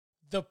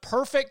The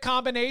perfect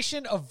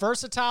combination of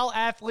versatile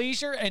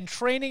athleisure and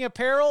training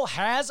apparel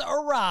has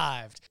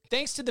arrived.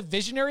 Thanks to the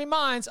visionary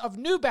minds of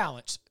New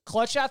Balance,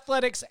 Clutch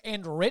Athletics,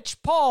 and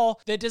Rich Paul,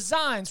 the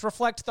designs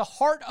reflect the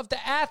heart of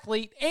the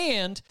athlete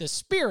and the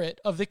spirit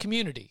of the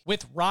community.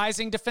 With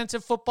rising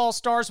defensive football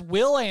stars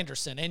Will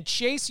Anderson and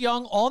Chase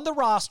Young on the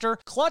roster,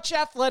 Clutch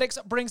Athletics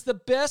brings the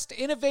best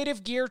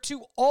innovative gear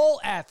to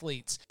all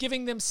athletes,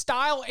 giving them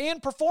style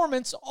and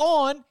performance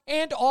on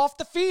and off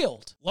the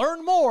field.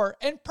 Learn more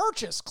and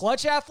purchase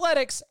Clutch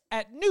Athletics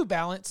at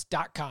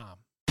newbalance.com.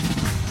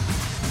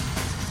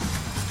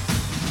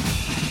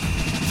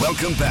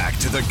 Welcome back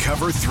to the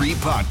Cover 3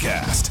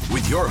 podcast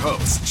with your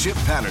hosts, Chip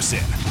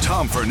Patterson,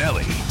 Tom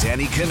Fernelli,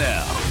 Danny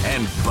Cannell,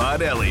 and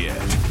Bud Elliott.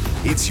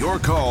 It's your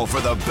call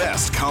for the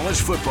best college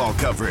football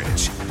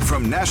coverage,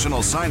 from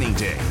National Signing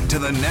Day to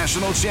the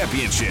National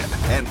Championship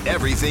and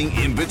everything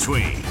in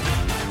between.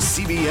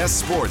 CBS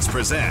Sports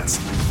presents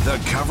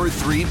the Cover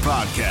 3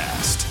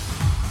 podcast.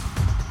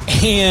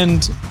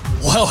 And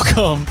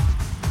welcome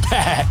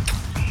back.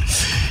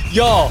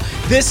 Y'all,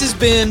 this has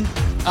been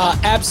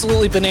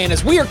absolutely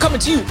bananas. We are coming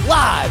to you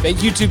live at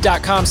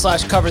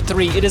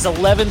youtube.com/cover3. It is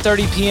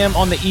 11:30 p.m.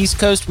 on the East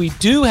Coast. We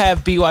do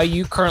have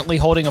BYU currently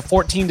holding a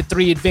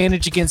 14-3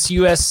 advantage against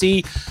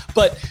USC.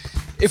 But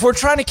if we're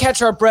trying to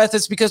catch our breath,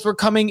 it's because we're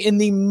coming in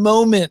the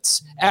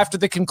moments after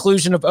the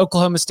conclusion of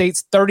Oklahoma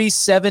State's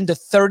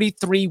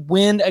 37-33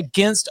 win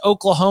against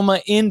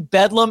Oklahoma in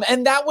Bedlam.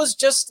 And that was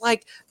just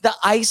like the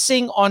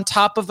icing on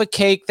top of a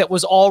cake that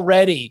was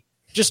already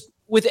just,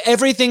 with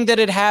everything that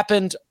had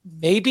happened,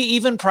 maybe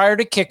even prior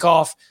to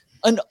kickoff,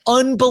 an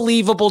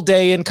unbelievable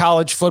day in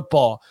college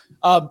football.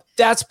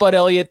 That's Bud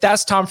Elliott.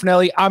 That's Tom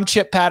Fernelli. I'm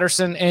Chip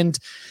Patterson. And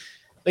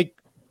like,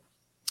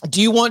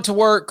 do you want to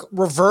work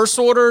reverse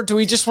order? Do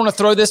we just want to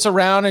throw this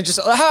around and just,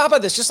 how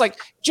about this? Just like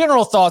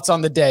general thoughts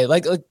on the day.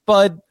 Like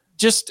Bud,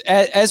 just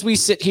as we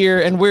sit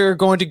here and we're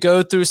going to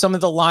go through some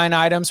of the line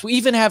items, we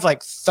even have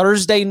like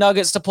Thursday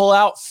nuggets to pull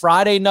out,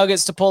 Friday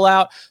nuggets to pull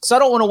out. So I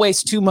don't want to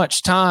waste too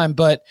much time,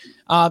 but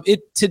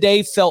it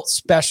today felt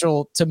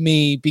special to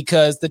me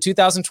because the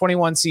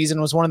 2021 season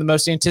was one of the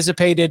most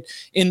anticipated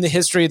in the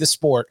history of the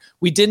sport.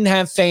 We didn't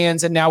have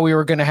fans, and now we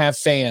were going to have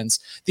fans.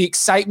 The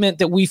excitement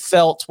that we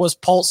felt was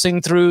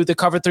pulsing through the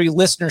Cover 3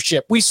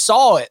 listenership. We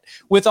saw it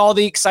with all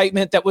the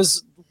excitement that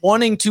was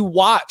wanting to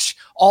watch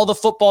all the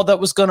football that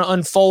was going to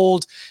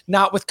unfold,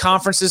 not with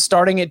conferences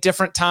starting at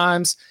different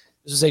times.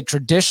 This was a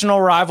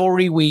traditional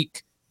rivalry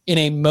week in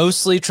a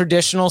mostly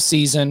traditional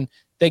season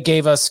that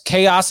gave us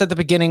chaos at the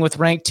beginning with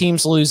ranked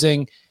teams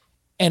losing,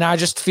 and I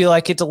just feel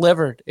like it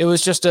delivered. It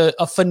was just a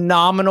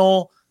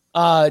phenomenal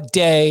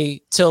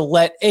day to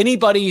let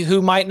anybody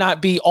who might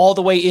not be all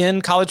the way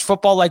in college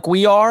football like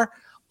we are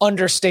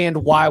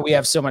understand why we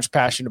have so much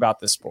passion about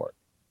this sport.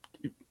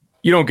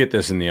 You don't get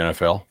this in the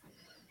NFL.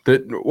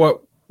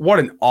 What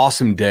an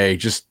awesome day.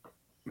 Just,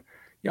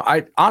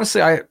 I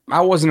honestly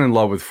wasn't in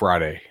love with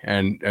Friday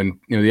and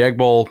the Egg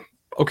Bowl.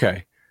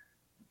 Okay.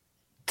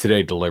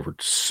 Today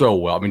delivered so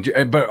well. I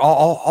mean, but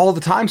all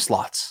the time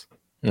slots,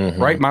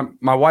 right?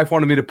 My wife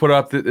wanted me to put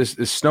up this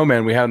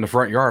snowman we had in the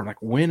front yard. I'm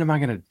like, when am I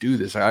going to do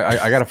this?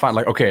 I got to find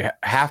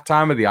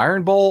halftime of the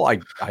Iron Bowl, I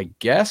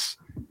guess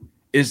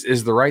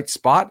is the right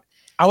spot.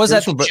 I was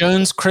at the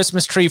Jones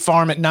Christmas tree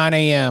farm at 9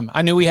 a.m.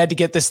 I knew we had to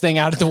get this thing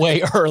out of the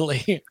way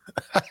early.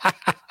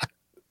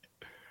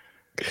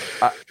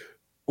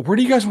 Where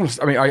do you guys want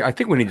to? I mean, I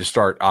think we need to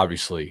start.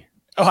 Obviously,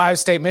 Ohio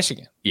State,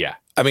 Michigan. Yeah,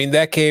 I mean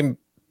that game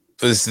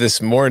was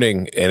this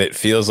morning, and it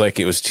feels like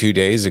it was 2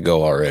 days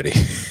ago already.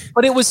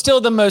 But it was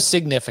still the most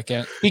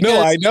significant.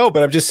 No, I know,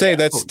 but I'm just saying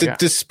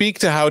to speak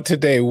to how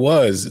today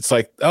was. It's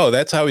like, oh,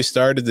 that's how we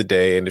started the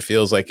day, and it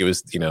feels like it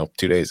was 2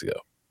 days ago.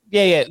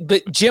 Yeah.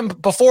 But Jim,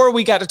 before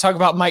we got to talk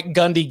about Mike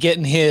Gundy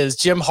getting his,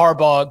 Jim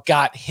Harbaugh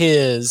got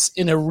his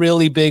in a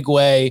really big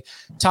way.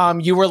 Tom,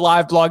 you were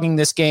live blogging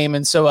this game,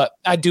 and so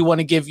I do want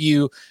to give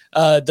you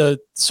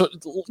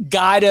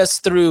guide us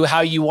through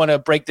how you want to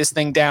break this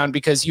thing down,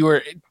 because you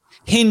were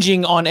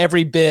hinging on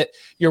every bit.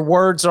 Your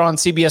words are on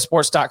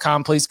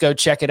cbssports.com. Please go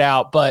check it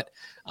out. But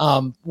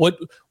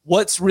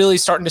what's really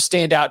starting to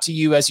stand out to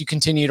you as you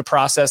continue to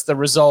process the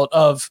result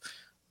of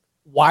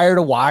wire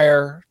to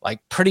wire, like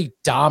pretty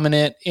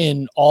dominant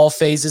in all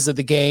phases of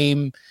the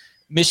game?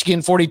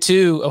 Michigan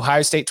 42,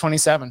 Ohio State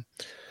 27.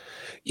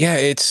 Yeah,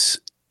 it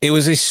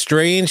was a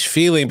strange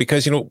feeling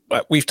because,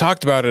 we've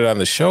talked about it on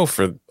the show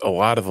for a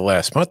lot of the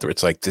last month, where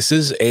it's like, this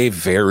is a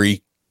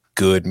very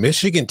good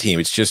Michigan team.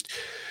 It's just,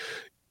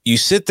 you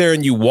sit there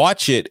and you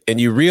watch it and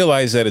you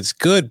realize that it's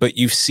good, but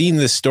you've seen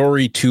this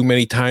story too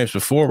many times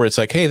before where it's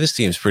like, hey, this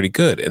team's pretty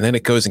good. And then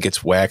it goes and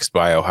gets waxed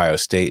by Ohio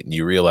State and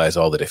you realize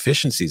all the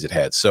deficiencies it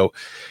had. So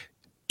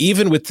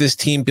even with this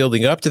team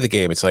building up to the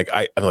game, it's like,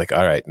 I'm like,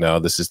 all right, no,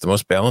 this is the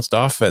most balanced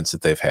offense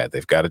that they've had.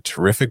 They've got a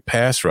terrific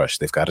pass rush.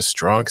 They've got a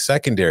strong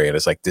secondary. And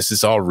it's like, this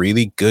is all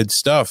really good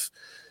stuff.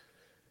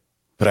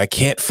 But I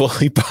can't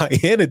fully buy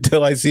in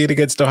until I see it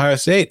against Ohio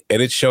State.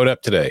 And it showed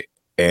up today.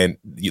 And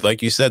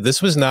like you said,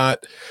 this was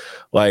not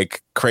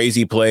like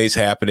crazy plays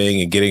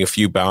happening and getting a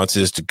few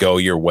bounces to go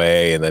your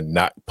way and then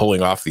not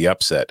pulling off the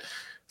upset.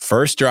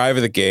 First drive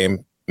of the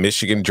game,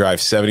 Michigan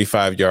drives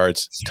 75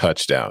 yards,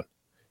 touchdown.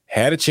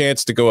 Had a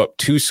chance to go up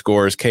 2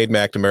 scores. Cade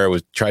McNamara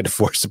tried to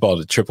force the ball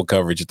to triple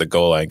coverage at the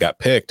goal line, got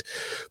picked.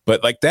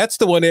 But like that's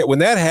the one when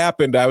that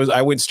happened,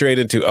 I went straight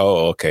into,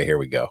 oh, okay, here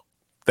we go.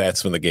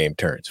 That's when the game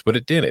turns. But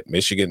it didn't.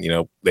 Michigan,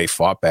 they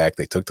fought back,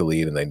 they took the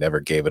lead, and they never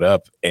gave it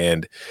up.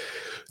 And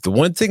the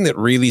one thing that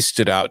really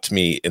stood out to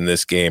me in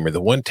this game, or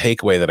the one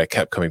takeaway that I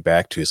kept coming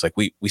back to, is like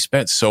we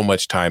spent so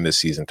much time this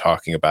season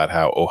talking about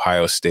how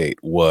Ohio State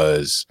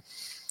was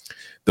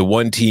the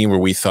one team where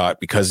we thought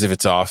because of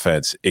its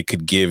offense, it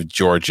could give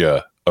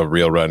Georgia a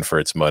real run for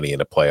its money in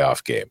a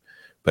playoff game.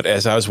 But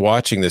as I was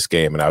watching this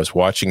game and I was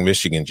watching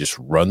Michigan just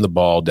run the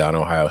ball down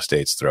Ohio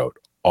State's throat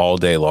all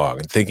day long,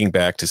 and thinking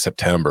back to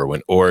September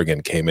when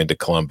Oregon came into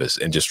Columbus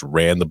and just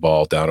ran the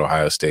ball down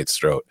Ohio State's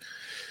throat,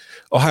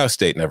 Ohio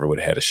State never would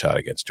have had a shot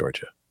against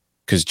Georgia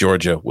because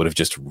Georgia would have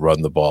just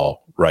run the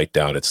ball right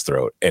down its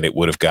throat, and it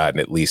would have gotten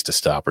at least a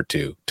stop or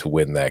two to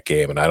win that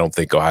game. And I don't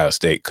think Ohio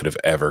State could have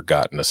ever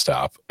gotten a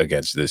stop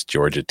against this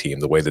Georgia team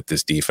the way that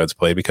this defense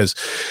played. Because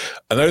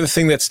another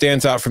thing that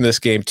stands out from this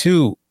game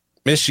too,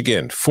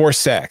 Michigan, 4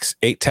 sacks,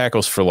 8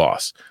 tackles for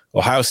loss.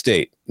 Ohio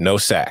State, no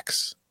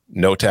sacks,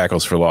 no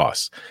tackles for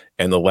loss.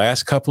 And the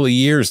last couple of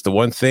years, the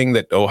one thing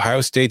that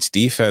Ohio State's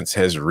defense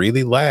has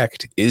really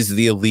lacked is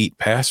the elite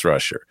pass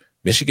rusher.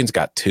 Michigan's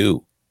got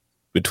 2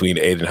 between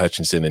Aiden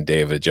Hutchinson and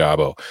David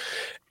Ajabo.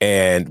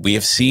 And we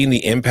have seen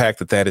the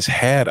impact that has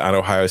had on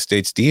Ohio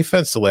State's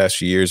defense the last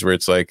few years, where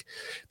it's like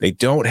they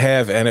don't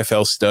have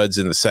NFL studs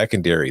in the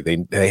secondary.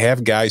 They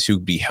have guys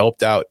who'd be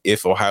helped out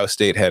if Ohio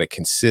State had a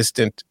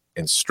consistent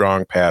and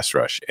strong pass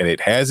rush. And it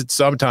has it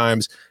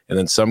sometimes, and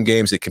then some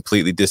games it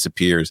completely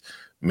disappears.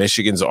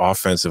 Michigan's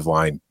offensive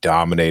line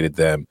dominated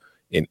them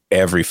in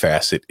every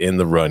facet, in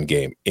the run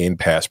game, in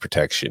pass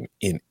protection,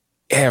 in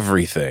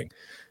everything.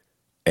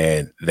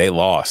 And they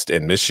lost.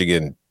 And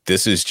Michigan, I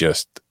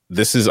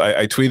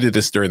tweeted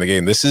this during the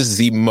game. This is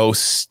the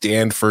most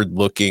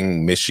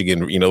Stanford-looking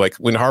Michigan. Like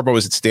when Harbaugh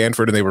was at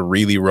Stanford and they were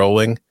really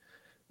rolling,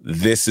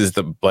 this is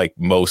the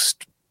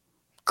most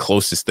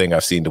closest thing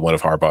I've seen to one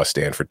of Harbaugh's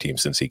Stanford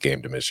teams since he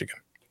came to Michigan.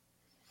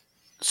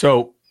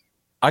 So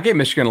I gave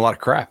Michigan a lot of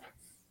crap,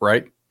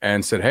 right?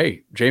 And said,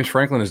 hey, James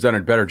Franklin has done a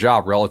better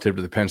job relative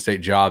to the Penn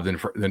State job than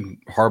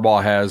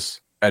Harbaugh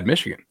has at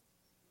Michigan.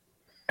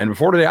 And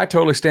before today, I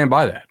totally stand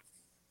by that.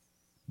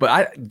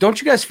 But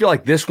don't you guys feel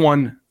like this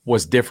one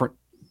was different?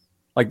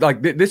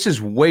 Like this is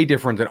way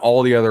different than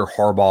all the other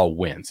Harbaugh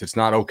wins. It's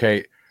not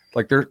okay.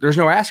 Like there's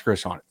no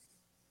asterisk on it.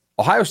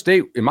 Ohio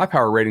State, in my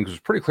power ratings, was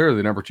pretty clearly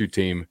the number 2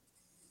 team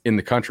in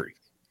the country.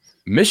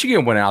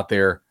 Michigan went out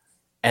there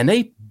and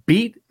they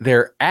beat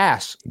their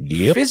ass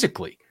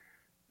physically.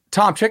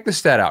 Tom, check this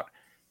stat out.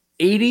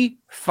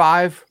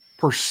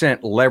 85%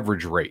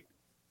 leverage rate.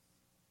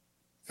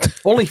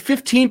 Only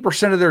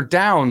 15% of their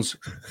downs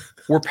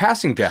were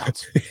passing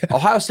downs.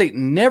 Ohio State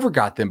never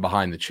got them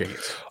behind the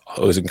chains.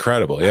 Oh, it was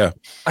incredible, yeah.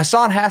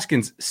 Hassan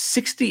Haskins,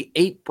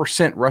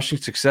 68% rushing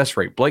success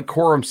rate. Blake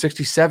Corum,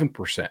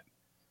 67%.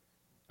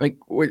 Like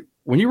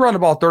when you run the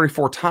ball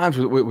 34 times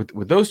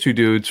with those 2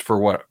 dudes for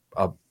what,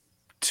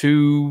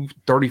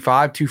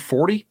 235,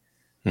 240?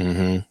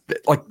 Mm-hmm.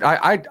 Like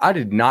I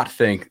did not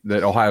think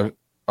that Ohio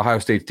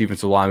State's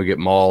defensive line would get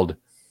mauled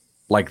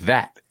like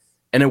that.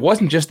 And it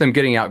wasn't just them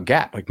getting out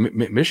gap. Like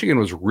Michigan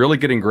was really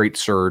getting great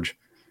surge.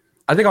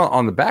 I think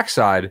on the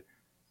backside,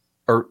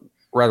 or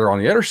rather on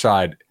the other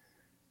side,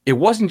 it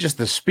wasn't just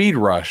the speed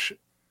rush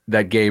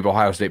that gave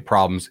Ohio State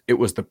problems. It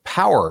was the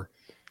power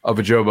of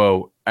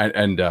Ajabo and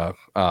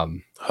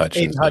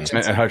Hutchinson.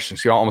 And Hutchinson.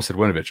 See, I almost said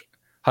Winovich.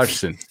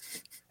 Hutchinson.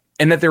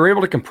 And that they were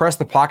able to compress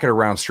the pocket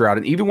around Stroud.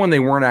 And even when they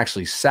weren't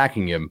actually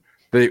sacking him,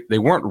 they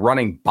weren't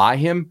running by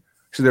him.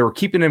 So they were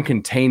keeping him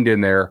contained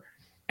in there.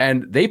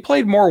 And they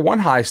played more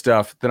one-high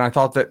stuff than I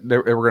thought that they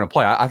were going to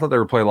play. I thought they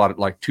would play a lot of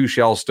like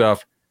 2-shell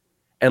stuff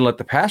and let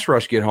the pass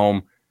rush get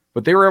home.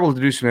 But they were able to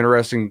do some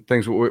interesting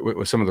things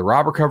with some of the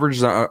robber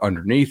coverages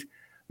underneath,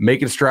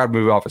 making Stroud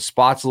move off his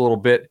spots a little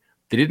bit.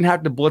 They didn't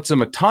have to blitz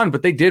him a ton,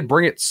 but they did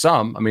bring it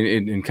some. I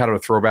mean, in kind of a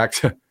throwback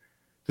to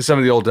some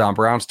of the old Don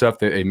Brown stuff.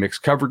 They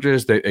mixed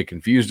coverages. They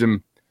confused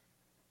him.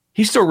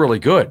 He's still really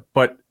good,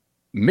 but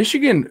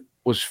Michigan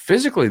was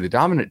physically the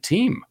dominant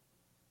team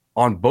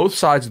on both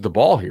sides of the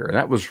ball here, and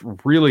that was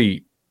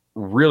really,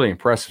 really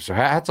impressive. So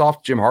hats off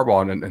to Jim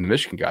Harbaugh and the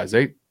Michigan guys.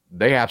 They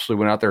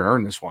absolutely went out there and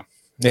earned this one.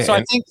 Yeah, so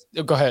I think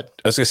go ahead.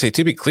 I was going to say,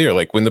 to be clear,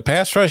 like when the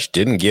pass rush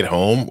didn't get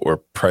home or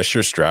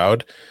pressure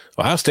Stroud,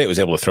 Ohio State was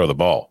able to throw the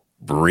ball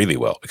really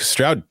well because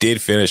Stroud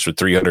did finish with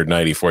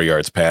 394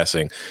 yards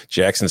passing.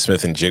 Jackson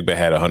Smith and Jigba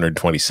had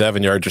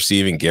 127 yards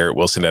receiving. Garrett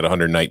Wilson had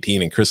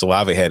 119 and Chris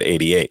Olave had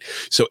 88.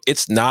 So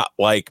it's not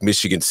like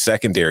Michigan's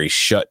secondary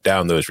shut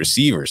down those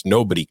receivers.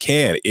 Nobody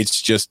can.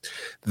 It's just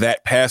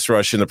that pass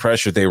rush and the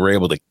pressure they were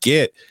able to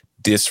get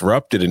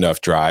disrupted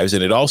enough drives.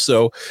 And it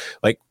also,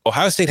 like,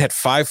 Ohio State had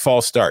 5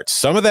 false starts.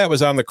 Some of that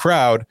was on the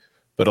crowd,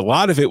 but a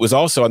lot of it was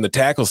also on the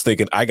tackles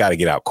thinking, I got to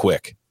get out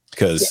quick.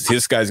 because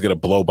this guy's going to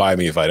blow by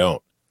me if I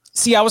don't.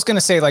 See, I was going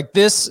to say, like,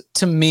 this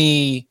to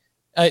me,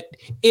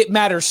 it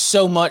matters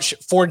so much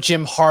for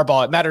Jim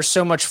Harbaugh. It matters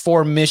so much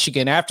for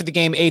Michigan. After the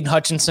game, Aiden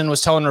Hutchinson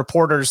was telling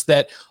reporters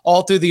that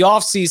all through the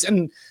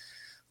offseason,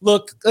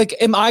 look, like,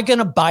 am I going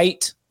to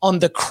bite on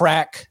the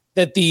crack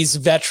that these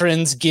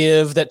veterans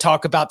give that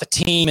talk about the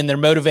team and their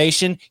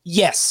motivation?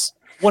 Yes,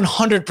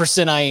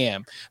 100% I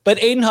am. But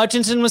Aiden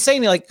Hutchinson was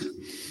saying, like,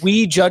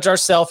 we judge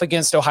ourselves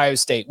against Ohio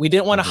State. We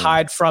didn't want to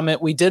hide from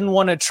it. We didn't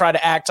want to try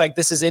to act like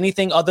this is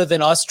anything other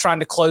than us trying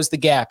to close the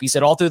gap. He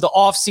said all through the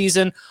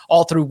offseason,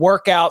 all through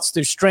workouts,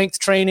 through strength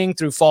training,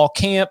 through fall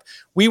camp,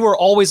 we were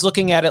always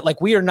looking at it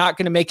like we are not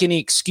going to make any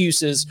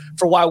excuses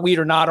for why we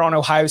are not on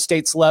Ohio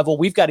State's level.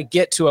 We've got to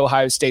get to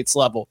Ohio State's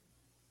level.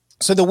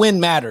 So the win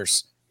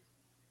matters.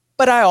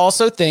 But I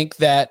also think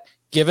that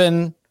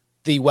given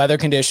the weather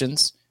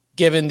conditions,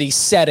 given the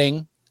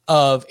setting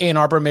of Ann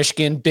Arbor,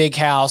 Michigan, big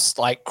house,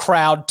 like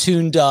crowd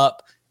tuned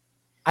up,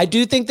 I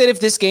do think that if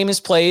this game is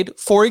played,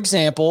 for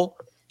example,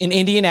 in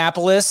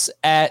Indianapolis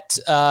at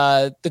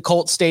the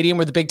Colts Stadium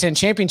where the Big Ten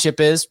championship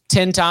is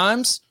 10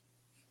 times,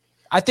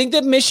 I think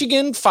that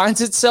Michigan finds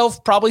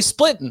itself probably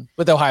splitting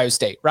with Ohio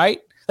State, right?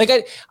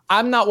 Like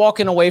I'm not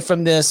walking away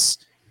from this.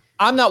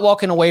 I'm not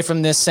walking away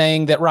from this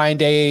saying that Ryan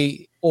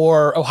Day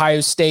or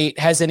Ohio State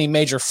has any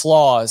major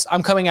flaws.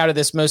 I'm coming out of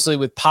this mostly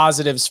with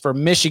positives for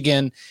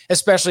Michigan,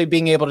 especially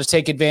being able to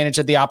take advantage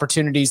of the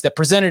opportunities that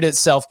presented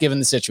itself given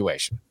the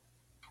situation.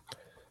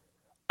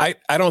 I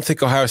don't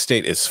think Ohio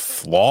State is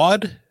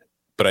flawed,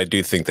 but I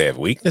do think they have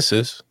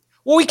weaknesses.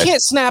 Well, we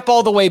can't snap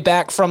all the way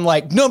back from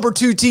like number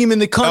 2 team in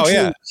the country.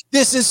 Oh, yeah.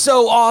 This is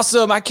so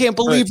awesome. I can't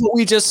believe what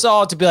we just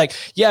saw, to be like,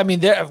 yeah, I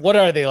mean, what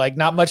are they, like,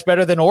 not much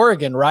better than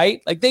Oregon,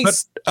 right? Like they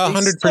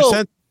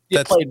 100%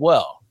 played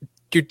well.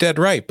 You're dead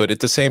right. But at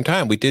the same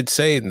time, we did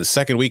say in the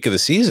second week of the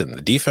season,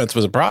 the defense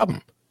was a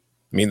problem.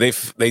 I mean,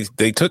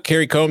 they took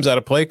Kerry Combs out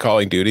of play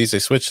calling duties. They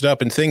switched it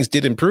up and things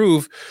did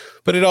improve,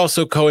 but it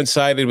also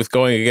coincided with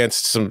going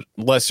against some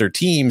lesser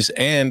teams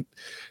and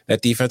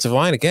that defensive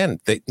line. Again,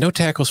 no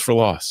tackles for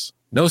loss,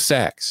 no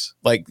sacks.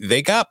 Like,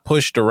 they got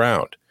pushed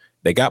around.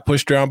 They got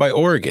pushed around by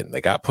Oregon.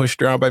 They got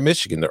pushed around by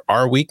Michigan. There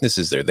are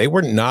weaknesses there. They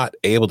were not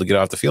able to get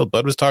off the field.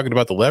 Bud was talking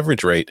about the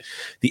leverage rate.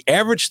 The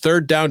average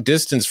third down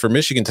distance for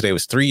Michigan today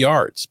was 3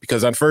 yards,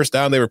 because on first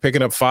down, they were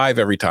picking up 5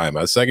 every time.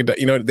 On second,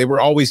 they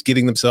were always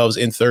getting themselves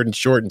in third and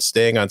short and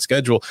staying on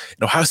schedule.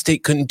 And Ohio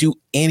State couldn't do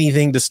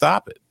anything to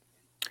stop it.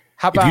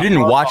 How about, if you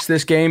didn't watch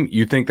this game,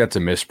 you think that's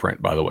a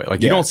misprint, by the way.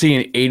 Like, you don't see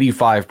an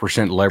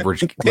 85%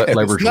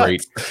 leverage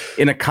rate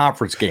in a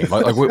conference game.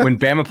 Like when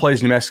Bama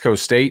plays New Mexico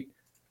State,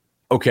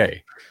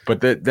 okay.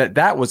 But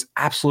that was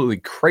absolutely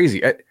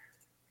crazy.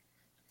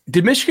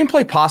 Did Michigan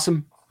play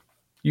possum,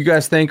 you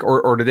guys think?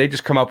 Or did they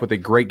just come up with a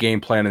great game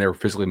plan and they were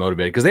physically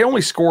motivated? Because they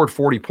only scored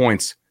 40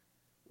 points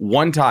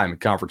one time in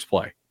conference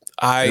play.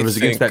 It was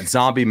against that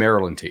zombie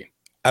Maryland team.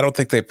 I don't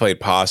think they played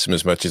possum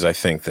as much as I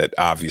think that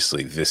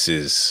obviously this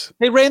is...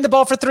 They ran the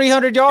ball for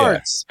 300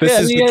 yards. Yeah, this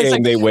is the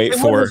game they wait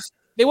for.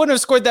 They wouldn't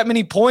have scored that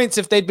many points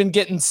if they'd been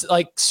getting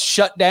like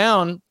shut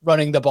down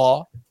running the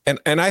ball.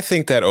 And I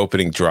think that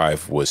opening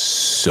drive was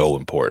so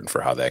important for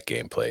how that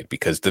game played,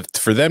 because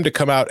for them to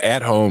come out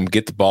at home,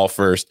 get the ball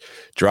first,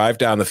 drive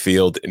down the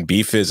field and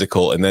be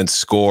physical and then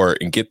score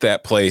and get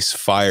that place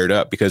fired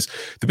up, because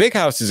the Big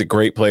House is a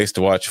great place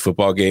to watch a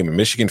football game and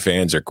Michigan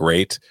fans are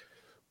great.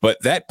 But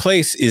that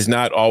place is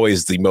not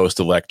always the most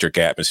electric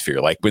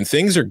atmosphere. Like, when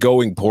things are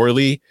going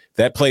poorly,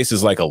 that place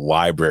is like a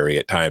library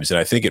at times. And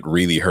I think it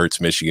really hurts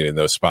Michigan in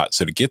those spots.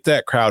 So to get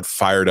that crowd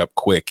fired up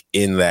quick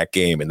in that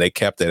game, and they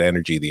kept that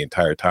energy the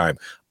entire time,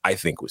 I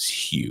think was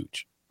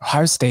huge.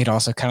 Ohio State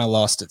also kind of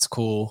lost its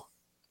cool.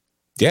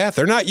 Yeah,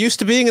 they're not used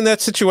to being in that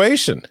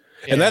situation.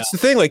 Yeah. And that's the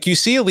thing. Like, you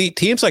see elite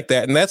teams like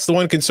that, and that's the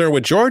one concern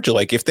with Georgia.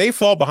 Like, if they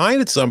fall behind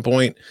at some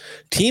point,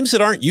 teams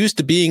that aren't used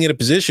to being in a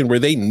position where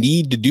they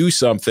need to do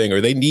something or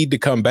they need to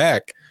come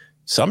back,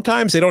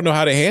 sometimes they don't know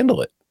how to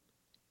handle it.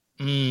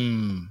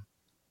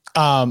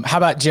 How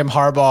about Jim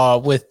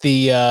Harbaugh with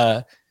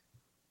the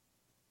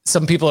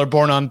some people are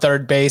born on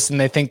third base and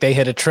they think they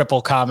hit a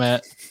triple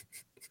comment?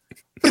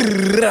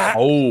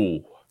 Oh,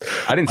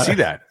 I didn't see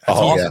that. That's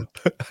awesome.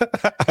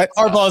 Yeah.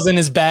 Harbaugh's in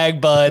his bag,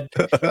 bud.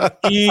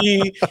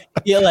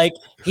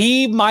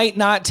 He might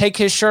not take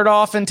his shirt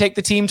off and take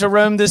the team to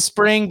Rome this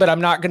spring, but I'm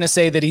not going to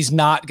say that he's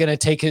not going to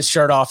take his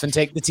shirt off and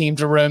take the team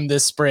to Rome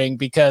this spring,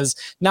 because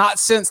not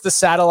since the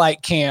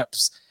satellite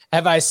camps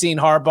have I seen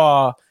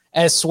Harbaugh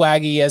as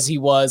swaggy as he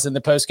was in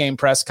the post-game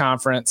press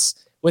conference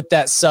with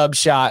that sub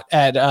shot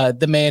at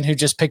the man who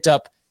just picked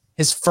up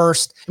his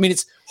first. I mean,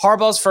 it's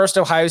Harbaugh's first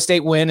Ohio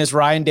State win is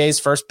Ryan Day's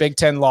first Big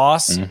Ten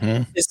loss.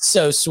 It's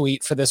so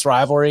sweet for this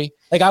rivalry.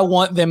 Like, I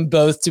want them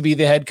both to be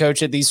the head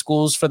coach at these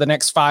schools for the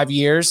next 5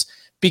 years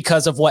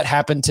because of what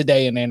happened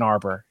today in Ann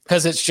Arbor,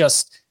 because it's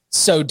just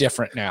so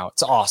different now.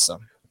 It's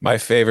awesome. My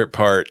favorite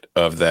part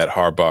of that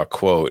Harbaugh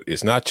quote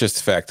is not just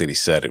the fact that he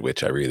said it,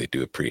 which I really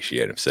do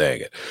appreciate him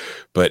saying it,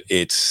 but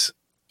it's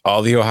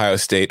all the Ohio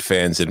State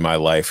fans in my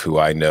life who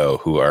I know,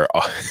 who are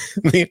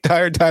the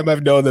entire time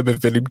I've known them,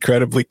 have been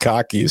incredibly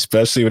cocky,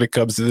 especially when it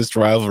comes to this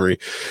rivalry.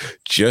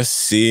 Just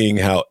seeing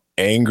how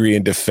angry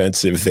and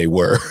defensive they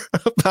were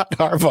about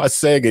Harbaugh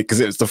saying it, because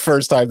it was the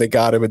first time they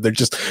got him, and they're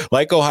just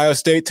like Ohio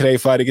State today,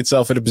 finding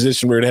itself in a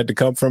position where it had to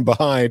come from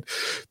behind.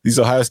 These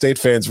Ohio State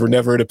fans were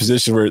never in a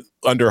position where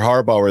under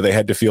Harbaugh where they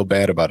had to feel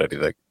bad about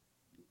anything.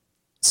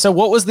 So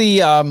what was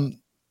the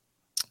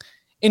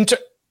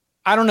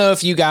I don't know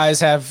if you guys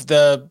have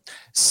the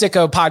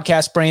sicko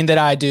podcast brain that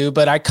I do,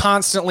 but I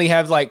constantly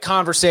have like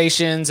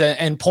conversations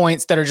and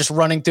points that are just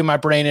running through my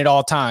brain at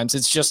all times.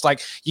 It's just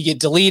like you get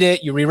delete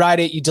it, you rewrite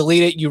it, you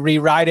delete it, you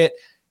rewrite it.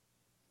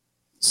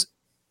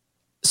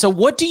 So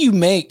what do you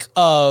make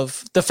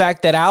of the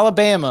fact that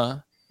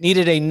Alabama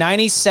needed a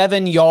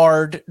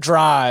 97-yard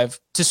drive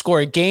to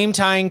score a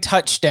game-tying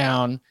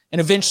touchdown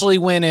and eventually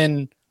win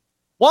in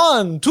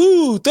 1,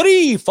 2,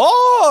 3,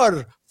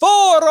 4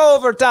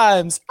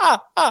 overtimes.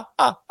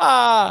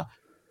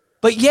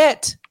 But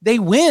yet they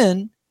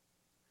win,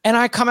 and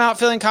I come out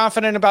feeling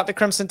confident about the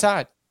Crimson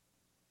Tide.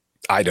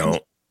 I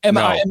don't. Am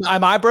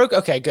I broke?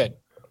 Okay, good.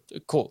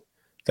 Cool.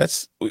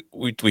 That's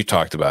we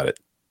talked about it.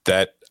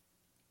 That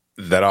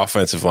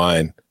offensive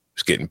line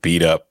was getting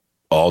beat up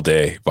all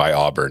day by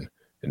Auburn,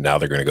 and now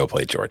they're going to go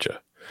play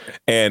Georgia.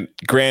 And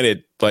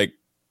granted, like,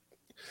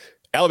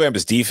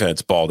 Alabama's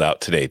defense balled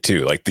out today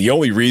too. Like, the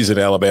only reason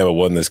Alabama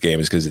won this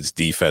game is because its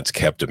defense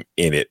kept them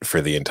in it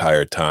for the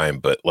entire time.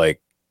 But like,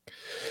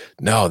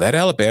 no, that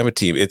Alabama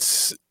team,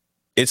 it's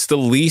the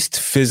least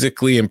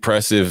physically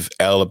impressive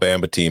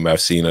Alabama team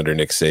I've seen under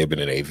Nick Saban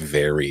in a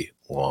very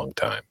long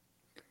time.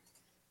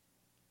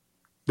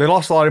 They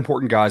lost a lot of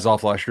important guys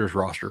off last year's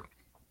roster.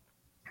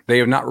 They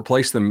have not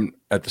replaced them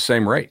at the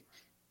same rate.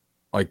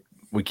 Like,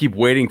 we keep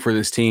waiting for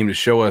this team to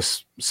show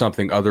us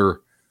something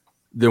other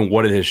than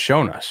what it has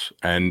shown us.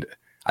 And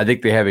I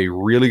think they have a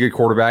really good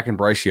quarterback in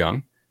Bryce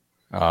Young,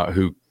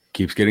 who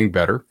keeps getting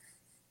better.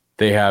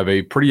 They have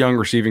a pretty young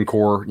receiving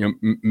core. You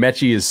know,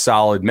 Mechie is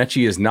solid.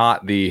 Mechie is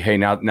not the, hey,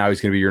 now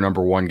he's going to be your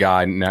number one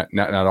guy. Not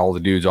all the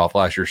dudes off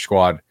last year's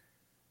squad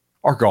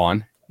are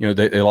gone. You know,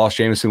 they lost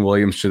Jameson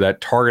Williams to that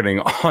targeting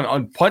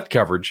on punt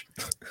coverage,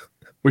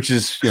 which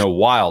is, you know,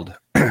 wild.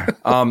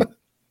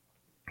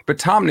 But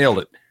Tom nailed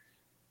it.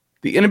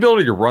 The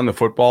inability to run the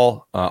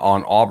football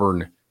on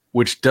Auburn,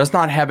 which does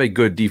not have a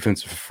good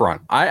defensive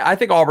front. I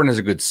think Auburn has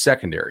a good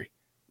secondary,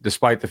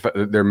 despite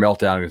their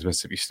meltdown against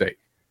Mississippi State.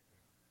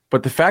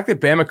 But the fact that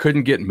Bama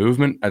couldn't get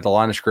movement at the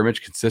line of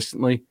scrimmage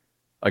consistently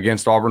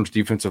against Auburn's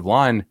defensive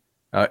line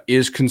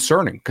is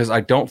concerning, because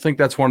I don't think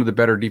that's one of the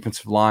better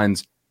defensive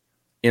lines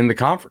in the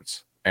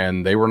conference.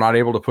 And they were not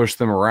able to push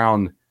them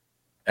around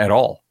at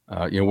all.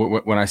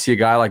 When I see a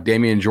guy like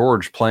Damian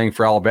George playing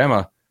for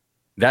Alabama,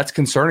 that's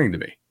concerning to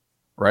me.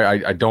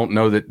 Right, I don't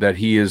know that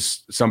he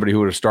is somebody who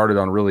would have started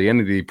on really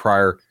any of the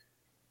prior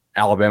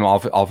Alabama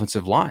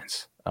offensive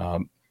lines.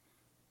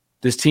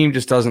 This team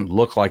just doesn't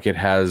look like it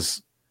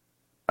has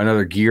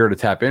another gear to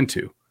tap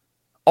into.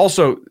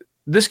 Also,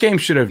 this game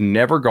should have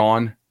never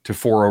gone to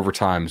 4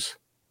 overtimes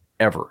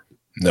ever.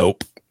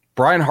 Nope.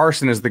 Brian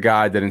Harsin is the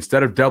guy that,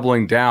 instead of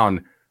doubling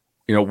down,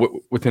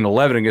 within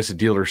 11 against a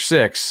dealer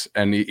 6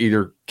 and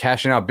either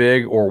cashing out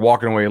big or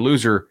walking away a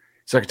loser,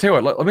 he's like, I tell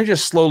you what, let me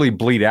just slowly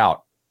bleed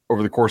out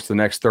over the course of the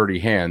next 30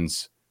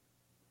 hands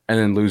and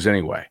then lose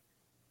anyway.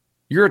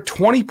 You're a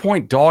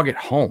 20-point dog at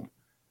home.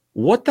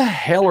 What the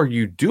hell are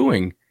you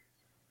doing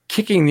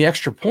kicking the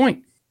extra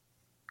point?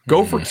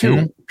 Go for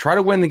 2. Try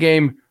to win the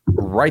game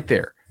right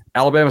there.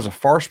 Alabama's a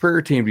far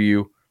superior team to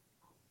you.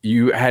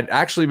 You had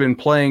actually been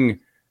playing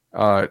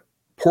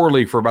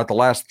poorly for about the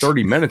last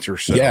 30 minutes or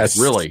so. Yes.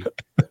 Really.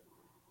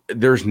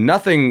 There's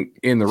nothing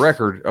in the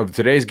record of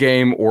today's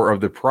game or of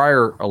the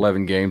prior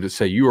 11 games that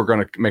say you are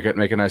going to make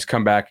a nice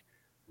comeback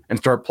and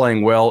start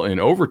playing well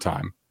in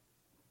overtime.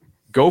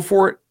 Go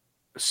for it.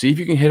 See if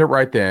you can hit it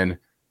right then.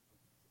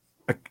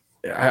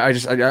 I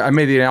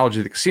made the analogy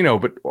of the casino,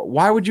 but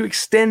why would you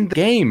extend the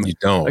game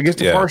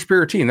against a far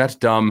superior team? That's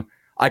dumb.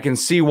 I can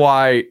see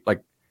why.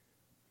 Like,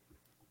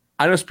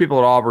 I know some people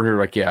at Auburn who are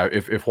like, yeah,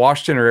 if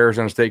Washington or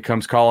Arizona State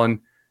comes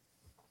calling,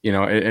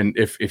 and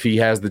if he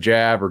has the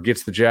jab or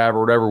gets the jab or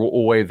whatever,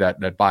 we'll waive that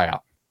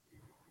buyout.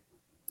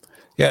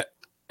 Yeah,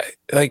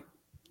 like,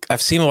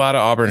 I've seen a lot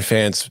of Auburn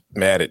fans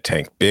mad at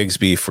Tank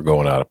Bigsby for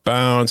going out of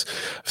bounds.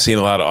 I've seen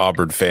a lot of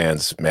Auburn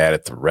fans mad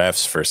at the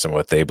refs for some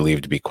what they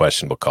believe to be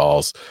questionable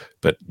calls.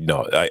 But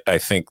no, I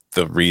think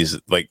the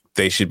reason, like,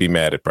 they should be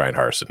mad at Brian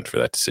Harsin for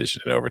that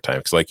decision in overtime.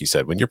 Because like you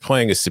said, when you're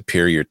playing a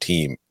superior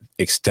team,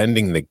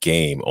 extending the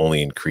game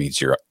only increases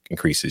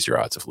your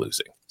odds of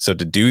losing. So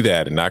to do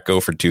that and not go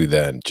for 2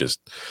 then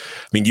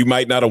you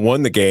might not have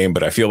won the game,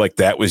 but I feel like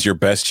that was your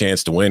best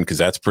chance to win, because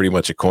that's pretty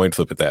much a coin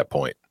flip at that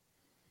point.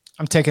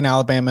 I'm taking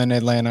Alabama and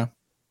Atlanta.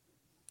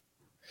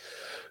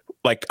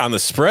 Like, on the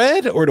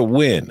spread or to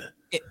win?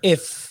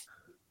 If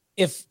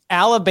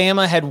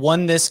Alabama had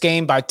won this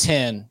game by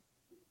 10,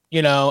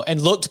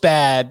 and looked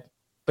bad,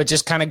 but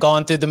just kind of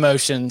gone through the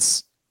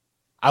motions,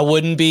 I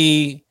wouldn't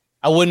be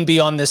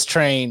on this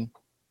train.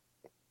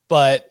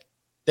 but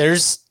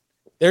there's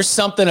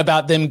something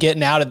about them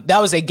getting out of that.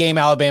 Was a game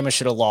Alabama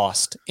should have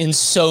lost in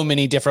so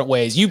many different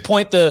ways. You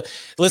point the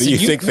listen. Do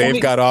you think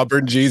they've got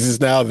Auburn Jesus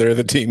now? They're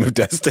the team of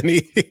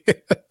destiny.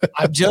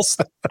 I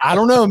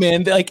don't know,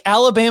 man. Like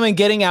Alabama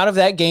getting out of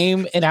that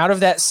game and out of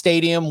that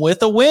stadium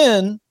with a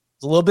win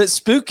is a little bit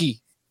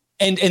spooky.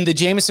 And the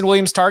Jamison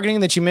Williams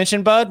targeting that you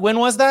mentioned, Bud, when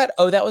was that?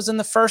 Oh, that was in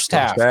the first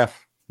half.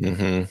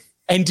 Mm-hmm.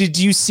 And did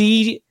you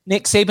see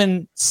Nick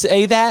Saban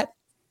say that?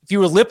 If you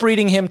were lip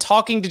reading him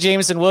talking to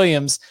Jamison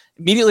Williams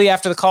immediately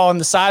after the call on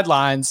the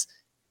sidelines,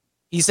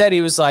 he said he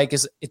was like,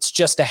 it's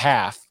just a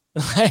half.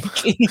 Like,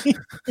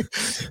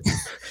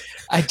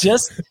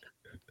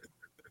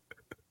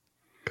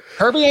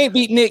 Herbie ain't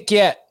beat Nick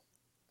yet.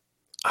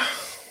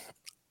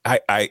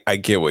 I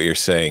get what you're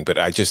saying, but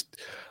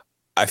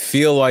I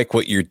feel like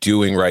what you're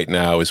doing right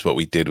now is what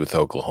we did with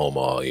Oklahoma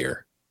all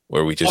year,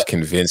 where we just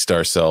convinced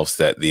ourselves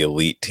that the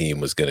elite team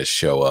was going to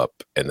show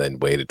up and then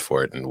waited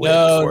for it and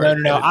waited for it.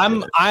 No.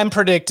 I'm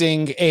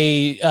predicting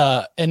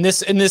and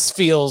this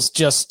feels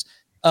just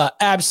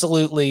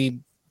absolutely,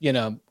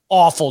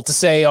 awful to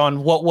say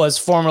on what was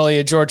formerly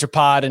a Georgia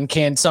pod and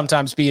can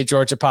sometimes be a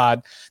Georgia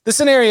pod. The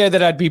scenario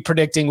that I'd be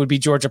predicting would be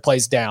Georgia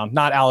plays down,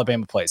 not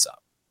Alabama plays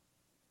up.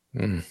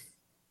 Can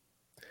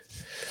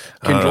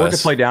Georgia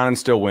play down and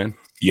still win?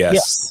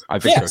 Yes. I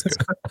think so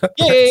too.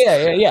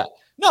 Yeah.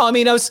 No, I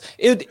mean,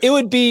 it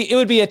would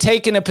be a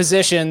take in a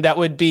position that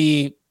would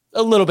be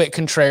a little bit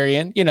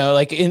contrarian,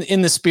 like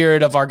in the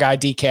spirit of our guy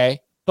DK.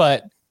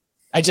 But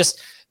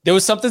there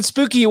was something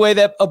spooky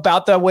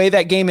about the way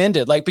that game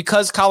ended, like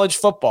because college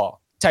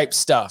football type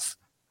stuff.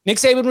 Nick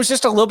Saban was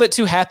just a little bit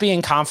too happy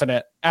and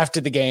confident after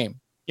the game.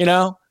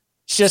 It's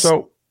just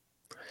so.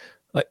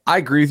 Like, I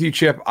agree with you,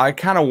 Chip. I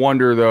kind of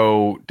wonder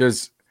though,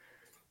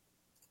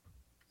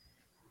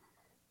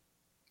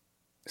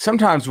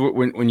 sometimes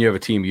when you have a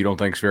team you don't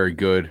think is very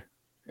good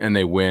and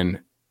they win,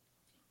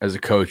 as a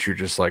coach, you're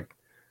just like,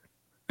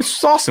 this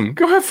is awesome.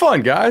 Go have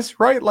fun, guys.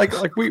 Right? Like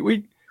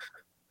we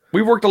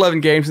worked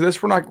 11 games of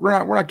this. We're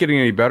not getting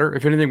any better.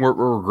 If anything, we're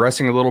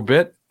regressing a little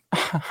bit.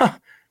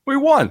 We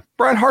won.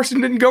 Brian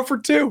Harsin didn't go for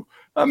 2.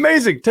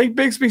 Amazing. Tank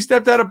Bigsby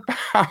stepped out of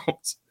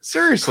bounds.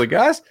 Seriously,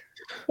 guys.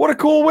 What a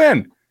cool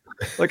win.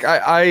 Like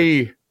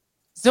I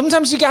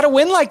sometimes you got to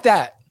win like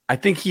that. I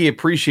think he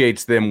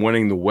appreciates them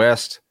winning the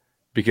West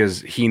because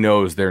he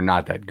knows they're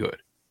not that good.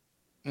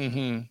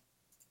 Mm-hmm.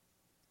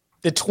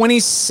 The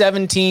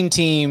 2017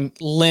 team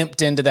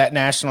limped into that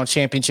national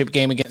championship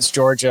game against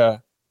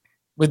Georgia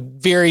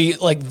with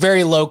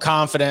very low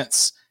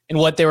confidence in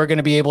what they were going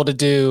to be able to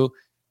do.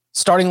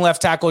 Starting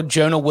left tackle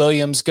Jonah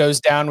Williams goes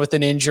down with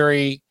an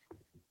injury.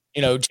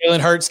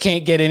 Jalen Hurts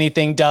can't get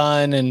anything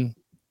done, and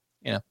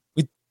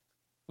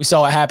we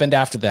saw what happened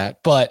after that.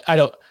 But I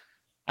don't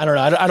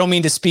know. I don't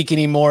mean to speak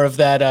any more of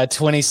that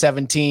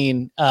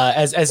 2017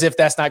 as if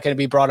that's not going to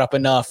be brought up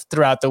enough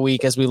throughout the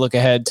week as we look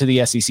ahead to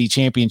the SEC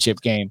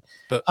championship game.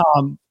 But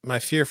my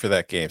fear for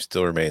that game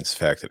still remains the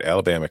fact that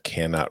Alabama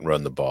cannot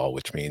run the ball,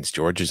 which means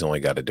Georgia's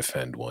only got to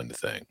defend one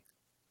thing.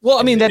 Well,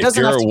 I mean, that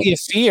doesn't have to be a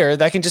fear.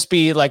 That can just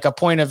be like a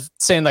point of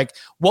saying like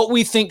what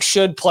we think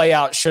should play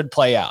out.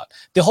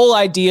 The whole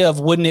idea of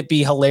wouldn't it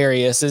be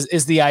hilarious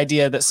is the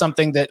idea that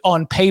something that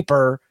on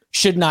paper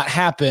should not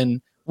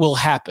happen will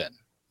happen.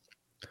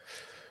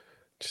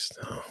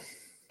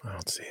 I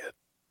don't see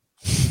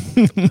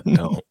it.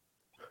 No,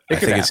 I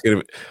think it's going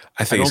to.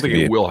 I don't think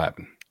it will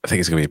happen. I think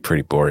it's going to be a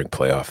pretty boring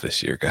playoff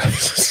this year,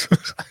 guys.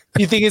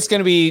 You think it's going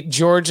to be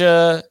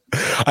Georgia?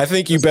 I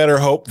think you better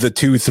hope the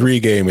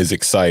 2-3 game is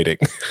exciting.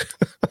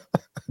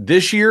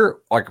 This year,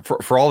 like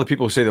for all the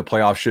people who say the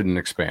playoffs shouldn't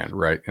expand,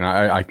 right? And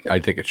I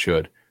think it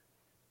should.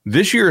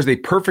 This year is a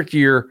perfect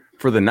year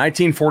for the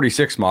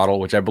 1946 model,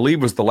 which I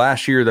believe was the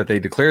last year that they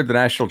declared the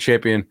national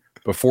champion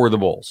before the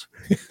Bulls.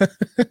 We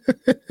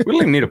don't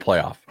even need a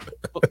playoff.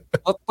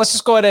 Let's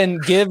just go ahead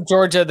and give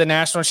Georgia the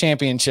national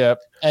championship,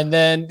 and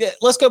then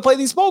let's go play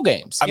these bowl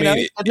games.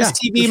 This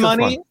TV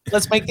money.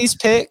 Let's make these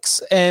picks,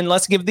 and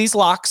let's give these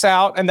locks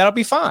out, and that'll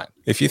be fine.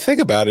 If you think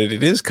about it,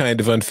 it is kind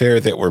of unfair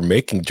that we're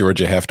making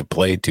Georgia have to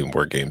play 2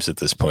 more games at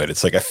this point.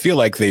 It's like I feel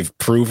like they've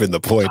proven the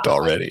point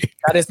already.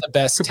 That is the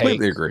best take.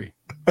 Completely agree.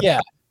 Yeah,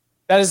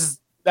 that is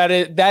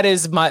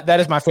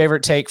my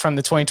favorite take from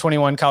the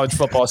 2021 college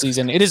football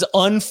season. It is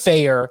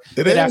unfair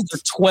after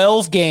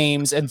 12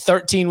 games and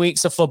 13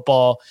 weeks of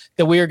football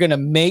that we are going to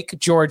make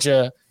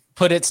Georgia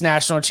put its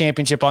national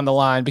championship on the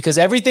line, because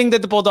everything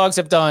that the Bulldogs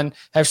have done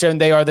have shown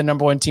they are the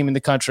number 1 team in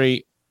the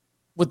country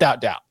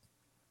without doubt.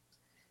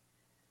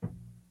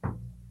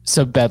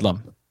 So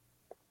Bedlam.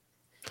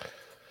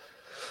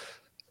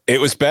 It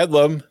was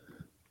Bedlam.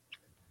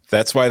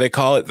 That's why they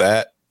call it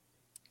that.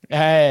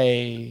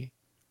 Hey,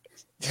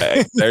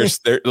 there's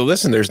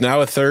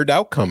now a third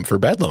outcome for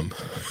Bedlam.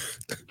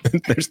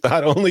 There's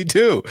not only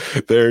 2.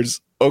 There's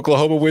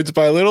Oklahoma wins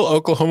by a little,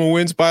 Oklahoma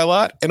wins by a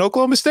lot, and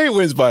Oklahoma State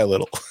wins by a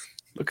little.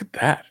 Look at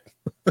that.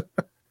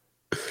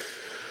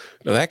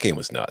 No, that game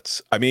was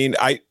nuts. I mean,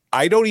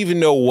 I don't even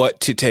know what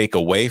to take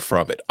away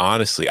from it,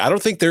 honestly. I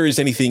don't think there is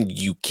anything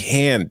you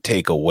can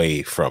take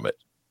away from it.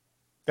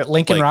 That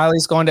Lincoln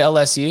Riley's going to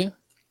LSU?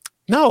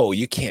 No,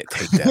 you can't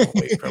take that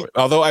away from it.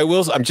 Although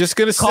I'm just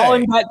going to say.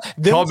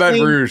 Call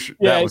Baton Rouge.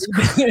 Yeah.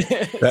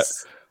 That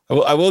was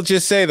I will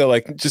just say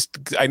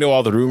that, I know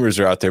all the rumors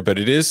are out there, but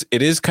it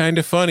is kind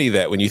of funny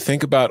that when you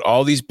think about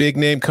all these big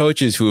name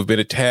coaches who have been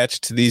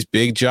attached to these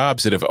big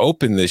jobs that have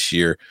opened this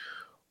year,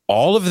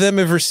 all of them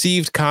have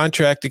received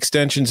contract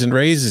extensions and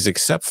raises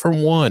except for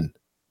one.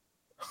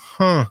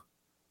 Huh.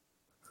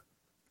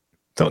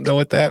 Don't know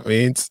what that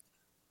means.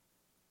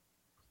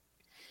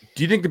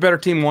 Do you think the better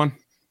team won?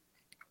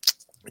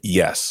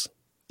 Yes.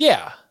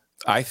 Yeah.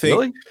 I think.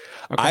 Really?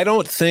 Okay. I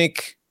don't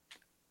think.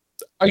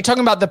 Are you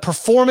talking about the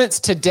performance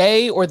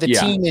today or the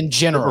team in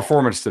general? The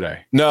performance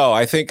today. No,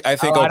 I think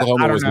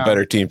Oklahoma was the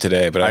better team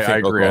today, but I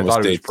think agree. Oklahoma I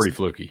thought it was pretty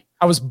fluky.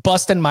 I was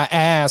busting my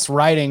ass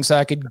writing so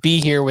I could be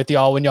here with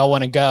y'all when y'all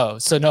want to go.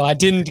 So no, I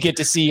didn't get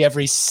to see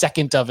every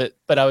second of it,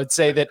 but I would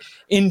say that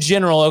in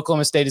general,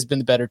 Oklahoma State has been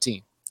the better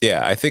team.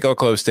 Yeah, I think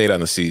Oklahoma State on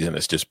the season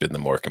has just been the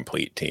more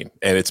complete team,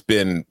 and it's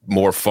been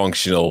more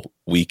functional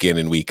week in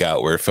and week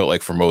out, where it felt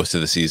like for most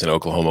of the season,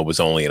 Oklahoma was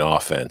only an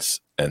offense,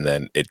 and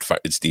then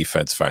its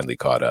defense finally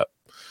caught up.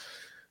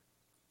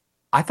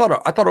 I thought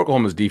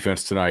Oklahoma's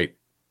defense tonight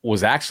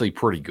was actually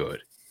pretty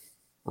good,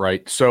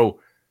 right? So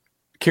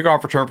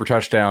kickoff return for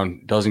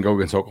touchdown doesn't go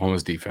against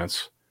Oklahoma's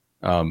defense.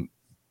 A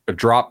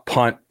drop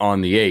punt on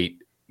the 8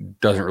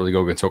 doesn't really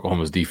go against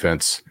Oklahoma's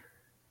defense.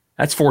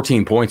 That's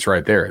 14 points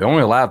right there. They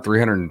only allowed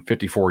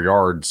 354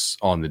 yards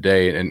on the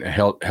day and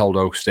held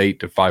Oak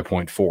State to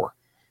 5.4.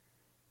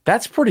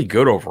 That's pretty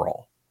good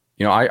overall.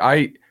 You know,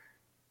 I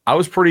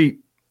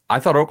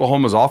thought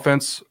Oklahoma's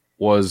offense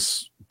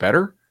was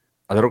better.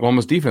 I thought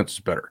Oklahoma's defense was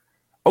better.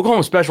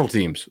 Oklahoma's special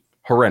teams,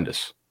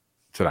 horrendous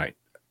tonight.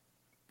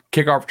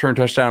 Kickoff return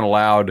touchdown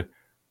allowed,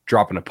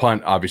 dropping a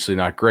punt, obviously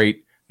not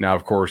great. Now,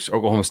 of course,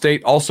 Oklahoma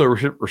State also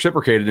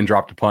reciprocated and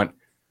dropped a punt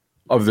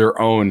of their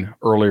own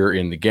earlier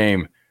in the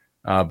game.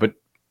 But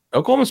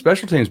Oklahoma's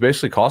special teams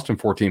basically cost him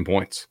 14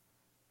 points.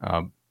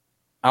 I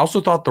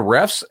also thought the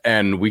refs,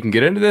 and we can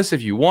get into this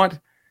if you want,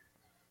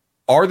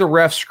 are the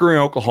refs screwing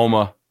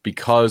Oklahoma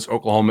because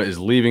Oklahoma is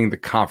leaving the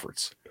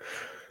conference?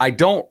 I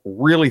don't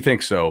really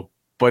think so,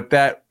 but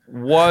that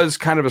was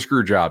kind of a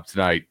screw job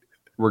tonight,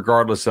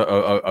 regardless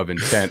of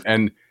intent.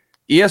 And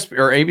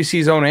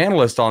ABC's own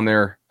analyst on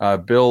there,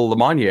 Bill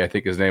Lamonier, I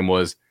think his name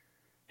was,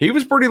 he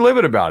was pretty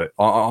livid about it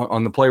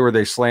on the play where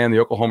they slammed the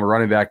Oklahoma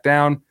running back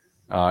down.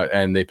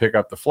 And they pick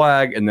up the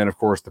flag, and then, of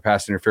course, the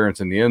pass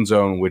interference in the end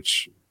zone,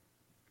 which,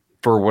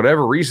 for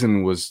whatever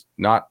reason, was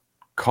not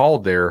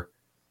called there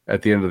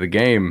at the end of the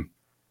game.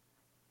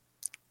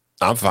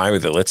 I'm fine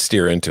with it. Let's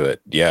steer into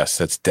it. Yes,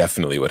 that's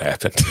definitely what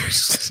happened.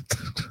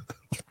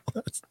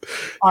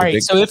 All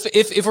right, so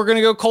if we're going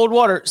to go cold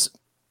water,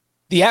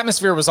 the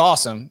atmosphere was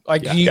awesome.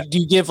 Like, do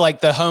you give,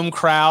 like, the home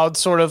crowd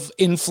sort of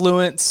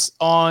influence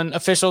on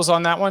officials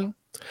on that one?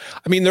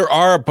 I mean, there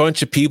are a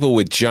bunch of people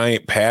with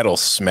giant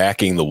paddles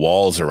smacking the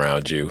walls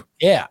around you.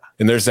 Yeah.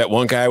 And there's that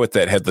one guy with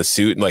that headless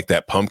suit and like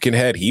that pumpkin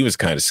head. He was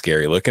kind of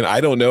scary looking.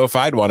 I don't know if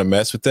I'd want to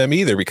mess with them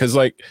either, because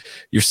like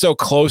you're so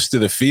close to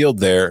the field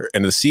there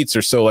and the seats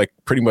are so like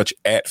pretty much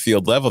at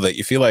field level that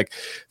you feel like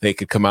they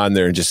could come on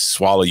there and just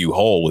swallow you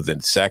whole within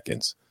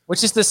seconds.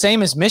 Which is the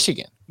same as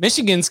Michigan.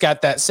 Michigan's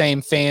got that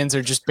same fans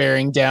are just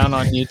bearing down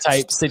on you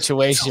type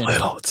situation.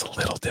 It's a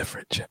little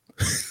different, Chip.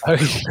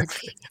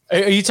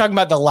 Are you talking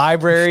about the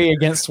library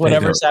against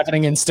whatever's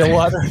happening in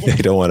Stillwater? They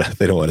don't want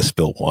to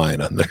spill wine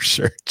on their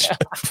shirt.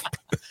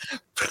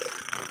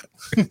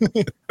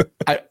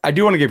 I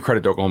do want to give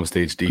credit to Oklahoma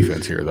State's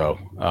defense here, though,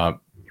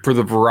 for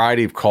the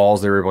variety of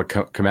calls they were able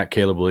to come at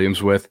Caleb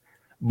Williams with,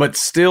 but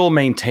still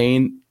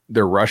maintain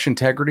their rush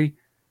integrity.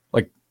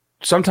 Like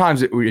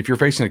sometimes if you're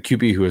facing a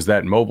QB who is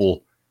that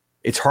mobile,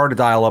 it's hard to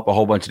dial up a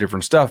whole bunch of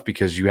different stuff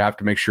because you have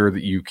to make sure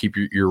that you keep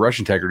your rush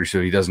integrity so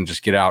he doesn't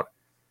just get out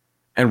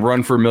and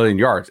run for 1,000,000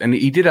 yards. And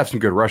he did have some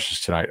good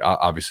rushes tonight.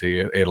 Obviously, he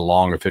had a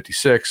long of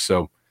 56.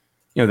 So,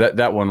 you know,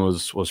 that one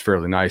was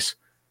fairly nice.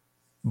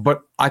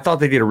 But I thought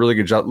they did a really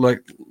good job.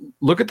 Like,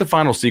 look at the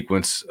final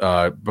sequence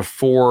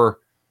before,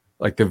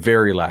 like, the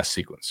very last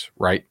sequence,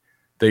 right?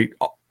 They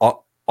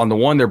on the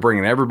one, they're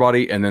bringing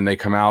everybody, and then they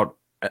come out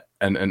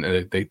and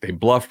they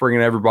bluff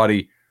bringing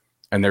everybody,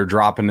 and they're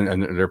dropping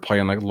and they're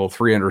playing like a little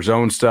 3-under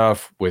zone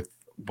stuff with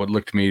what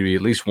looked to me to be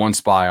at least one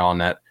spy on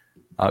that.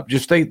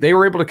 They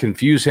were able to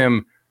confuse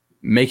him,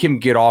 make him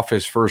get off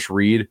his first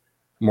read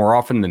more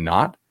often than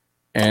not,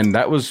 and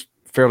that was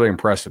fairly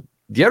impressive.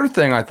 The other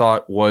thing I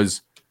thought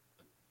was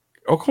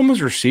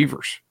Oklahoma's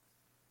receivers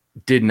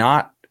did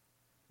not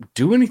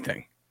do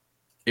anything.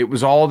 It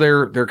was all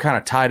their kind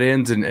of tight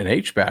ends and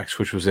H-backs,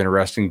 which was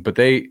interesting. But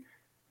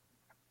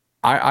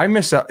I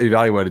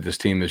misevaluated this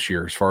team this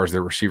year as far as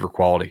their receiver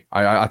quality.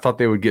 I thought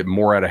they would get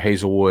more out of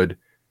Hazelwood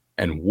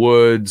and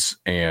Woods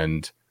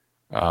and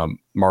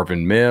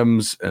Marvin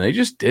Mims, and they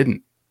just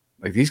didn't.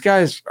 Like, these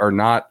guys are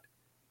not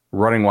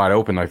running wide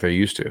open like they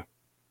used to.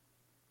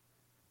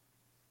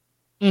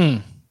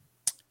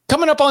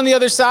 Coming up on the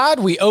other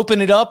side, we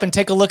open it up and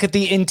take a look at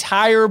the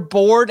entire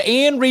board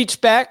and reach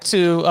back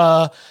to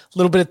a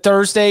little bit of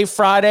Thursday,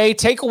 Friday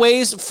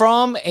takeaways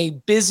from a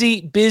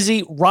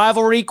busy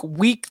rivalry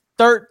week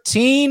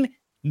 13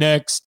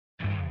 next.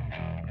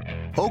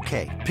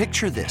 Okay,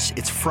 picture this.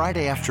 It's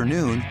Friday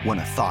afternoon when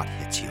a thought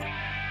hits you.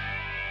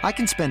 I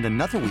can spend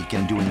another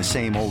weekend doing the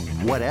same old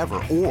whatever,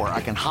 or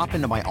I can hop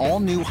into my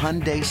all-new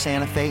Hyundai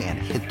Santa Fe and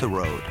hit the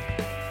road.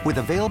 With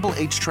available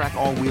H-Track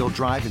all-wheel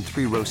drive and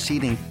 3-row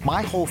seating,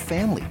 my whole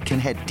family can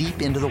head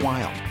deep into the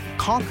wild.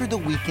 Conquer the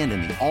weekend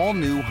in the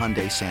all-new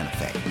Hyundai Santa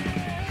Fe.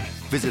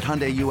 Visit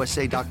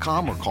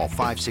HyundaiUSA.com or call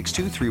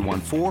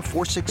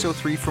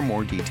 562-314-4603 for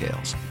more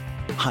details.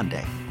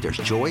 Hyundai, there's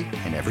joy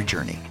in every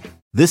journey.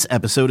 This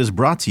episode is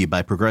brought to you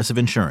by Progressive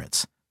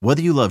Insurance.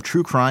 Whether you love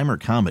true crime or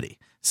comedy,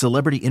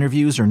 celebrity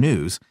interviews or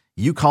news,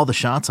 you call the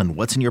shots on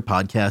what's in your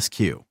podcast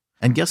queue.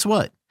 And guess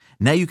what?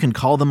 Now you can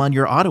call them on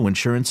your auto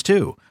insurance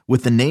too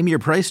with the Name Your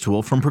Price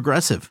tool from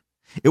Progressive.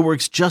 It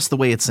works just the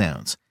way it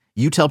sounds.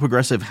 You tell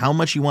Progressive how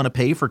much you want to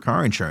pay for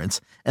car insurance,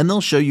 and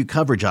they'll show you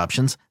coverage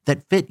options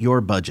that fit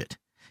your budget.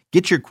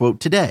 Get your quote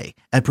today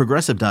at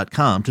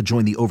Progressive.com to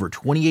join the over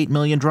 28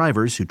 million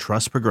drivers who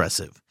trust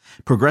Progressive.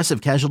 Progressive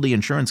Casualty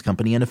Insurance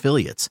Company and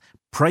Affiliates.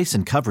 Price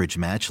and coverage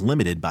match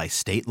limited by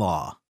state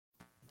law.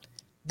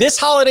 This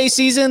holiday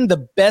season,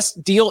 the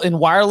best deal in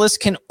wireless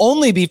can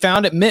only be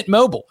found at Mint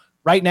Mobile.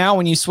 Right now,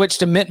 when you switch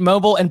to Mint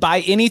Mobile and buy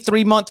any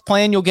 3-month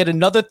plan, you'll get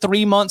another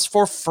 3 months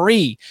for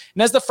free.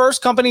 And as the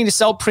first company to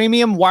sell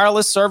premium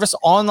wireless service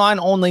online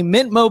only,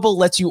 Mint Mobile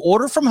lets you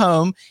order from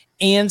home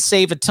and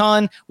save a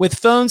ton with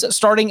phones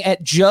starting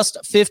at just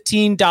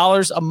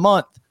 $15 a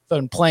month.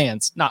 Phone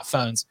plans, not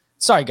phones.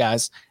 Sorry,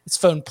 guys. It's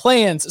phone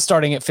plans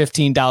starting at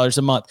 $15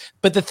 a month.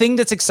 But the thing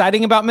that's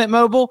exciting about Mint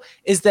Mobile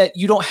is that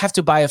you don't have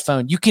to buy a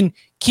phone. You can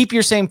keep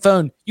your same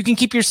phone. You can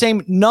keep your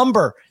same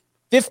number,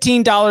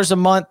 $15 a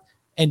month.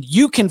 And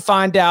you can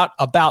find out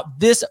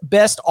about this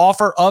best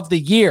offer of the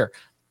year.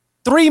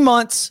 3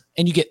 months,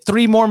 and you get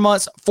 3 more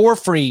months for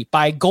free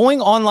by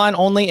going online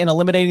only and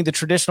eliminating the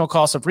traditional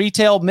cost of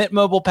retail. Mint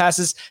Mobile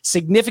passes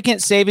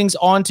significant savings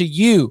on to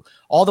you.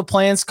 All the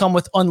plans come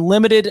with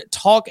unlimited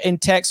talk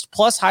and text,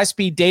 plus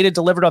high-speed data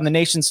delivered on the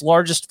nation's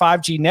largest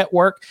 5G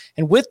network.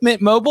 And with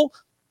Mint Mobile,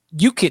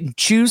 you can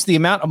choose the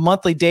amount of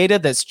monthly data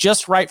that's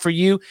just right for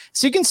you,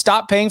 so you can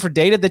stop paying for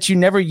data that you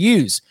never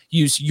use.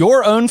 Use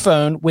your own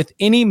phone with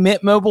any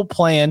Mint Mobile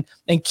plan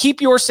and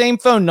keep your same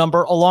phone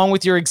number along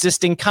with your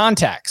existing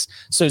contacts.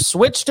 So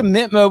switch to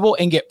Mint Mobile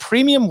and get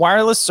premium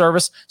wireless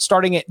service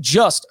starting at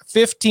just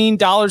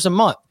 $15 a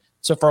month.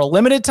 So for a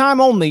limited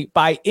time only,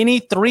 buy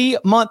any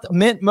 3-month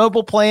Mint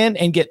Mobile plan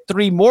and get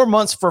 3 more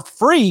months for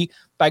free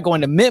by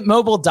going to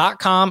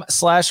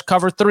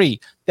mintmobile.com/cover3.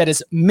 That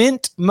is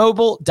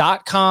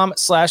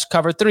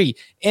mintmobile.com/cover3.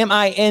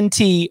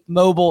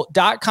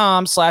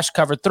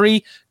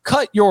 mintmobile.com/cover3.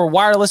 Cut your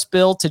wireless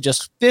bill to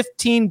just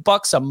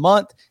 $15 a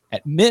month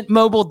at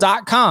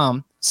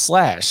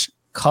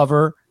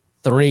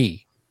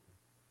mintmobile.com/cover3.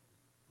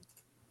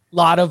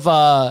 Lot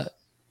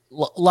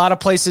of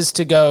places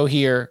to go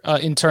here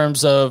in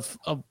terms of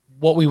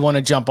what we want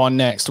to jump on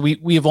next.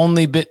 We've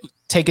only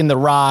taken the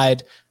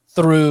ride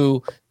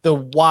through the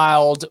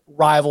wild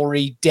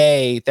rivalry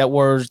day that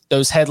were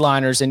those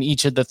headliners in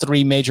each of the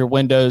 3 major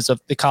windows of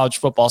the college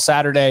football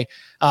Saturday.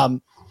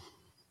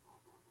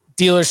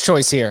 Dealer's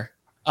choice here.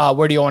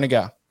 Where do you want to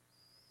go?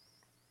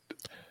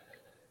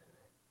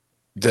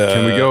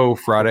 Can we go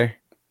Friday?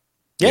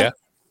 Yeah.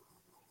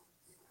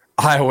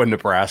 Iowa,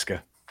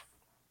 Nebraska.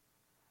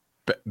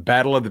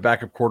 Battle of the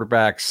backup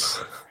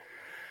quarterbacks.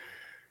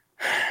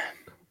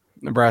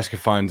 Nebraska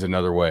finds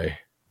another way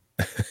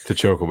to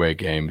choke away a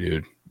game,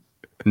 dude.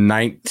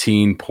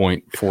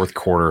 19-point fourth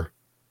quarter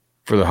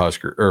for the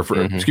Huskers, or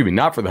excuse me,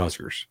 not for the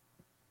Huskers,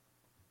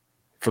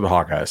 for the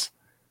Hawkeyes,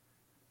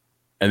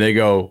 and they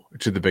go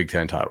to the Big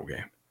Ten title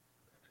game.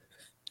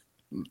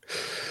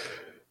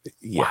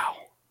 Yeah. Wow,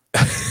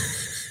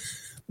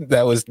 It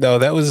was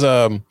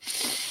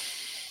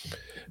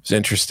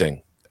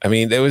interesting. I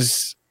mean, there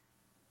was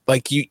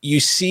like you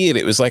see it.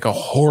 It was like a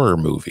horror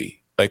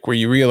movie, like where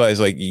you realize,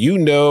 like,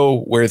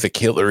 where the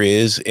killer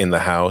is in the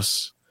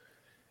house.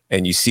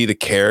 And you see the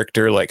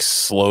character like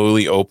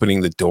slowly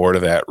opening the door to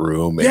that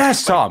room.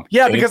 Yes, Tom.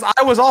 Yeah, because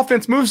Iowa's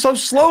offense moves so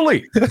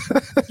slowly.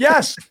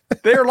 Yes,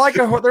 they're like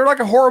a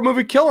horror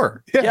movie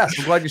killer. Yeah. Yes,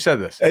 I'm glad you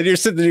said this. And you're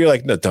sitting there, you're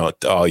like, no, don't.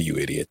 Oh, you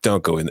idiot!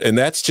 Don't go in. And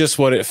that's just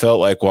what it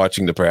felt like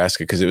watching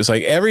Nebraska, because it was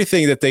like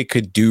everything that they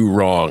could do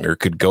wrong or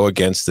could go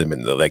against them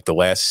in the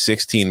last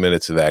 16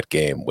 minutes of that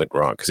game went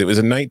wrong, because it was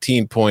a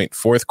 19-point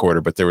fourth quarter,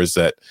 but there was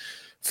that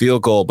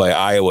field goal by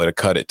Iowa to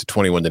cut it to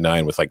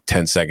 21-9 with like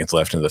 10 seconds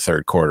left in the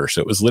third quarter.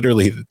 So it was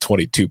literally the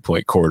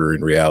 22-point quarter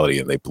in reality,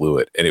 and they blew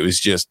it. And it was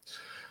just,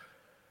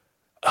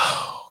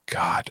 oh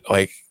God,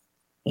 like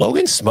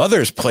Logan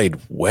Smothers played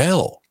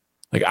well.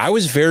 Like, I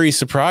was very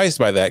surprised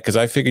by that, because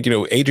I figured,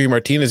 Adrian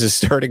Martinez is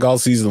starting all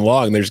season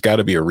long. There's got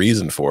to be a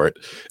reason for it.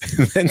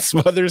 And then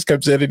Smothers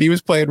comes in and he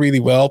was playing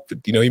really well, but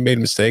he made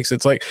mistakes.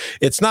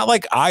 It's not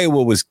like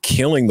Iowa was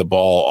killing the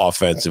ball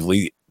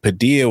offensively.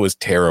 Padilla was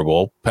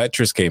terrible.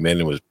 Petrus came in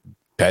and was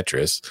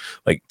Petrus.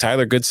 Like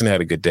Tyler Goodson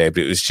had a good day,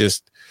 but it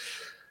was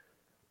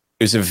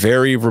a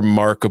very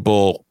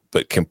remarkable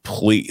but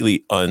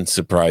completely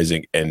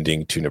unsurprising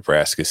ending to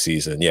Nebraska's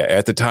season. Yeah,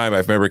 at the time, I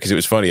remember because it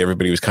was funny.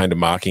 Everybody was kind of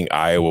mocking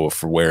Iowa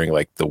for wearing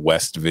like the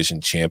West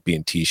Division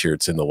champion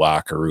T-shirts in the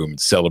locker room and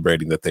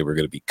celebrating that they were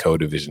going to be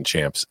co-division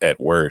champs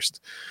at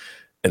worst.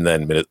 And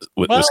then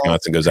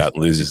Wisconsin goes out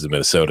and loses to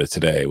Minnesota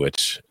today,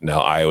 which now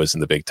Iowa's in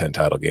the Big Ten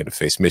title game to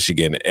face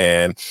Michigan.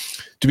 And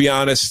to be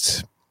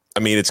honest, I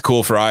mean, it's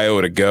cool for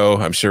Iowa to go.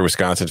 I'm sure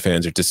Wisconsin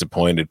fans are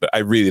disappointed, but I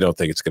really don't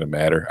think it's going to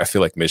matter. I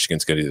feel like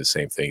Michigan's going to do the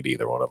same thing to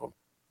either one of them.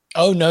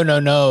 Oh,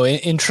 no.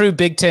 In true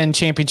Big Ten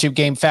championship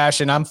game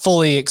fashion, I'm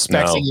fully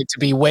expecting it to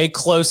be way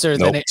closer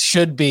than it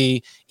should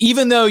be,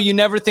 even though you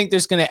never think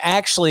there's going to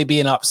actually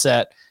be an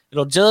upset.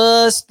 It'll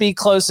just be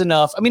close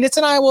enough. I mean, it's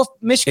an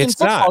Iowa-Michigan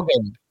football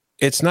game.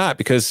 It's not,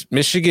 because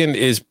Michigan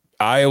is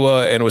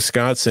Iowa and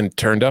Wisconsin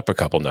turned up a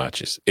couple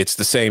notches. It's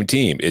the same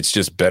team. It's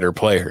just better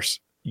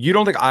players. You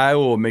don't think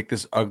Iowa will make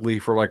this ugly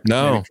for like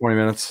maybe 20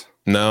 minutes?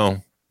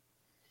 No.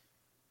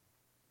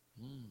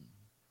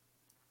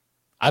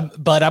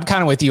 But I'm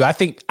kind of with you. I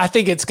think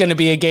it's going to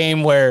be a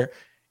game where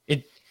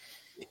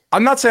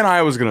I'm not saying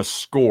Iowa's going to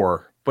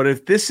score, but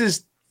if this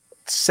is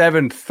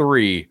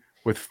 7-3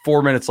 with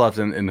 4 minutes left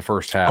in the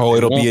first half,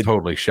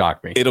 totally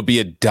shock me. It'll be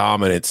a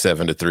dominant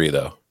 7-3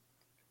 though.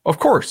 Of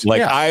course,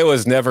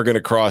 Iowa's never going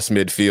to cross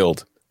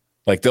midfield.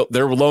 Like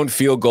their lone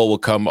field goal will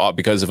come up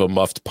because of a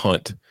muffed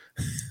punt,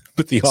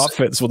 but the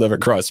offense will never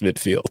cross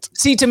midfield.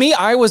 See, to me,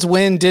 Iowa's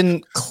win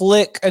didn't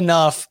click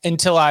enough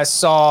until I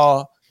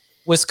saw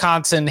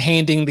Wisconsin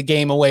handing the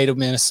game away to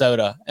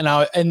Minnesota.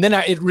 And then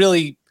it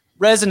really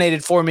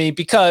resonated for me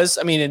because,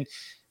 I mean,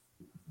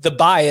 the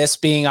bias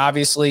being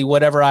obviously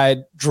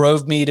whatever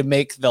drove me to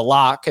make the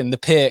lock and the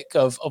pick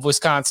of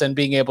Wisconsin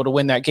being able to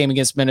win that game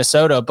against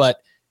Minnesota.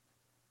 But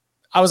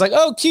I was like,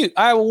 oh, cute,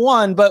 Iowa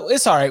won, but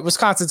it's all right.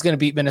 Wisconsin's going to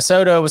beat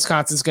Minnesota.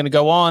 Wisconsin's going to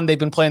go on. They've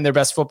been playing their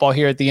best football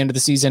here at the end of the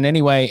season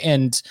anyway.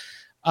 And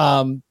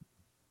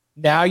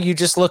now you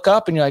just look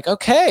up and you're like,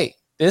 okay,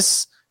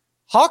 this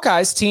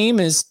Hawkeyes team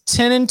is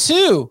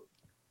 10-2.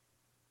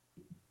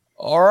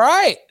 All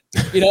right.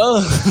 You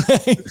know,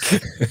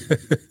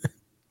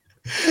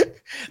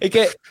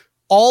 get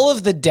all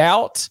of the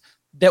doubt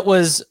that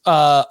was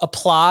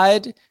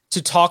applied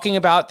to talking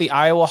about the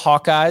Iowa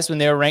Hawkeyes when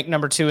they were ranked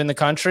number 2 in the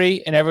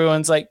country. And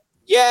everyone's like,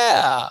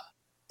 yeah,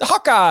 the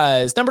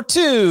Hawkeyes, number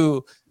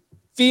 2,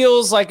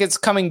 feels like it's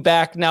coming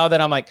back now that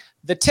I'm like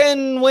the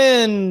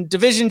 10-win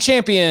division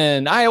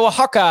champion Iowa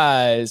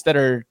Hawkeyes that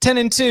are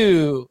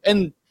 10-2.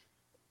 And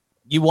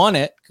you won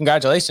it.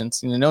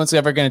 Congratulations. You know, no one's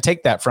ever going to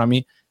take that from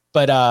you.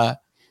 But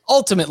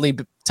ultimately,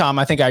 Tom,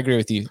 I think I agree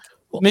with you.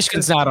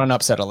 Michigan's not on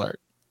upset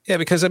alert. Yeah,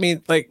 because I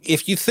mean, like,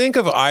 if you think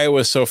of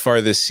Iowa so far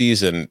this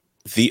season,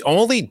 the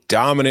only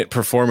dominant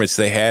performance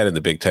they had in the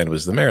Big Ten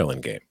was the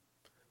Maryland game.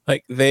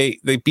 Like they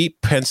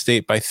beat Penn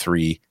State by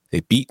 3.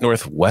 They beat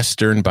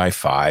Northwestern by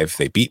 5.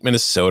 They beat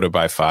Minnesota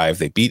by 5.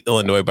 They beat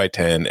Illinois by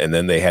 10. And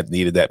then they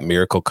needed that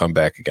miracle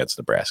comeback against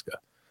Nebraska.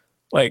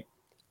 Like,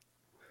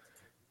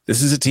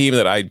 this is a team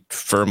that I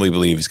firmly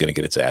believe is going to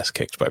get its ass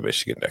kicked by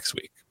Michigan next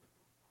week.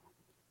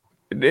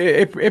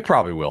 It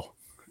probably will.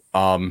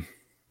 Can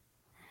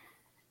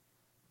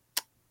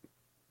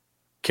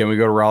we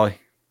go to Raleigh?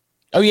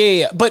 Oh,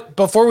 yeah. But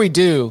before we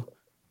do,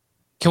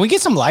 can we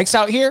get some likes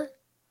out here?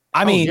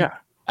 I mean, yeah.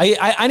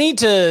 I need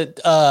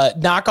to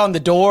knock on the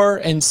door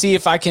and see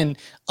if I can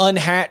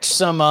unhatch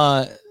some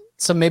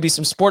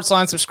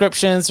Sportsline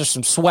subscriptions or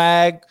some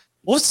swag.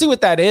 We'll see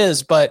what that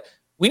is, but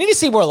we need to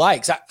see more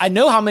likes. I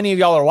know how many of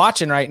y'all are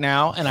watching right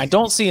now, and I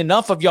don't see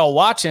enough of y'all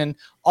watching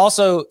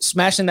also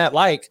smashing that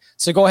like.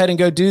 So go ahead and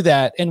go do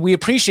that. And we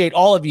appreciate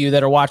all of you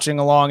that are watching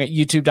along at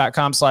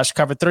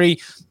youtube.com/cover3.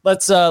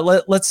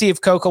 Let's see if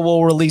Coca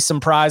will release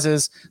some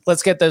prizes.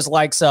 Let's get those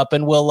likes up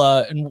and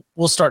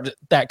we'll start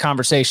that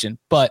conversation.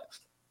 But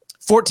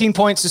 14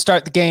 points to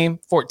start the game,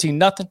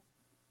 14-0.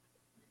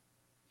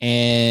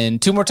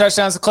 And 2 more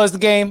touchdowns to close the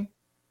game,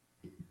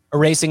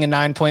 erasing a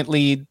 9-point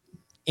lead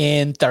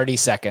in 30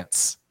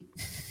 seconds.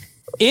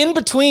 In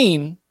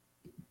between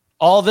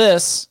all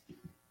this,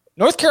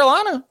 North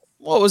Carolina,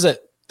 what was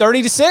it?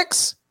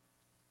 30-6.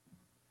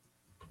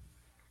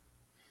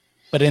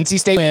 But NC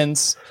State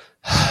wins.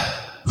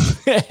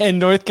 And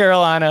North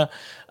Carolina,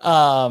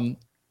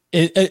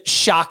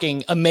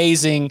 shocking,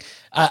 amazing.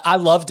 I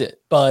loved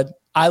it, bud.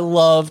 I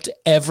loved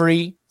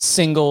every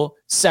single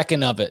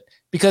second of it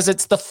because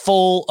it's the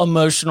full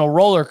emotional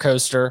roller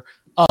coaster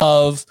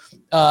of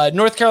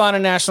North Carolina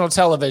national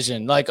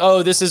television. Like,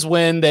 oh, this is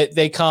when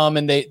they come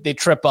and they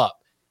trip up.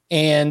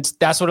 And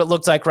that's what it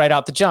looked like right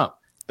out the jump.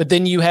 But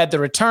then you had the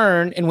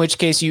return, in which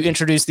case you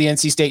introduced the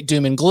NC State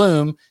doom and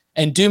gloom.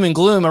 And doom and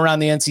gloom around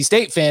the NC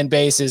State fan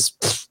base is,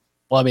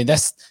 well, I mean,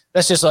 that's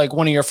just like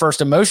one of your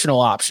first emotional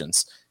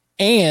options.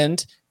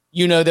 And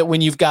you know that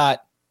when you've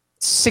got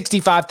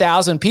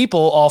 65,000 people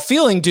all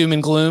feeling doom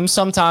and gloom,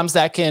 sometimes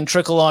that can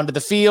trickle onto the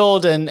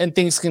field and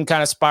things can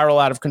kind of spiral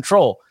out of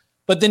control.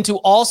 but then to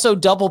also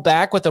double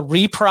back with a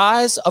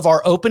reprise of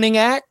our opening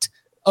act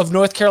of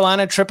North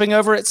Carolina tripping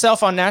over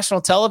itself on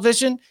national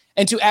television,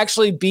 and to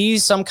actually be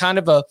some kind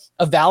of a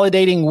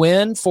validating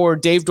win for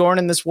Dave Doran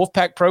and this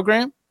Wolfpack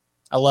program,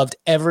 I loved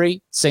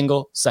every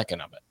single second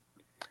of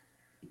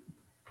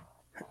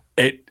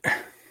it.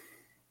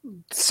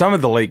 Some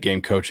of the late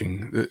game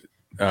coaching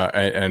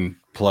and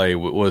play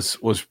was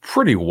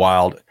pretty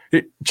wild.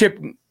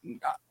 Chip,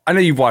 I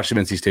know you've watched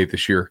NC State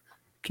this year.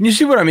 Can you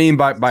see what I mean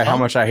by how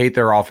much I hate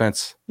their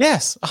offense?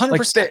 Yes,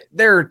 100%. Like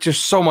they're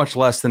just so much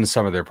less than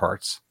some of their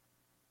parts.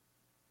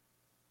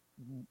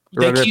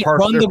 Their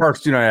parts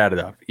do not add it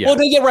up. Yeah. Well,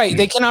 they get right.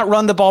 They cannot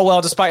run the ball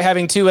well despite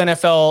having 2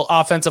 NFL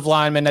offensive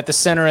linemen at the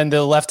center and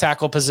the left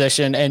tackle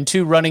position and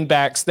 2 running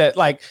backs that,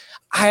 like,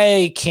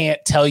 I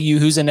can't tell you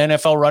who's an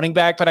NFL running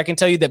back, but I can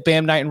tell you that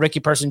Bam Knight and Ricky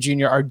Person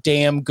Jr. are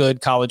damn good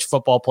college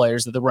football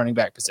players at the running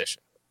back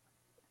position.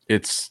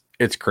 It's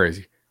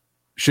crazy.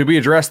 Should we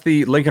address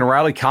the Lincoln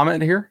Riley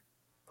comment here?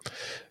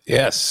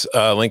 Yes.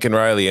 Lincoln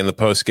Riley in the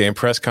post-game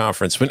press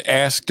conference, when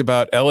asked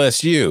about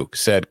LSU,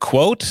 said,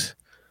 quote,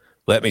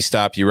 "Let me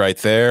stop you right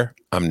there.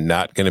 I'm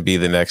not going to be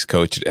the next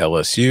coach at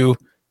LSU.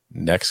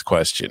 Next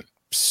question."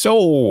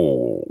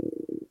 So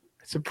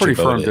it's a pretty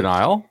firm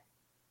denial.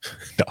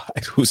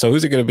 So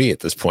who's it going to be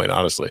at this point,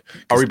 honestly?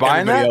 Are we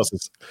buying that?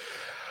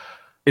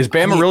 Is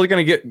Bama really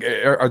going to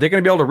get – are they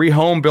going to be able to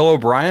rehome Bill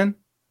O'Brien?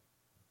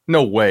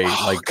 No way.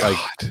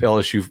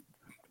 LSU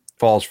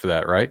falls for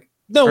that, right?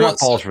 No, not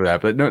falls for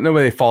that, but no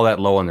way they fall that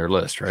low on their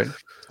list, right?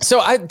 So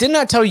I did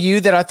not tell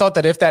you that I thought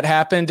that if that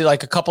happened,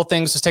 like a couple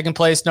things was taking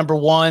place. Number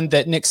one,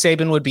 that Nick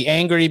Saban would be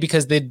angry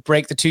because they'd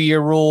break the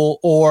 2-year rule,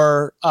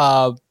 or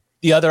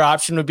the other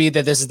option would be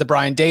that this is the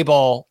Brian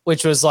Daboll,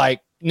 which was like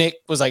Nick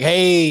was like,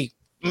 "Hey,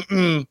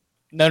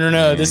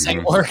 no, this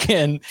ain't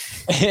working."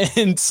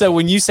 And so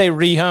when you say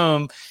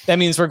rehome, that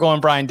means we're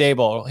going Brian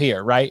Daboll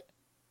here, right?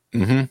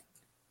 Mm-hmm.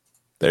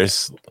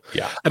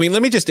 I mean,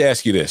 let me just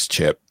ask you this,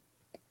 Chip.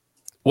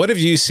 What have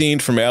you seen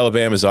from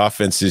Alabama's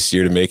offense this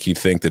year to make you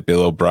think that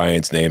Bill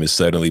O'Brien's name is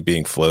suddenly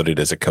being floated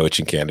as a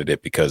coaching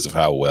candidate because of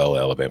how well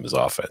Alabama's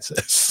offense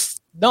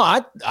is? No,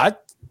 I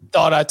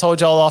thought I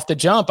told y'all off the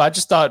jump. I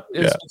just thought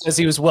it was because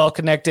he was well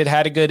connected,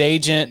 had a good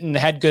agent, and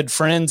had good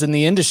friends in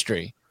the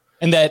industry.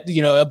 And that,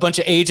 a bunch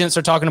of agents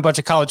are talking to a bunch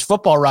of college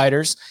football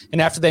writers.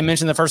 And after they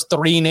mention the first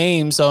 3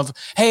 names of,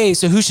 hey,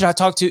 so who should I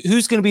talk to?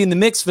 Who's going to be in the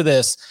mix for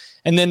this?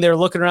 And then they're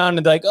looking around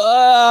and they're like,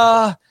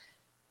 and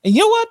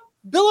you know what?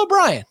 Bill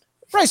O'Brien.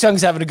 Bryce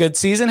Young's having a good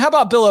season. How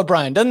about Bill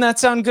O'Brien? Doesn't that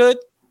sound good?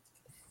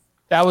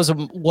 That was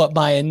what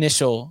my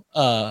initial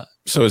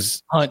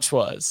hunch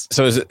was.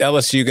 So is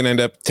LSU going to end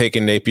up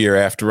taking Napier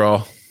after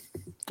all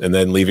and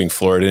then leaving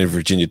Florida and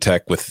Virginia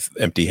Tech with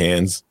empty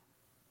hands?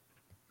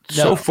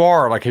 No. So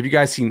far, have you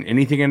guys seen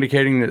anything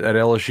indicating that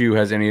LSU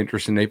has any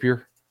interest in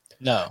Napier?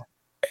 No.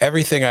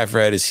 Everything I've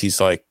read is he's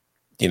the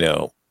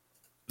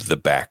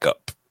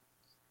backup.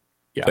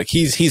 Yeah.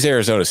 He's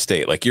Arizona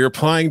State. You're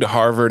applying to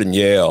Harvard and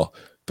Yale,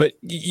 but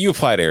you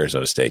apply to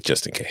Arizona State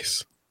just in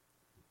case.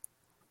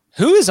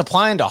 Who is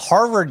applying to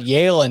Harvard,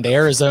 Yale, and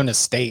Arizona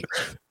State?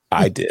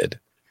 I did.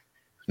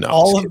 No,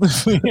 all of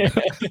them.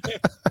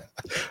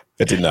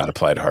 I did not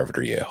apply to Harvard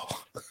or Yale.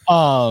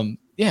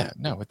 Yeah,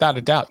 no, without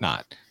a doubt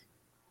not.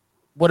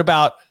 What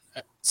about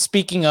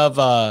speaking of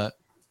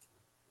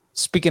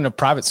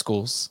private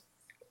schools?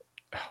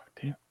 Oh,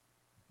 damn.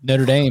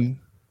 Notre Dame,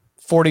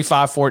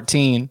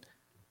 45-14.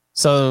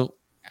 So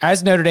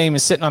as Notre Dame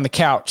is sitting on the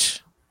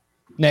couch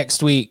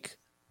next week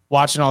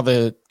watching all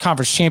the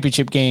conference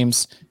championship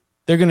games,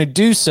 they're going to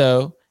do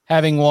so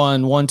having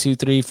won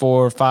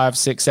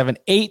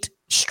 8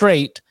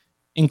 straight,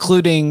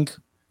 including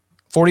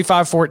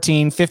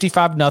 45-14,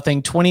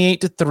 55-0,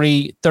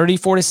 28-3,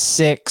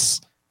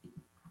 34-6.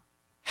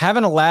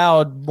 Haven't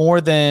allowed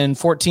more than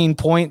 14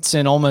 points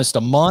in almost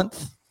a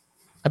month.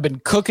 I've been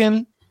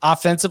cooking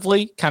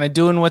offensively, kind of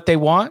doing what they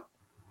want.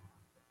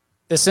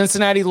 The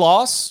Cincinnati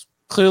loss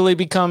clearly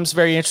becomes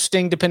very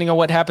interesting depending on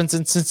what happens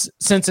in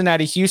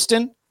Cincinnati,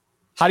 Houston.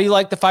 How do you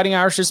like the Fighting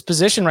Irish's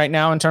position right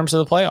now in terms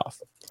of the playoff?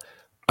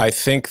 I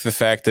think the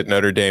fact that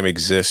Notre Dame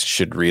exists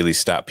should really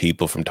stop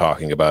people from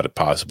talking about a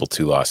possible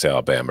 2-loss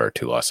Alabama or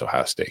 2-loss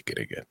Ohio State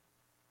getting in,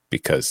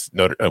 because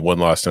a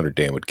 1-loss Notre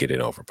Dame would get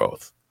in over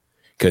both.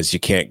 Because you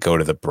can't go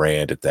to the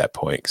brand at that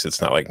point, because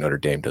it's not like Notre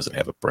Dame doesn't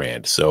have a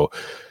brand. So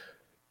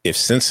if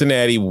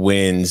Cincinnati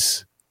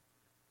wins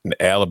and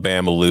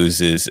Alabama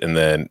loses, and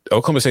then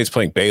Oklahoma State's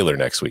playing Baylor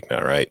next week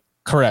now, right?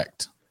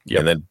 Correct. Yep.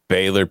 And then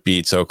Baylor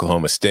beats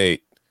Oklahoma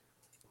State,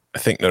 I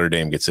think Notre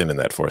Dame gets in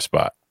that 4th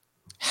spot.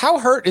 How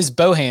hurt is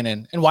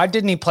Bohannon, and why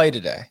didn't he play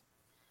today?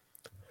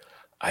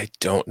 I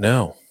don't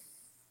know.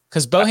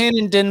 Because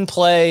Bohannon didn't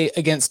play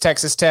against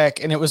Texas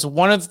Tech, and it was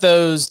one of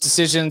those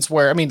decisions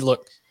where,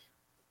 look,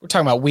 we're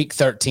talking about week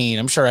 13.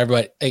 I'm sure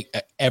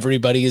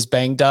everybody is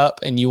banged up,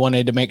 and you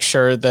wanted to make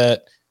sure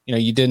that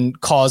you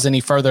didn't cause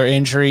any further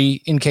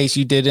injury in case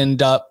you did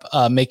end up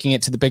making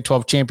it to the Big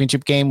 12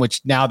 championship game,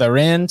 which now they're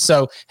in.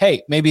 So,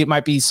 hey, maybe it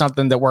might be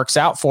something that works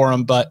out for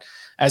them. But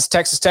as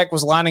Texas Tech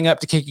was lining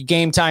up to kick a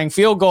game-tying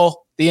field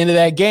goal, the end of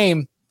that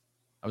game,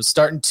 I was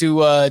starting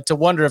to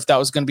wonder if that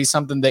was going to be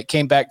something that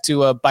came back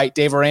to bite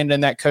Dave Aranda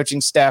and that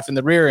coaching staff in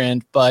the rear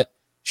end. But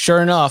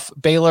sure enough,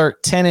 Baylor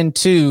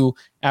 10-2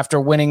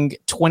 after winning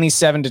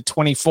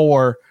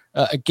 27-24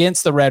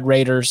 against the Red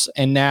Raiders,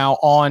 and now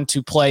on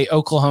to play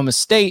Oklahoma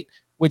State,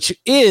 which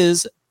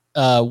is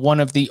one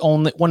of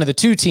the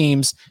two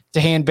teams to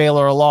hand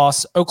Baylor a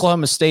loss.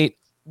 Oklahoma State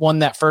won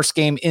that first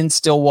game in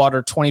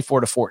Stillwater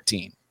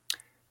 24-14.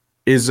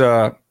 Is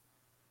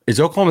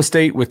Oklahoma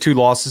State with 2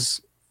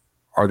 losses?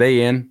 Are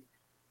they in?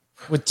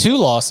 With 2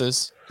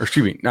 losses? Or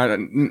excuse me, not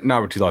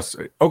with 2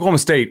 losses. Oklahoma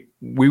State,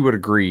 we would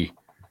agree,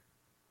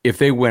 if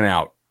they win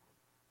out,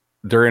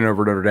 they're in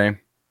over Notre Dame?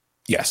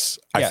 Yes,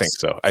 I think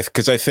so.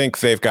 Because I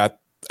think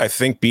I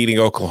think beating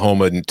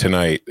Oklahoma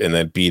tonight and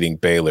then beating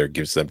Baylor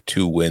gives them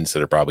 2 wins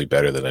that are probably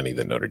better than any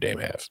that Notre Dame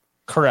has.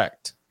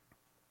 Correct.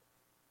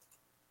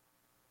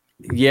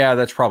 Yeah,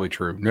 that's probably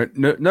true.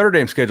 Notre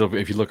Dame's schedule,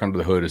 if you look under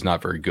the hood, is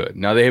not very good.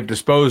 Now, they have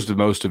disposed of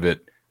most of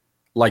it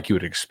like you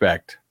would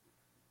expect.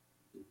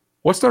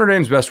 What's Notre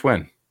Dame's best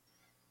win?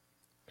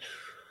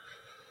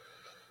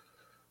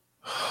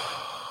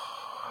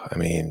 I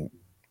mean,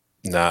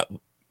 it's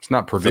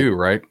not Purdue,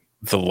 right?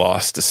 The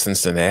loss to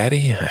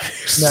Cincinnati.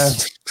 No.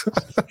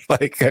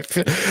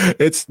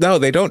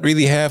 They don't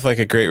really have like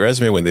a great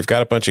resume win. They've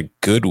got a bunch of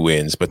good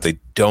wins, but they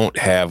don't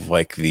have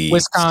like the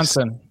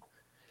Wisconsin.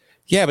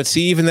 Yeah, but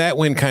see, even that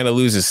win kind of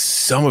loses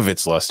some of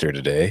its luster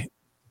today.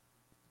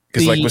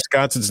 Because like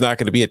Wisconsin's not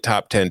going to be a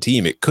top 10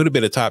 team. It could have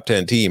been a top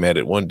 10 team had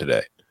it won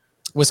today.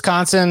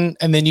 Wisconsin,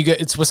 and then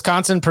it's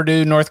Wisconsin,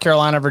 Purdue, North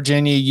Carolina,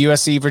 Virginia,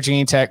 USC,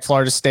 Virginia Tech,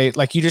 Florida State.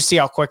 Like, you just see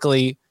how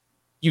quickly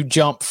you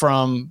jump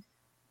from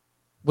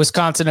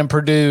Wisconsin and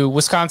Purdue.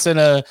 Wisconsin,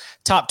 a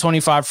top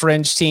 25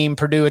 fringe team.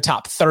 Purdue, a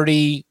top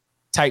 30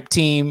 type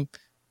team.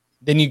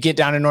 Then you get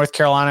down to North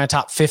Carolina,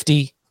 top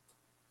 50.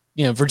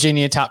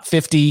 Virginia, top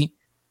 50.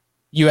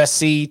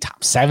 USC,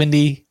 top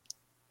 70.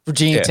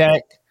 Virginia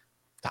Tech,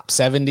 top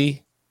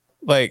 70.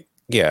 Like,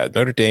 yeah,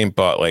 Notre Dame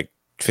bought like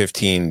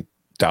 $15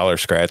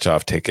 scratch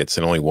off tickets,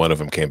 and only one of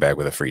them came back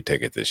with a free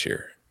ticket this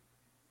year.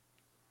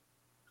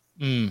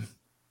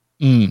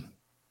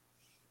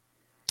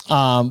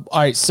 All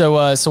right.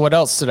 So what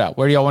else stood out?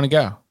 Where do y'all want to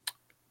go?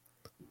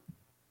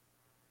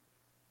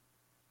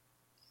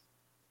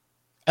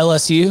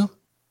 LSU?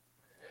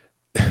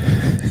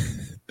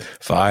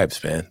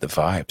 Vibes, man. The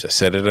vibes. I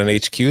said it on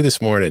HQ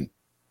this morning.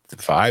 The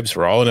vibes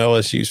were all in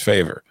LSU's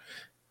favor.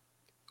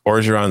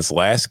 Orgeron's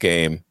last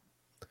game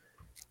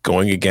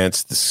going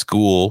against the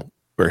school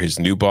where his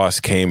new boss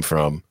came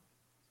from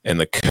and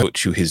the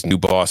coach who his new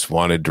boss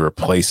wanted to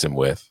replace him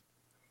with.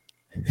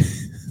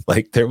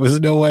 Like, there was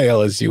no way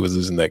LSU was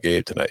losing that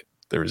game tonight.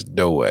 There was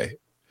no way.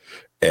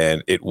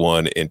 And it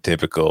won in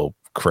typical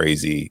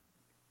crazy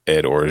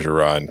Ed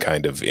Orgeron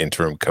kind of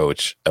interim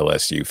coach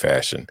LSU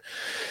fashion.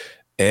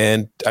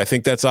 And I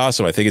think that's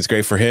awesome. I think it's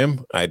great for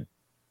him.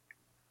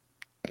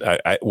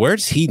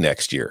 Where's he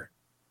next year?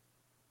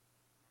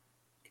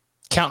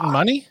 Counting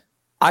money?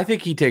 I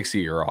think he takes a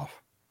year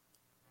off.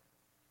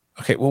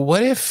 Okay, well,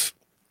 what if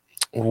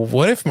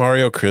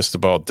Mario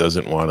Cristobal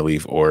doesn't want to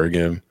leave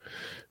Oregon,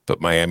 but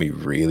Miami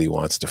really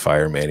wants to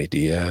fire Manny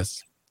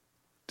Diaz?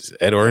 Does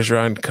Ed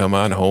Orgeron come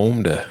on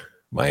home to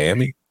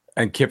Miami?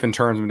 And Kiffin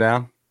turns him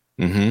down?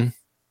 Mm-hmm.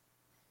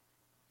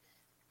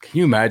 Can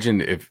you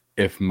imagine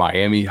if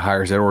Miami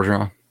hires Ed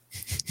Orgeron?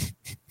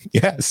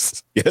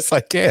 Yes,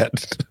 I can.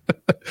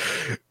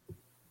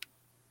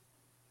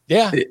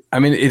 Yeah, I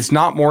mean, it's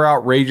not more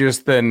outrageous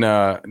than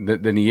the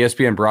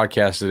ESPN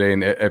broadcast today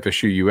in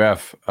FSU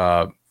UF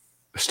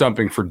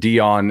stumping for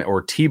Dion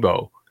or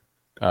Tebow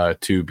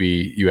to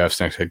be UF's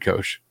next head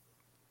coach.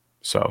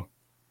 So,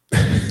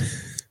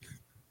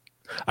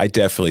 I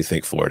definitely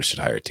think Florida should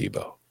hire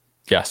Tebow.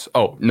 Yes.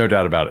 Oh, no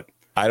doubt about it.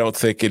 I don't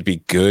think it'd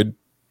be good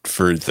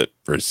for the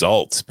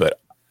results, but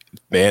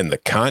man, the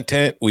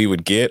content we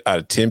would get out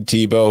of Tim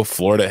Tebow,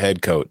 Florida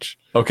head coach.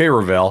 Okay,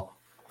 Ravel.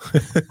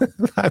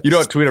 You know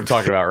what tweet I'm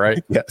talking about,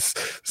 right? Yes.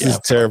 This is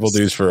terrible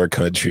news for our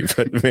country,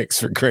 but it makes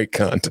for great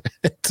content.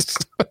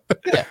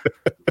 Yeah.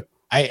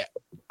 I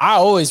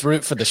always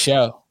root for the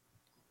show.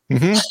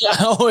 Mm-hmm.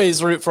 I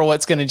always root for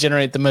what's going to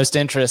generate the most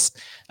interest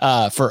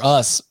for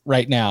us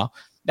right now.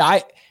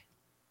 I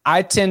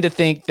tend to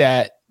think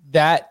that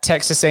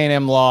Texas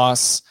A&M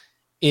loss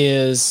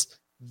is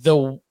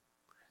the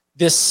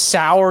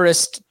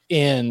sourest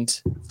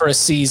end for a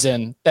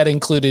season that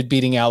included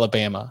beating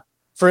Alabama.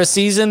 For a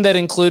season that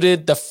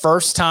included the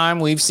first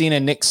time we've seen a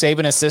Nick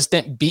Saban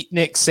assistant beat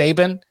Nick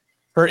Saban,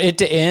 for it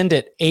to end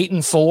at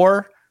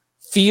 8-4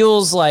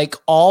 feels like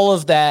all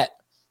of that.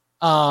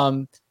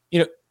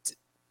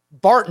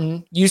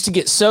 Barton used to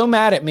get so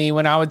mad at me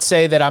when I would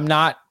say that I'm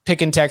not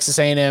picking Texas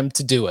A&M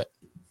to do it,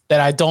 that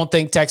I don't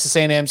think Texas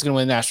A&M is going to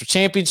win the national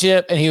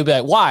championship. And he would be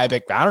like, why? I'd be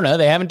like, I don't know.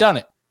 They haven't done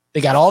it.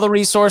 They got all the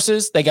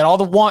resources. They got all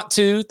the want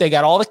to. They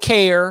got all the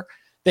care.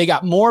 They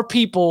got more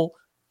people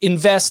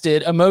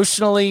invested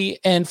emotionally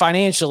and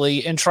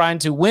financially in trying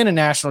to win a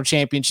national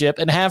championship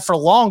and have for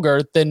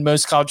longer than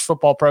most college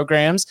football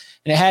programs.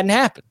 And it hadn't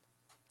happened.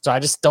 So I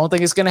just don't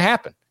think it's going to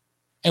happen.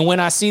 And when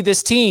I see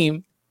this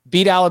team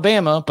beat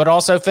Alabama, but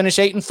also finish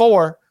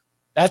 8-4,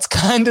 that's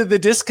kind of the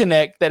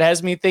disconnect that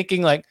has me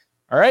thinking like,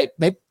 all right,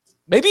 maybe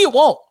it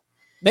won't.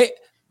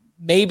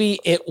 Maybe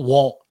it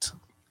won't.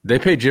 They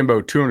paid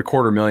Jimbo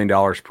 $2.25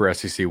 million per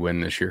SEC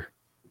win this year.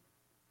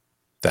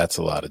 That's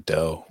a lot of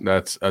dough.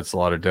 That's a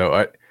lot of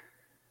dough.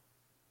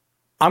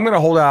 I'm going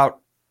to hold out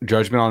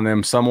judgment on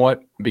them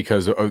somewhat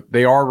because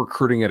they are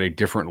recruiting at a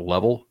different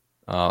level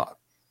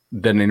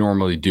than they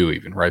normally do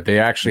even, right? They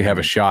actually have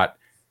a shot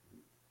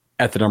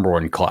at the number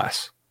one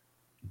class.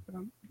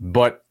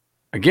 But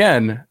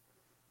again,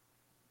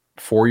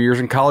 4 years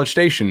in College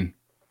Station,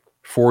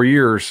 4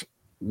 years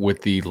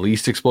with the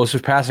least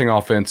explosive passing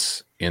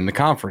offense in the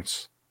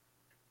conference.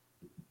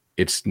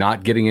 It's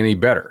not getting any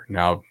better.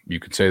 Now, you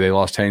could say they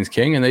lost Haynes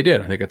King, and they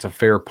did. I think that's a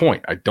fair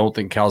point. I don't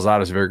think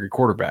Calzada is a very good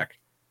quarterback.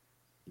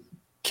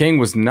 King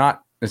was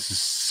not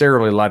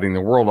necessarily lighting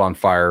the world on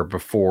fire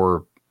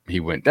before he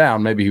went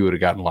down. Maybe he would have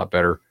gotten a lot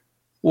better.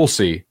 We'll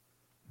see.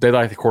 They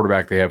like the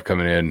quarterback they have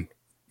coming in.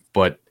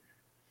 But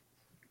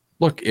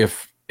look,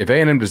 if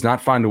A&M does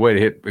not find a way to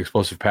hit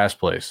explosive pass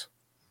plays,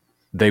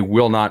 they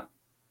will not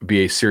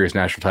be a serious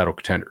national title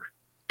contender,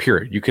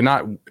 period. You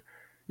cannot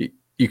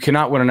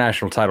win a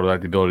national title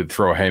without the ability to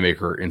throw a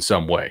haymaker in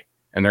some way.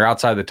 And they're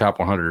outside the top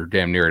 100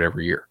 damn near it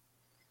every year.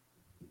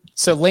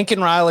 So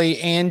Lincoln Riley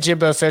and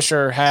Jimbo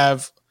Fisher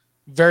have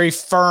very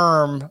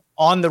firm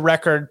on the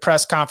record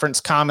press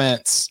conference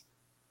comments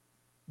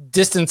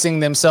distancing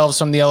themselves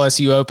from the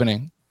LSU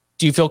opening.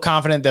 Do you feel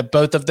confident that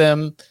both of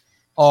them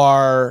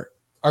are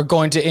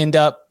going to end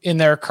up in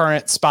their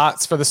current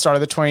spots for the start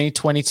of the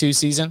 2022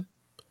 season?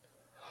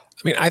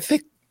 I mean, I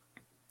think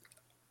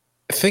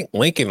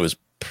Lincoln was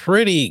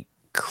pretty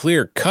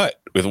clear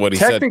cut with what he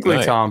said.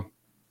 Technically, Tom,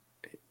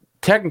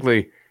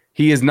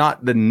 he is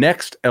not the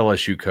next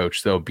LSU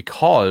coach, though,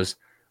 because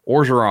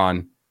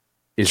Orgeron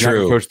is not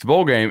going to coach the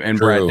bowl game, and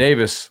Brad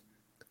Davis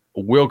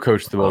will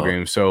coach the bowl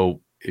game.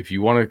 So if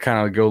you want to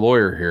kind of go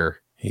lawyer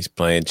here, he's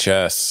playing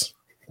chess.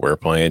 We're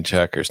playing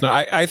checkers. No,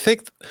 I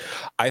think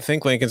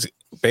Lincoln's,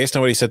 based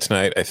on what he said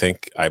tonight,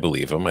 I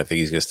believe him. I think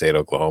he's going to stay at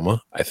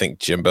Oklahoma. I think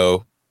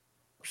Jimbo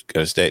is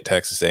going to stay at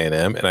Texas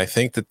A&M. And I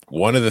think that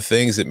one of the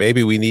things that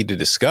maybe we need to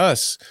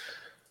discuss,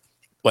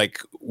 like,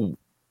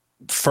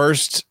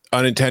 first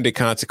unintended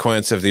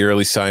consequence of the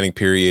early signing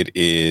period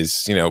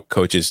is,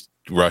 coaches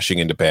rushing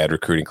into bad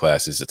recruiting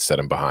classes that set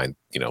them behind,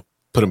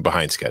 put them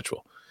behind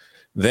schedule.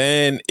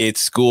 Then it's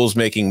schools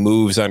making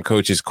moves on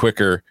coaches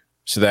quicker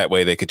so that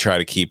way they could try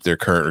to keep their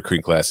current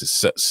recruiting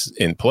classes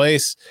in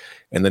place.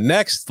 And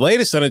the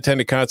latest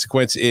unintended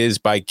consequence is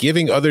by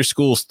giving other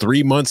schools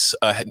 3 months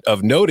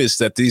of notice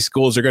that these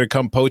schools are going to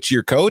come poach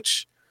your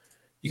coach.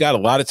 You got a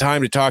lot of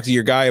time to talk to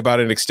your guy about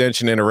an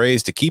extension and a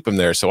raise to keep him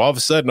there. So all of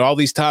a sudden, all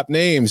these top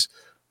names,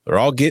 they're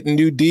all getting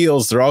new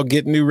deals. They're all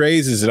getting new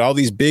raises. And all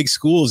these big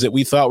schools that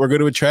we thought were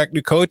going to attract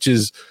new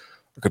coaches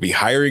are going to be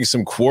hiring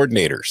some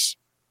coordinators.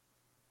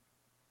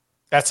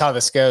 That's how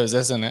this goes,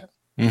 isn't it?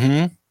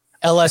 Mm-hmm.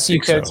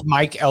 LSU coach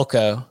Mike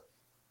Elko.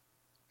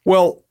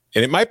 Well,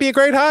 and it might be a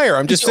great hire.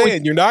 I'm just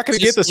saying, you're not going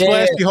to get the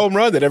splashy home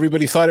run that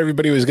everybody thought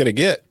everybody was going to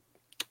get.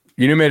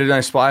 You know who made a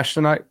nice splash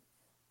tonight?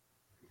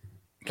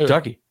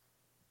 Kentucky.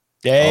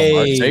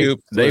 Hey,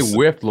 they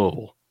whipped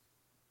Louisville.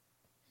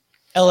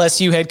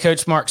 LSU head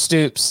coach Mark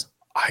Stoops.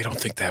 I don't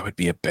think that would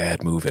be a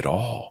bad move at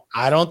all.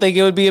 I don't think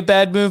it would be a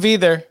bad move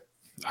either.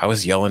 I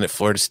was yelling at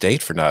Florida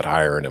State for not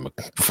hiring him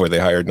before they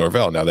hired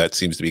Norvell. Now that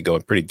seems to be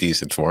going pretty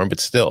decent for him, but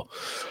still,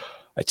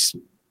 I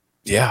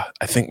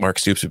think Mark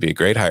Stoops would be a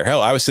great hire.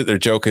 Hell, I was sitting there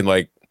joking,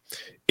 like,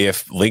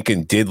 if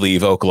Lincoln did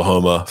leave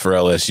Oklahoma for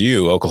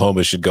LSU,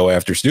 Oklahoma should go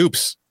after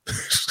Stoops.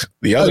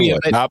 The other one,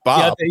 not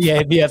Bob.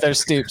 The other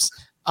Stoops.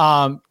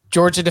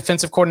 Georgia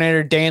defensive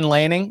coordinator Dan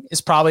Lanning is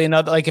probably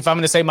another. Like, if I'm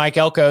going to say Mike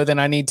Elko, then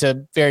I need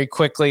to very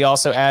quickly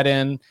also add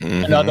in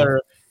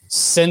another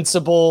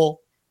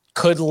sensible,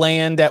 could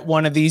land at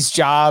one of these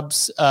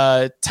jobs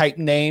type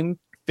name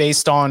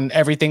based on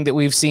everything that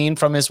we've seen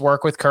from his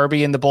work with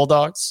Kirby and the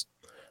Bulldogs.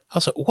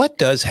 Also, what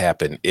does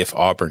happen if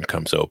Auburn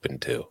comes open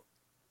too?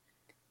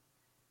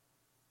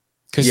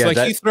 Because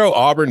you throw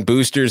Auburn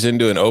boosters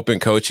into an open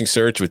coaching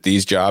search with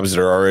these jobs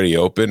that are already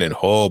open, and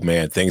oh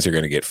man, things are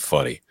going to get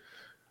funny.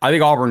 I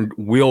think Auburn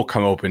will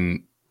come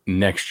open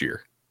next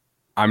year.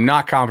 I'm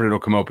not confident it'll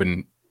come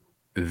open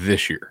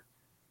this year,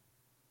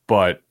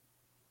 but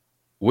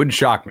wouldn't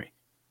shock me,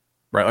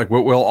 right? Like,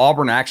 will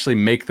Auburn actually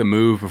make the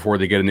move before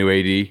they get a new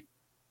AD?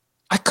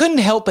 I couldn't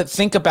help but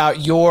think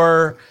about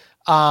your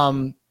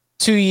 2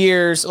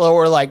 years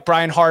or like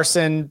Brian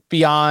Harsin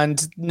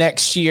beyond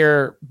next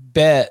year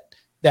bet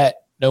that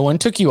no one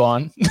took you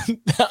on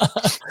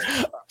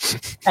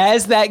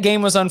as that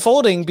game was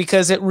unfolding,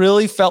 because it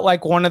really felt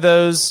like one of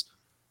those,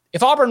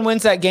 if Auburn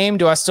wins that game,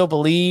 do I still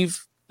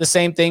believe the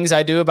same things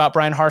I do about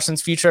Brian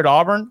Harsin's future at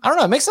Auburn? I don't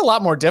know. It makes it a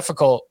lot more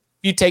difficult.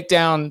 You take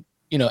down,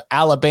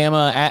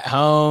 Alabama at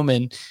home,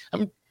 and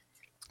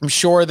I'm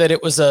sure that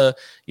it was a,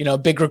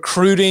 big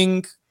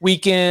recruiting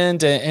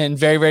weekend and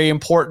very, very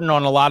important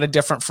on a lot of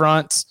different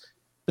fronts.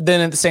 but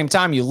then at the same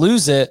time you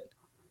lose it.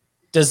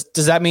 Does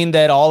that mean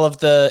that all of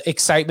the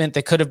excitement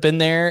that could have been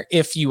there,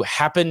 if you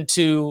happen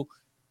to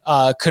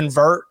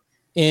convert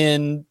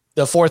in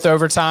the fourth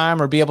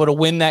overtime or be able to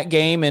win that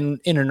game in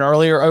an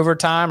earlier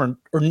overtime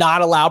or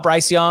not allow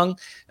Bryce Young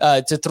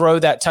to throw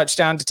that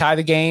touchdown to tie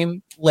the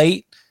game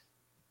late?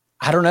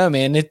 I don't know,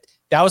 man.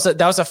 That was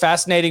a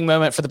fascinating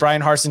moment for the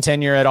Brian Harsin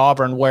tenure at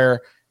Auburn,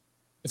 where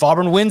if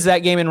Auburn wins that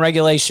game in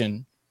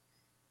regulation,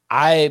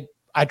 I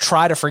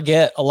try to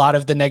forget a lot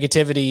of the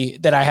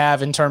negativity that I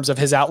have in terms of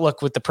his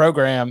outlook with the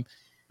program,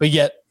 but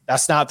yet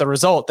that's not the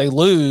result. They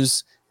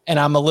lose, and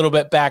I'm a little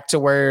bit back to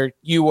where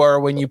you were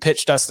when you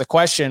pitched us the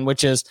question,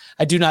 which is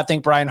I do not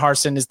think Brian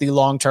Harsin is the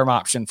long-term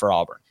option for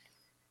Auburn.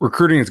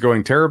 Recruiting is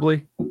going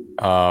terribly.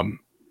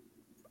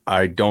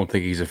 I don't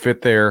think he's a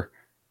fit there.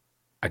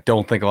 I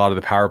don't think a lot of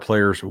the power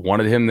players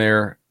wanted him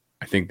there.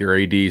 I think their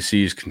AD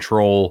seized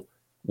control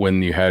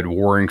when you had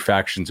warring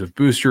factions of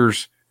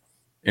boosters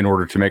in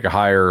order to make a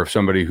hire of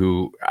somebody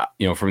who,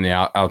 from the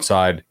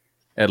outside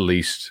at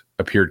least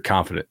appeared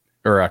confident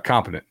or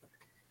competent.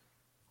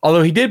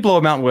 Although he did blow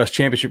a Mountain West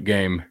championship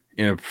game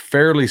in a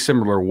fairly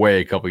similar way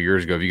a couple of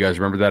years ago. If you guys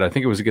remember that, I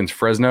think it was against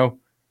Fresno,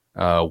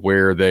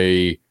 where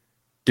they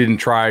didn't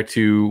try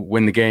to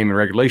win the game in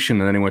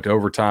regulation, and then he went to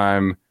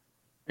overtime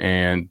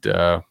and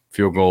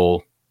field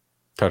goal,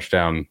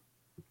 touchdown,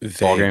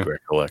 ball game.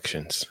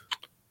 Recollections.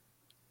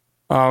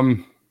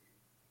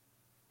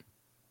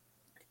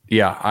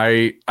 Yeah,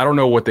 I don't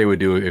know what they would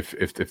do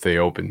if they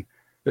open.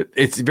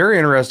 It's very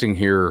interesting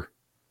here.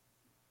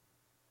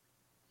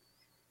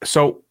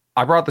 So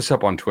I brought this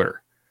up on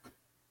Twitter.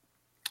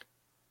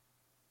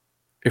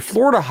 If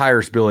Florida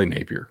hires Billy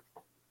Napier,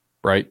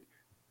 right,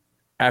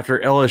 after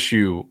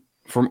LSU,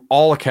 from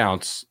all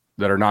accounts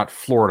that are not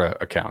Florida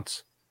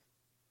accounts,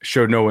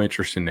 showed no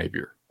interest in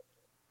Napier,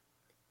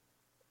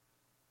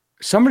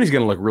 somebody's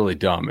going to look really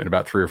dumb in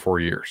about 3 or 4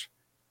 years.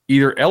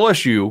 Either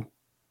LSU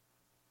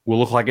will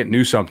look like it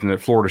knew something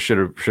that Florida should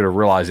have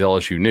realized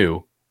LSU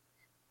knew,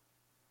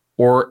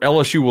 or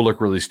LSU will look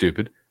really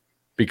stupid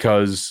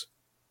because,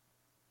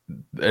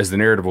 as the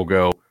narrative will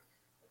go,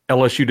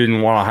 LSU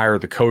didn't want to hire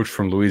the coach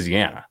from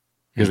Louisiana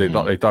because they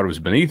thought it was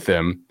beneath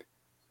them,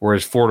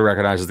 whereas Florida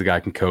recognizes the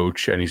guy can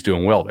coach and he's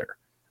doing well there.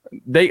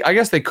 I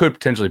guess they could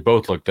potentially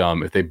both look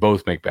dumb if they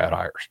both make bad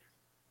hires.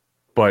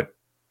 But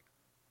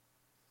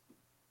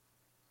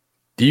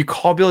do you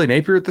call Billy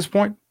Napier at this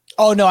point?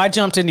 Oh no, I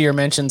jumped into your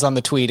mentions on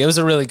the tweet. It was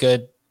a really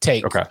good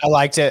take. Okay. I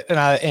liked it.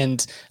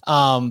 And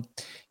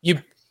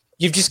you've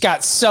just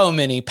got so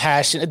many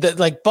passion,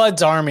 like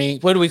Bud's Army.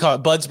 What do we call it?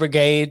 Bud's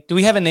Brigade. Do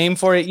we have a name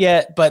for it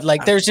yet? But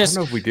like, there's just,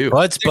 I don't know if we do.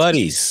 Bud's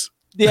Buddies.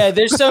 Yeah,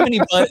 there's so many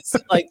Buds,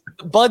 like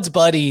Bud's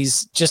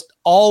buddies just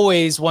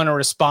always want to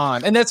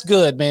respond. And that's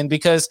good, man,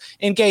 because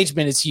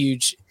engagement is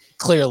huge,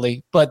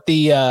 clearly. But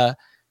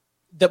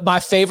my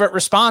favorite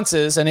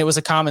responses, and it was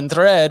a common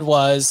thread,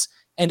 was,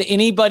 and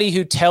anybody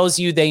who tells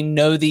you they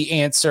know the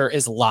answer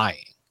is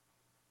lying.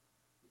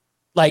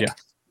 Like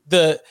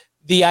the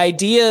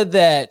idea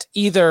that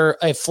either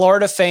a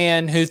Florida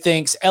fan who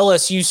thinks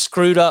LSU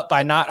screwed up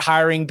by not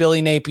hiring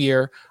Billy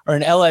Napier, or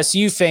an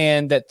LSU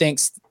fan that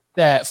thinks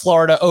that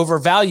Florida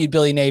overvalued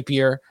Billy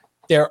Napier,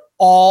 they're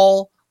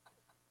all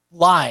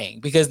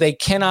lying because they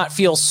cannot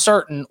feel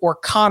certain or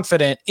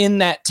confident in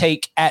that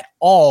take at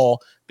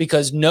all,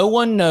 because no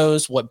one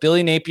knows what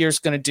Billy Napier is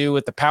going to do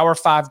with the Power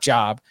 5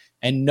 job,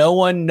 and no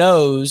one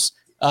knows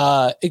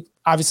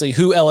obviously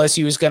who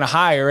LSU is going to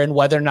hire and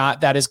whether or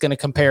not that is going to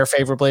compare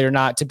favorably or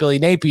not to Billy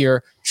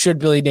Napier, should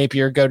Billy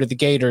Napier go to the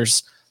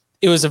Gators.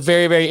 It was a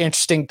very, very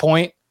interesting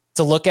point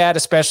to look at,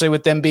 especially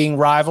with them being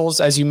rivals,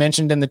 as you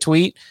mentioned in the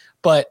tweet.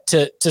 But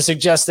to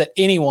suggest that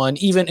anyone,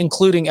 even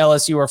including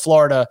LSU or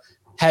Florida,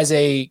 has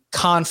a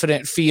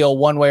confident feel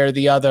one way or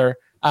the other,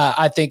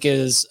 I think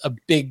is a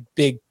big,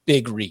 big,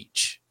 big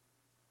reach.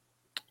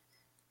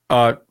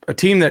 A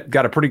team that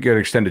got a pretty good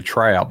extended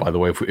tryout, by the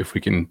way, if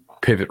we can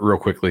pivot real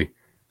quickly.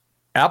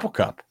 Apple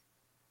Cup.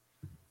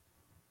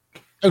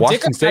 Oh,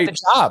 Washington State got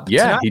the job.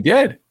 Yeah, tonight. He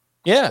did.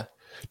 Yeah.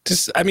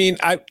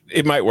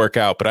 It might work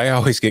out, but I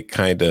always get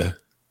kind of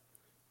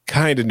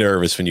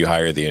nervous when you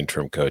hire the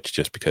interim coach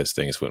just because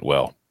things went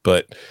well.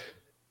 But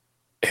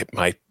it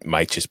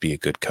might just be a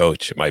good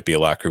coach. It might be a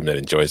locker room that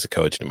enjoys the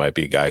coach, and it might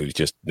be a guy who's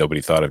just nobody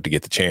thought of to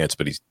get the chance,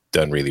 but he's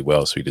done really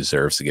well, so he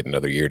deserves to get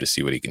another year to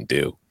see what he can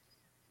do.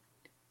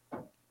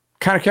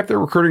 Kind of kept their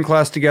recruiting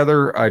class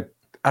together.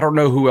 I don't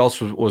know who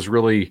else was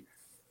really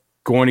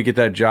going to get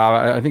that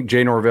job. I think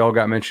Jay Norvell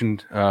got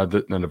mentioned,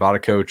 the Nevada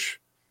coach.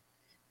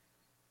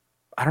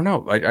 I don't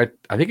know.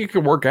 I think it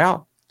could work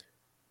out.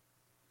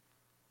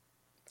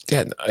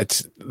 Yeah,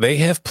 they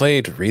have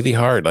played really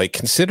hard. Like,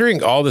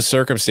 considering all the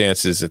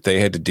circumstances that they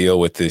had to deal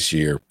with this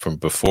year, from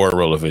before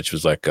Rolovich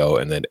was let go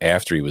and then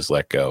after he was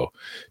let go,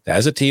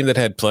 as a team that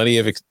had plenty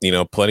of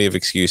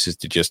excuses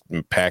to just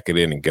pack it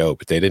in and go,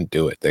 but they didn't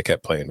do it. They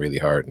kept playing really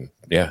hard, and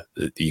yeah,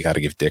 you got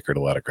to give Dickert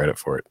a lot of credit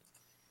for it.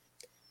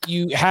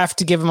 you have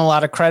to give him a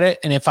lot of credit.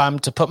 And if I'm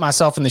to put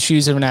myself in the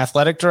shoes of an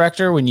athletic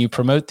director, when you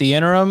promote the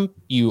interim,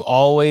 you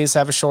always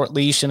have a short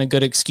leash and a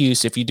good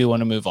excuse if you do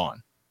want to move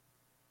on.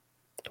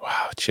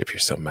 Wow, Chip, you're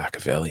so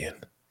Machiavellian.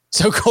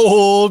 So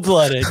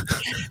cold-blooded.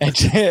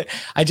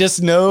 I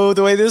just know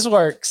the way this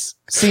works.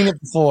 Seen it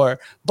before.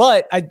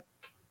 But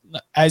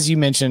as you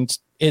mentioned,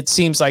 it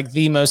seems like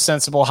the most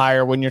sensible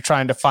hire when you're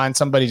trying to find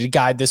somebody to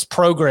guide this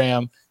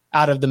program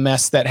out of the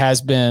mess that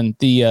has been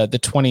the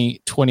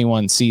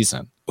 2021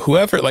 season.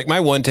 Whoever, like my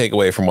one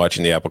takeaway from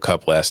watching the Apple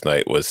Cup last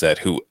night was that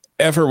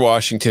whoever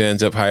Washington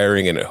ends up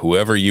hiring and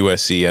whoever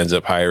USC ends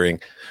up hiring,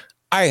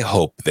 I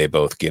hope they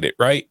both get it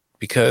right,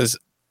 because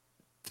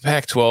the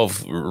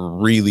Pac-12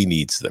 really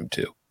needs them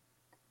to.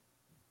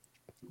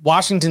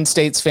 Washington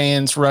State's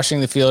fans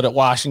rushing the field at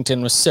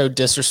Washington was so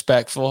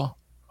disrespectful.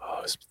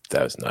 Oh,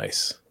 that was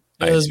nice.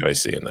 I enjoy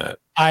seeing that.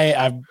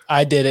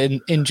 I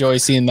did enjoy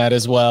seeing that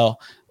as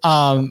well.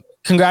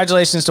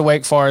 Congratulations to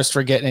Wake Forest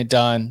for getting it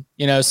done.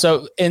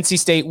 So NC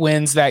State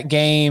wins that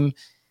game,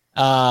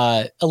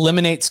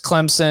 eliminates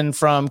Clemson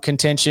from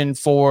contention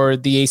for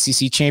the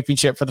ACC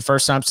championship for the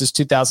first time since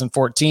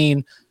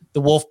 2014.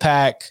 The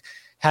Wolfpack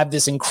have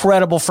this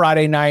incredible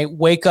Friday night,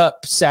 wake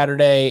up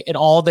Saturday, and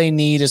all they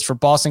need is for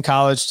Boston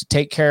College to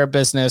take care of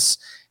business.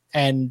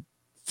 And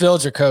Phil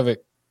Dracovic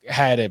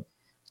had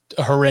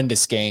a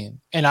horrendous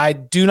game. And I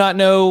do not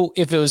know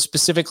if it was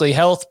specifically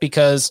health,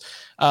 because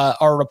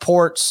our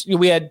reports,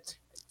 we had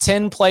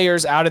 10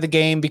 players out of the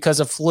game because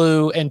of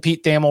flu, and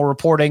Pete Thamel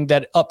reporting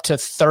that up to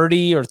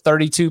 30 or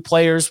 32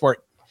 players were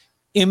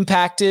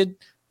impacted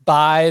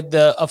by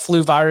a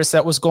flu virus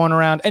that was going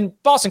around. And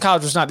Boston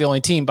College was not the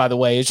only team, by the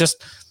way. It's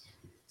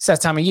that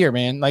time of year,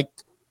 man. Like,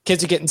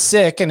 kids are getting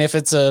sick, and if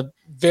it's a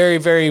very,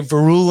 very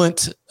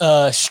virulent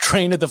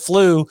strain of the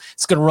flu,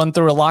 it's going to run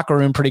through a locker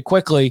room pretty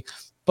quickly.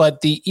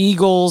 But the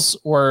Eagles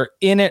were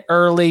in it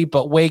early,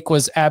 but Wake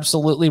was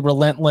absolutely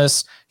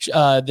relentless.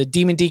 The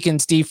Demon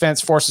Deacons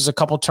defense forces a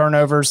couple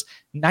turnovers,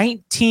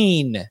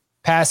 19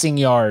 passing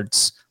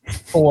yards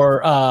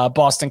for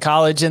Boston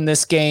College in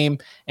this game,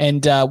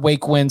 and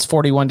Wake wins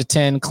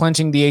 41-10,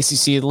 clinching the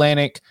ACC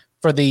Atlantic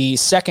for the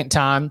second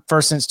time,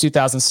 first since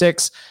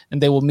 2006,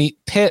 and they will meet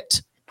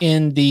Pitt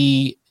in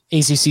the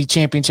ACC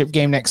championship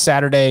game next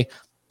Saturday.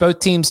 Both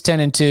teams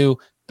 10-2,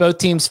 both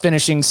teams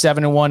finishing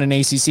 7-1 in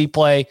ACC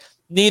play.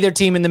 Neither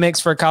team in the mix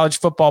for a college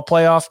football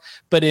playoff,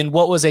 but in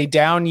what was a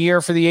down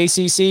year for the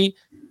ACC,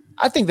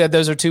 I think that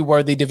those are two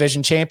worthy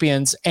division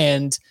champions,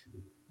 and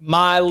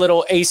my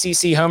little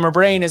ACC homer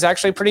brain is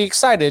actually pretty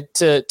excited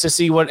to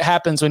see what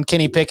happens when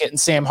Kenny Pickett and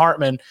Sam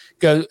Hartman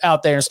go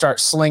out there and start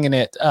slinging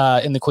it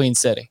in the Queen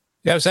City.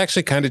 Yeah, I was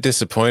actually kind of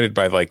disappointed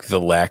by the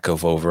lack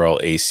of overall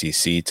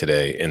ACC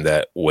today, in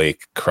that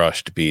Wake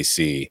crushed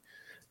BC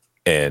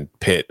and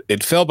Pitt.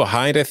 It fell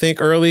behind, I think,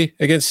 early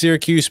against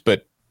Syracuse,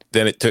 but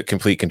then it took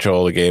complete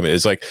control of the game. It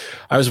was like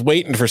I was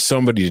waiting for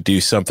somebody to do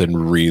something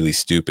really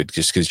stupid,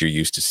 just because you're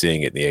used to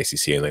seeing it in the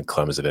ACC, and then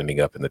Clemson ending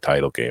up in the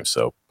title game.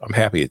 So I'm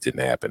happy it didn't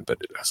happen, but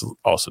I was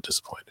also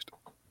disappointed.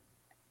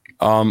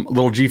 A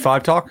little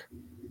G5 talk.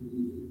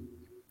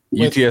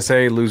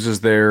 UTSA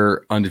loses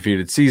their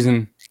undefeated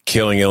season,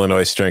 killing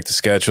Illinois' strength of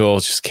schedule.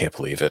 Just can't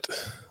believe it.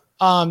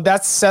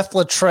 That's Seth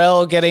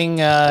Luttrell getting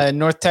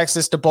North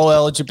Texas to bowl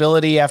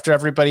eligibility after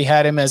everybody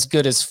had him as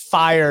good as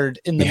fired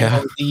in the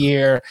middle of the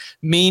year.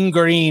 Mean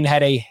Green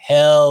had a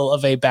hell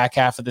of a back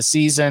half of the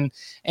season.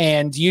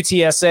 And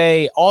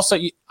UTSA also,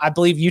 I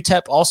believe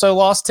UTEP also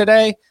lost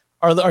today.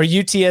 Or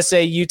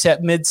UTSA,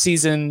 UTEP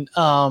midseason,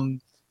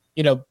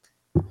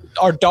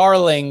 our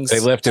darlings.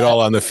 They left it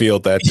all on the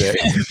field that day.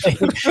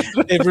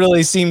 they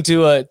really seemed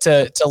to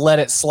let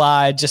it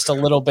slide just a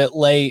little bit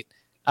late.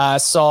 I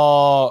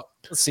saw...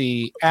 Let's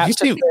see.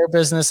 After fair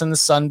business in the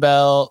Sun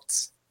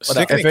Belt.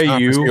 FAU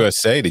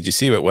USA. Did you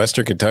see what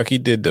Western Kentucky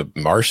did to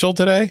Marshall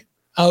today?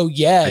 Oh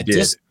yeah, I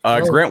did.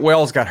 Grant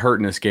Wells got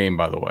hurt in this game,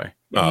 by the way.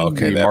 Oh,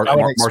 okay.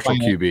 Marshall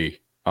QB.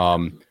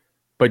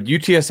 But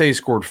UTSA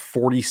scored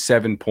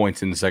 47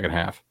 points in the second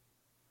half.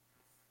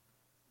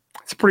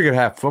 It's a pretty good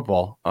half of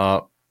football.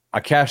 I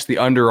cashed the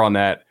under on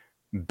that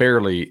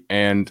barely,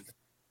 and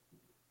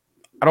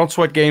I don't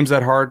sweat games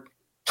that hard.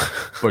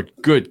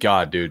 But good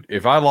God, dude,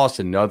 if I lost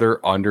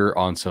another under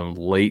on some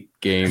late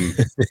game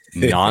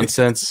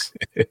nonsense.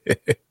 You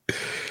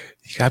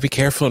gotta be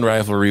careful in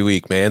rivalry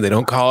week, man. They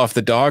don't call off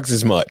the dogs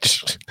as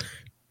much.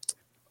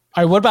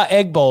 All right, what about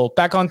Egg Bowl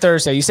back on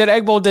Thursday? You said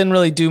Egg Bowl didn't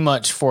really do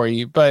much for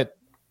you, but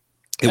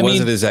it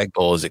wasn't as Egg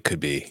Bowl as it could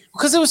be.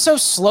 Because it was so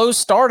slow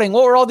starting.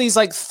 What were all these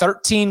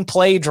 13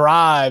 play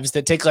drives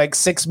that take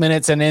 6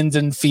 minutes and ends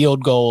in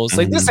field goals?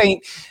 This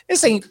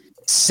ain't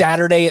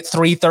Saturday at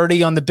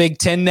 3:30 on the Big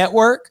Ten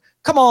Network.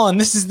 Come on,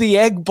 this is the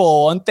Egg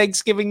Bowl on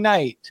Thanksgiving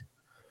night.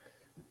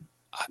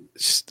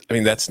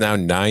 That's now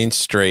 9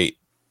 straight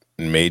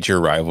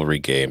major rivalry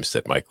games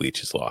that Mike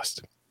Leach has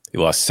lost. He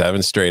lost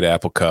 7 straight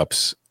Apple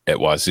Cups at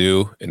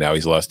Wazoo, and now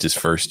he's lost his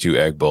first 2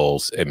 Egg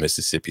Bowls at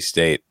Mississippi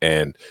State.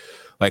 And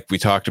like we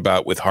talked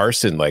about with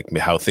Harsin, like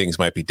how things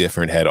might be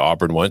different had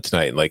Auburn won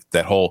tonight. And like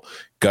that whole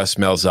Gus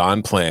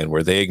Malzahn plan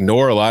where they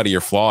ignore a lot of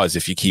your flaws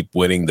if you keep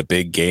winning the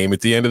big game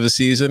at the end of the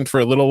season for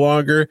a little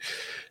longer.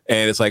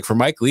 And it's like for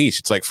Mike Leach,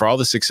 it's like for all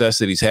the success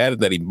that he's had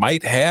and that he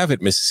might have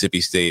at Mississippi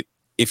State,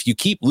 if you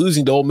keep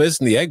losing to Ole Miss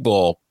in the Egg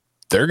Bowl,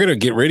 they're going to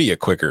get rid of you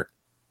quicker.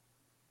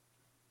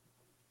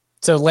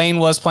 So Lane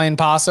was playing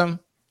possum.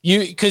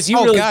 You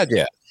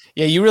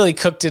really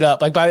cooked it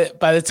up. Like by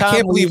the time I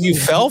can't believe you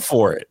fell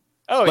for it.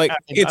 Oh, like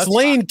it's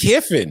Lane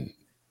Kiffin.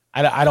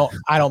 I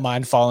don't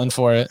mind falling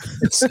for it.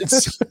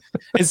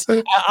 It's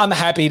I'm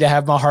happy to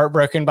have my heart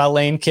broken by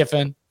Lane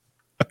Kiffin.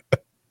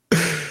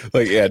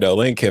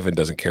 Lane Kiffin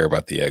doesn't care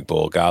about the Egg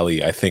Bowl.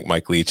 Golly, I think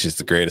Mike Leach is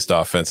the greatest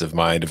offensive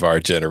mind of our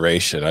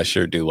generation. I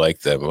sure do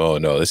like them. Oh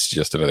no, this is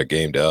just another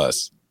game to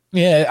us.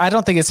 Yeah, I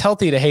don't think it's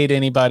healthy to hate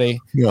anybody.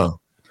 No.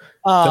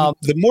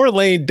 The more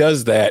Lane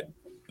does that,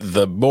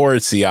 the more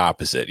it's the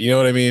opposite. You know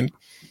what I mean?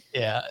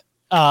 Yeah.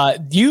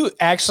 You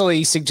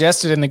actually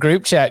suggested in the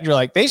group chat, you're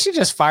like, they should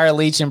just fire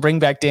Leach and bring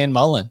back Dan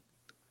Mullen.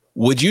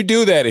 Would you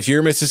do that if you're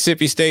a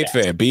Mississippi State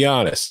fan? Be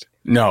honest.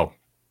 No.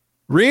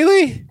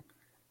 Really?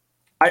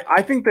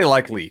 I think they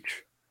like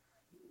Leach.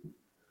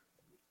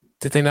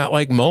 Did they not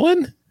like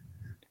Mullen?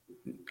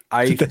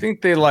 I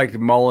think they liked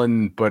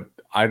Mullen, but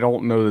I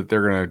don't know that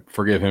they're going to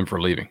forgive him for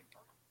leaving.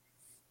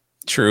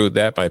 True,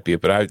 that might be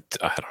it, but I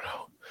don't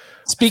know.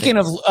 Speaking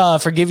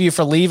of forgive you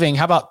for leaving,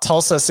 how about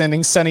Tulsa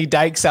sending Sonny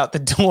Dykes out the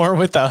door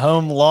with a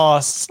home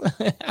loss?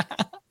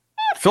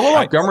 Philip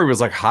Montgomery was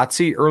like hot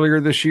seat earlier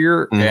this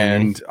year,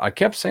 and I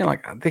kept saying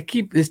like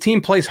his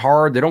team plays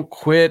hard, they don't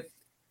quit.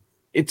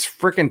 It's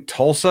freaking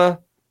Tulsa.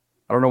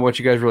 I don't know what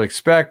you guys really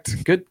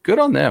expect. Good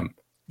on them.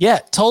 Yeah,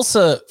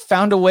 Tulsa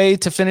found a way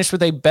to finish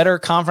with a better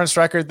conference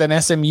record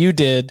than SMU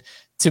did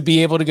to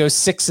be able to go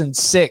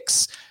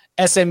 6-6.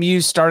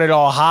 SMU started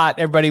all hot.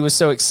 Everybody was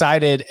so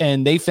excited,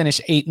 and they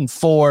finished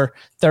 8-4,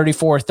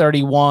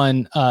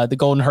 34-31. The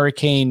Golden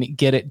Hurricane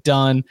get it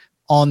done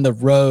on the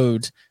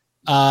road.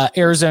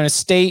 Arizona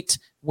State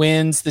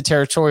wins the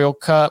Territorial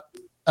Cup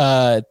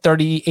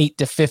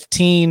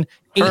 38-15.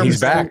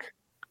 He's back.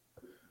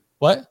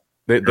 What?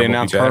 They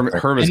announced Herm is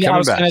coming back. I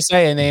was going to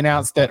say, and they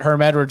announced that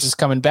Herm Edwards is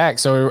coming back.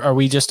 So are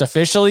we just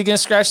officially going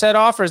to scratch that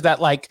off, or is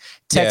that like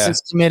Texas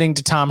committing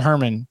to Tom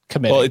Herman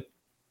committing? Well,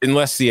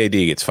 unless the AD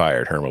gets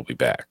fired, Herm will be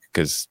back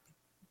because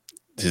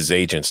his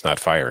agent's not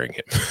firing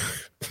him.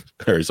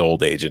 Or his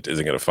old agent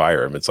isn't going to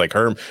fire him. It's like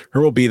Herm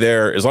will be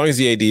there. As long as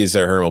the AD is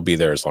there, Herm will be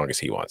there as long as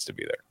he wants to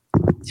be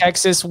there.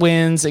 Texas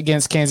wins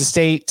against Kansas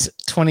State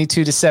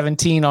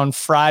 22-17 on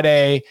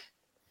Friday.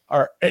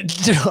 Are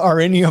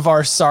any of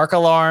our Sark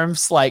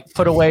alarms like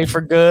put away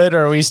for good,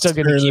 or are we still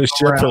going to keep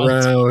ship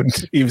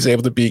around? He was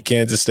able to beat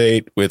Kansas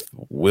State with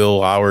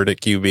Will Howard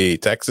at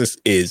QB. Texas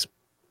is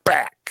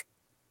back.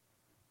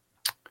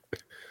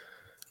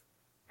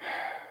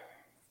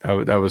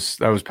 That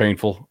was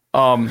painful.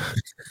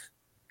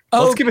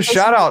 Let's give a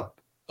shout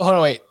out. Hold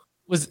on, wait.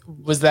 Was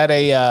that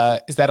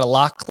is that a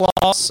lock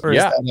loss or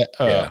yeah. Is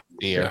that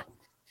yeah.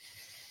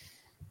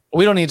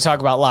 We don't need to talk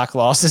about lock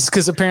losses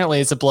because apparently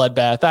it's a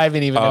bloodbath. I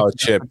haven't even. Oh,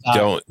 Chip,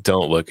 don't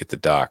look at the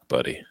doc,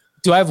 buddy.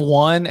 Do I have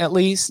one at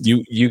least?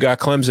 You got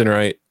Clemson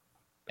right,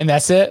 and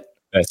that's it.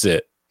 That's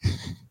it.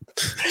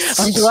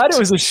 I'm glad it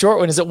was a short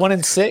one. Is it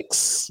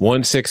 1-6?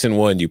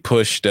 1-6-1. You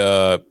pushed.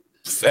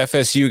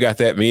 FSU got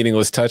that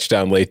meaningless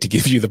touchdown late to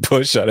give you the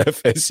push on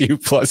FSU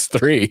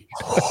 +3.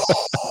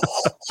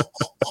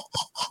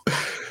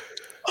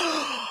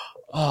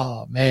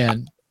 Oh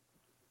man.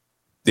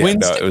 Yeah,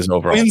 it was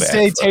overall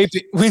Wednesday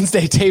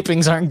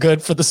tapings aren't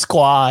good for the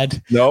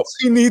squad. Nope.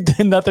 So you need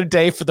another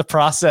day for the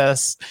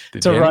process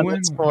to run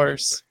its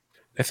course.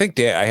 I think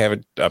I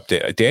haven't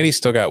updated. Danny's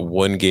still got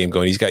one game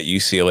going. He's got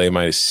UCLA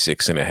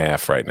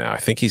 -6.5 right now. I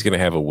think he's going to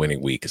have a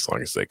winning week as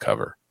long as they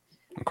cover.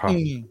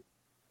 Okay.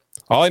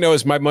 All I know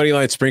is my money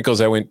line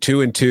sprinkles. I went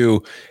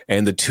 2-2,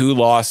 and the two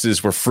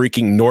losses were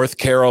freaking North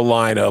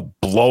Carolina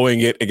blowing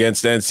it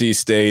against NC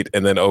State,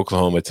 and then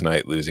Oklahoma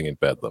tonight losing in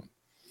Bedlam.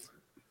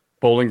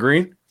 Bowling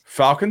Green,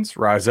 Falcons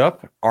rise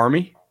up.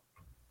 Army.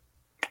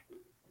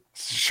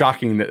 It's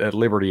shocking that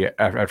Liberty,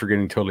 after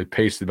getting totally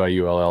pasted by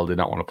ULL, did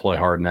not want to play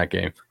hard in that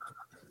game.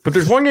 But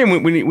there's one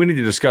game we need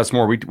to discuss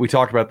more. We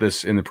talked about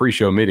this in the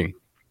pre-show meeting.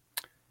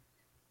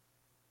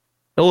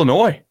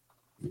 Illinois,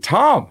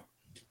 Tom.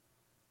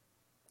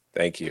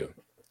 Thank you.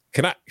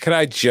 Can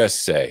I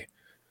just say,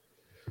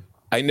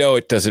 I know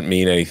it doesn't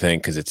mean anything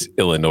because it's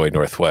Illinois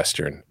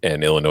Northwestern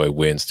and Illinois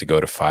wins to go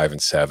to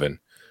 5-7.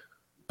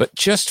 But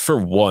just for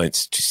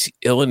once, to see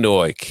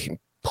Illinois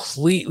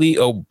completely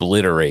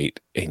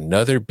obliterate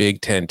another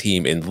Big Ten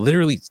team and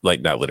literally,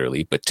 like not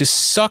literally, but to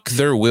suck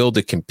their will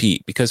to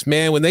compete. Because,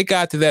 man, when they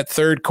got to that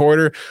third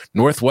quarter,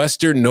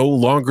 Northwestern no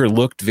longer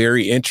looked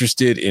very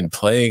interested in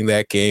playing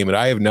that game. And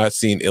I have not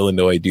seen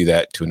Illinois do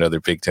that to another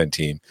Big Ten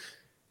team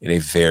in a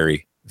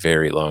very,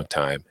 very long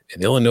time.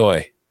 And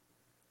Illinois,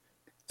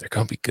 they're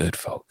going to be good,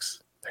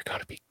 folks. They're going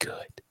to be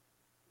good.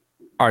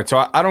 All right,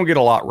 so I don't get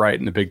a lot right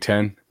in the Big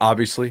Ten,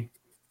 obviously.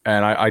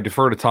 and I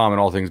defer to Tom in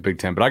all things Big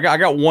Ten, but I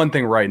got one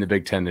thing right in the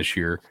Big Ten this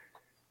year.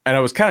 And I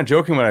was kind of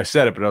joking when I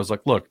said it, but I was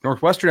like, look,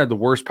 Northwestern had the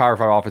worst Power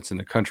 5 offense in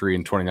the country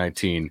in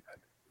 2019.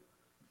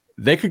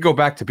 They could go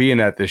back to being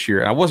that this year.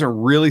 And I wasn't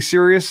really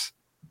serious.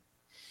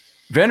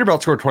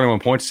 Vanderbilt scored 21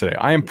 points today.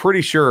 I am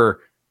pretty sure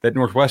that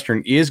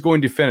Northwestern is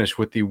going to finish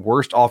with the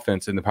worst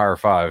offense in the Power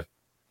 5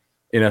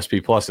 in SP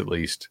Plus, at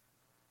least,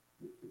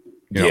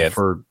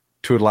 for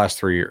 2 of the last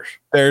 3 years.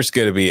 There's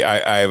going to be,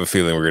 I have a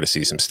feeling we're going to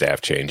see some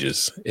staff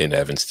changes in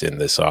Evanston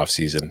this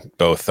offseason,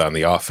 both on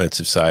the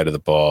offensive side of the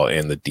ball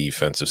and the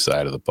defensive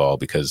side of the ball,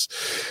 because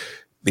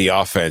the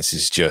offense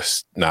is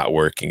just not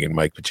working. And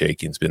Mike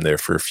Pacheco's been there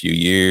for a few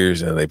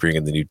years, and they bring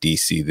in the new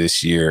DC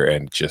this year,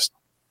 and just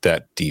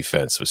that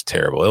defense was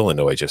terrible.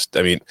 Illinois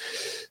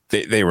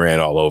they ran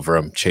all over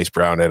him. Chase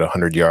Brown had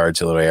 100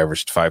 yards. Illinois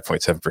averaged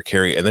 5.7 per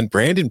carry. And then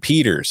Brandon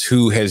Peters,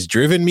 who has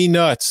driven me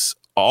nuts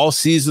all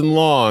season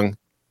long,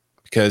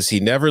 because he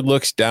never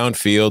looks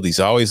downfield.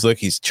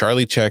 He's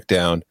Charlie check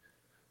down.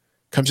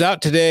 Comes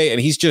out today, and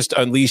he's just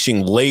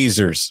unleashing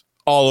lasers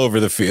all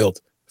over the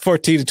field.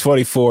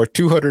 14-24,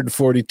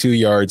 242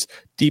 yards,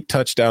 deep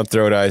touchdown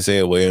throw to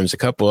Isaiah Williams, a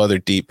couple other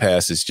deep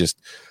passes. Just,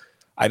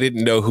 I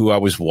didn't know who I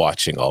was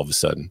watching all of a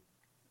sudden.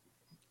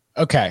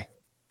 Okay.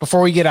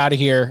 Before we get out of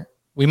here,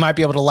 we might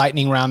be able to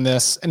lightning round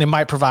this, and it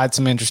might provide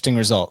some interesting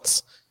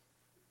results.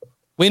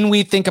 When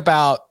we think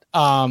about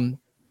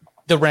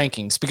the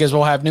rankings, because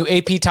we'll have new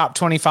AP Top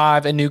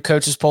 25 and new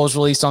coaches polls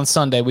released on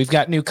Sunday. We've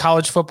got new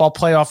college football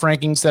playoff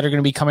rankings that are going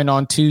to be coming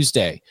on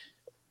Tuesday.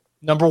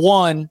 Number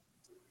 1,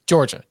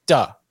 Georgia.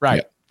 Duh. Right.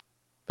 Yep.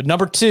 But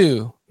number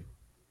 2,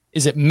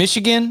 is it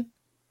Michigan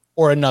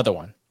or another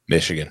one?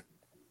 Michigan.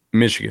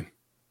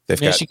 They've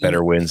got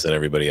better wins than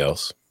everybody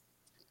else.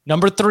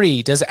 Number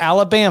 3, does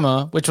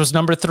Alabama, which was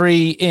number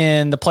 3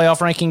 in the playoff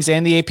rankings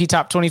and the AP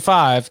Top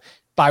 25,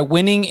 by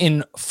winning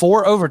in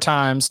 4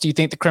 overtimes, do you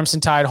think the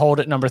Crimson Tide hold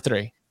at number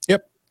 3?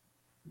 Yep.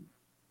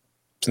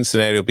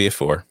 Cincinnati will be a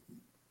 4.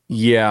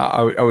 Yeah,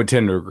 I would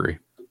tend to agree.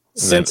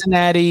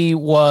 Cincinnati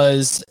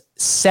was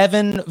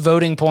 7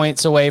 voting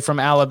points away from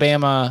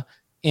Alabama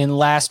in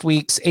last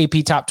week's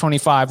AP Top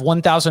 25,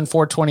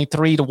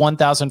 1,423 to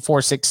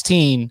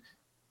 1,416.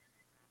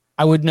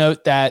 I would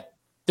note that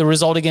the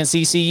result against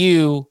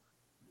ECU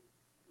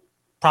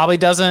probably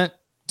doesn't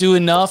do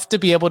enough to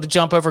be able to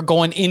jump over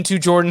going into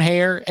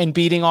Jordan-Hare and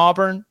beating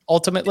Auburn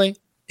ultimately.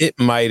 It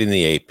might in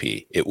the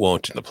AP. It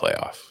won't in the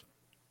playoff.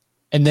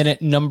 And then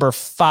at number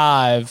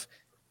 5,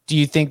 do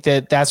you think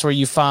that that's where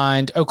you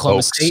find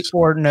Oklahoma State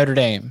or Notre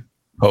Dame?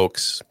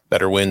 Hoax.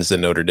 Better wins than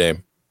Notre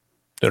Dame.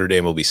 Notre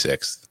Dame will be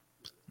 6th.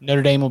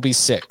 Notre Dame will be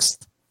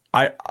 6th.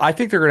 I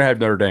think they're going to have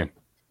Notre Dame.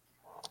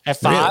 At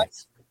 5? Really?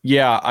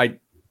 Yeah,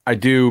 I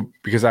do,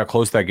 because how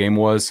close that game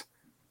was.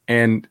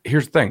 And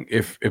here's the thing.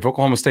 If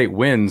Oklahoma State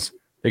wins,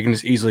 they can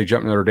just easily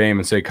jump Notre Dame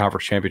and say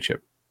conference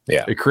championship.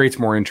 Yeah. It creates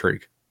more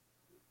intrigue.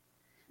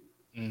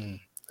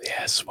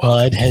 Yes.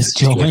 Bud has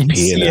joined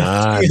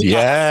CFP.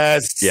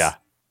 Yes. Yeah.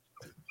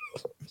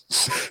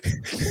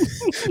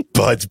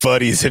 Bud's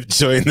buddies have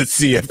joined the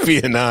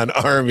CFP Anon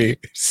army.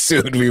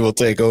 Soon we will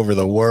take over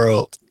the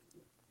world.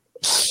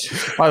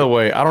 By the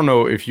way, I don't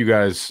know if you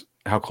guys,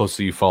 how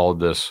closely you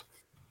followed this.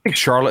 I think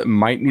Charlotte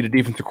might need a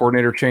defensive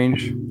coordinator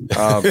change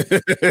after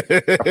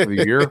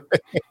the year.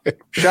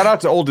 Shout out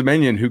to Old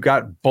Dominion, who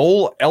got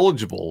bowl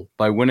eligible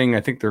by winning,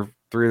 I think, their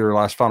 3 of their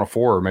last Final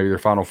Four, or maybe their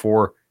Final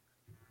Four.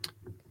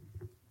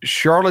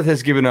 Charlotte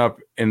has given up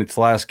in its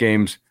last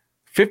games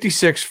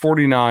 56,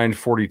 49,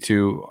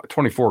 42,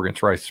 24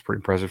 against Rice. It's pretty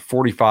impressive.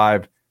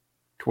 45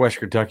 to West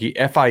Kentucky.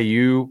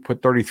 FIU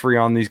put 33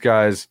 on these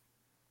guys.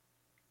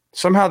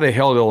 Somehow they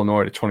held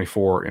Illinois to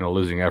 24 in a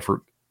losing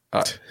effort.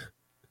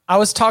 I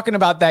was talking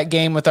about that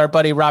game with our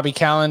buddy Robbie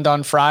Calland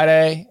on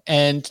Friday,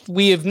 and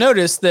we have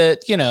noticed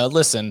that,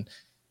 listen,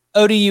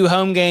 ODU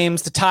home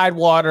games, the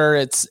Tidewater,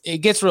 it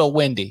gets real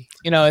windy.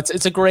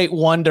 It's a great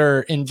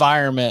wonder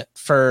environment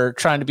for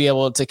trying to be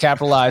able to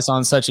capitalize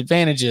on such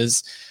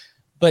advantages.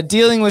 But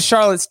dealing with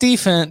Charlotte's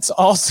defense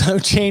also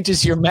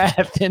changes your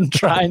math in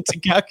trying to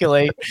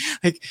calculate.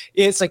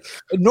 It's like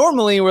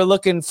normally we're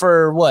looking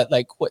for what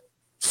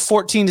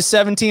 14 to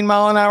 17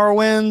 mile an hour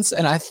winds.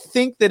 And I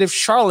think that if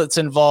Charlotte's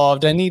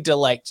involved, I need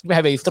to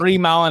have a 3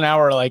 mile an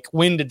hour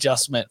wind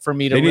adjustment for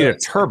me to. They need a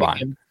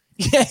turbine.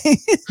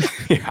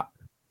 Yeah.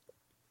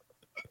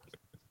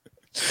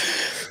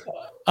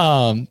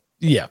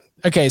 Yeah.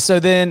 Okay. So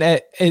then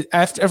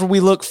after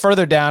we look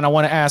further down, I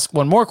want to ask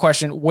one more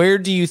question. Where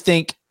do you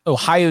think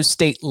Ohio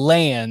State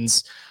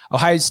lands?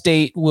 Ohio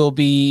State will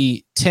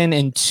be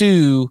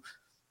 10-2.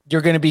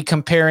 You're going to be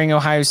comparing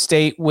Ohio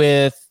State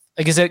with,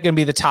 is it going to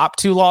be the top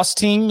 2 loss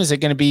team? Is it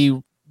going to be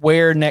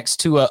where next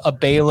to a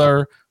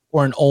Baylor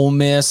or an Ole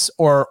Miss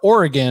or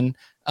Oregon,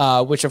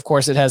 which of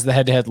course it has the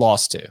head-to-head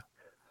loss to?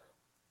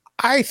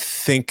 I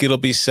think it'll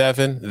be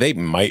 7. They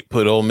might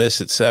put Ole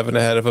Miss at 7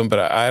 ahead of them, but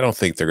I don't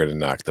think they're going to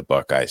knock the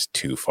Buckeyes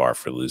too far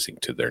for losing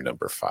to their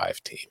number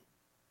 5 team.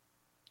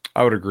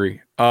 I would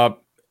agree.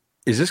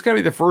 Is this going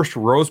to be the first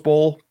Rose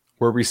Bowl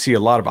where we see a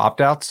lot of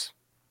opt-outs?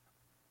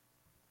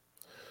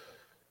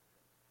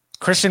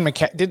 Christian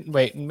McCaffrey didn't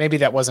wait. Maybe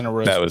that wasn't a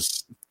Rose Bowl.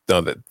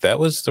 That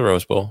was the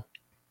Rose Bowl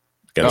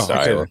against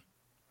Iowa.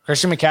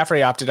 Christian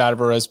McCaffrey opted out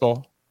of a Rose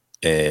Bowl.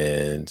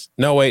 And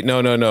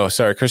no.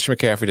 Sorry, Christian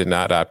McCaffrey did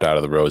not opt out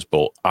of the Rose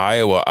Bowl.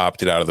 Iowa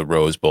opted out of the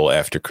Rose Bowl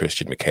after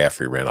Christian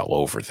McCaffrey ran all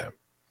over them.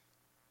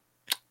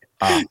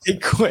 He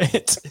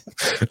quit.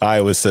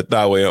 Iowa said,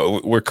 "No,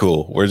 we're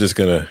cool. We're just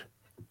gonna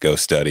go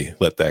study.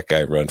 Let that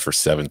guy run for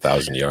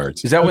 7,000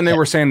 yards." Is that when they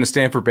were saying the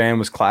Stanford band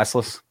was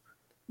classless?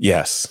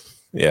 Yes.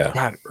 Yeah.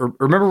 God,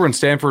 remember when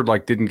Stanford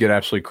didn't get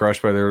absolutely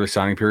crushed by the early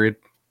signing period?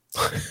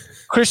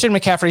 Christian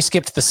McCaffrey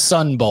skipped the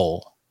Sun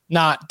Bowl,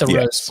 not the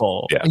Rose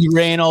Bowl. Yeah. He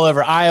ran all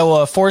over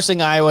Iowa,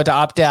 forcing Iowa to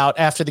opt out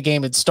after the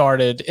game had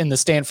started in the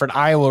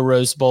Stanford-Iowa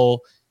Rose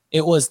Bowl.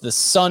 It was the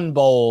Sun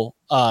Bowl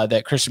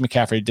that Christian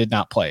McCaffrey did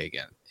not play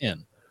again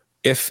in.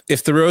 If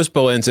the Rose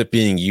Bowl ends up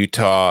being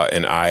Utah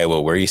and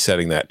Iowa, where are you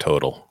setting that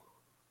total?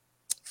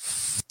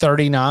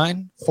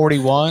 39,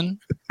 41.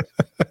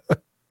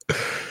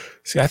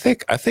 See, I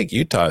think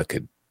Utah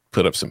could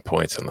put up some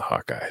points on the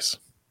Hawkeyes.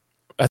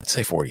 I'd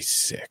say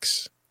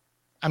 46.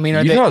 I mean,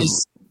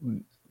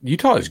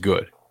 Utah is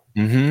good.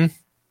 Mm-hmm.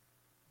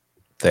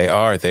 They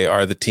are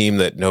the team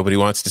that nobody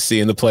wants to see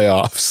in the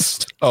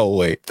playoffs. Oh,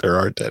 wait, there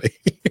aren't any.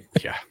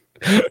 Yeah.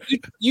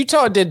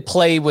 Utah did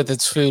play with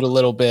its food a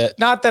little bit.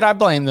 Not that I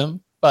blame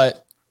them,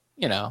 but,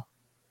 it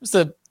was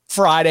the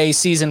Friday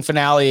season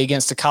finale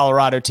against a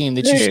Colorado team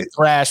that you should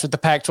thrash with the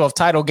Pac-12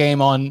 title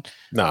game on.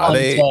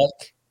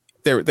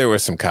 There were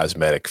some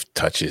cosmetic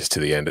touches to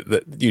the end.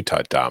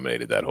 Utah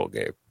dominated that whole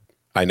game.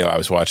 I know I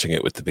was watching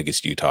it with the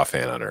biggest Utah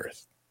fan on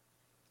earth.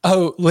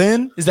 Oh,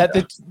 Lynn? Is that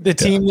the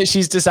team that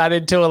she's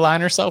decided to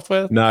align herself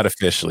with? Not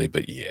officially,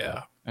 but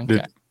yeah.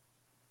 Okay.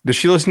 Does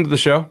she listen to the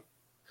show?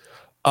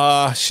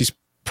 She's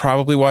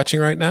probably watching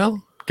right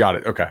now. Got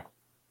it. Okay.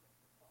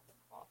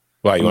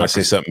 Why, you want to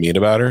say something mean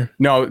about her?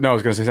 No, I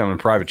was going to say something in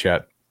private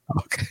chat.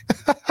 Okay.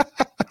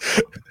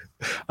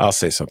 I'll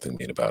say something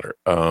mean about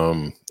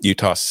her.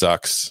 Utah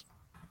sucks.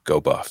 Go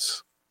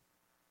Buffs.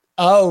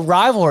 Oh,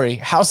 rivalry.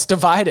 House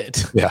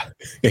divided. Yeah,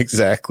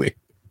 exactly.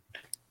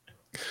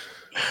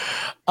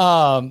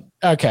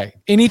 Okay.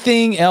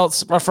 Anything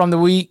else from the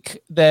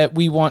week that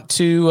we want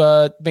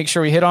to make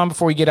sure we hit on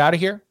before we get out of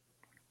here?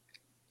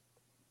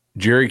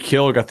 Jerry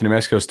Kill got the New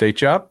Mexico State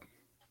job.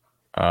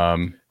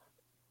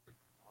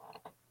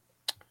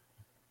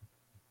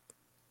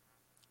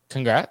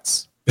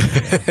 Congrats.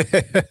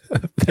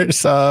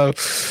 There's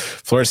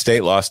Florida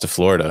State lost to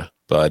Florida,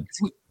 bud.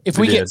 If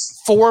we get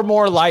 4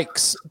 more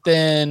likes,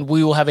 then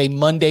we will have a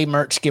Monday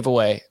merch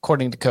giveaway,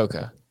 according to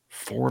Coca.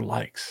 4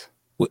 likes.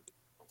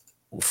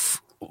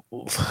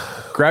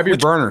 Grab your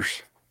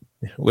burners.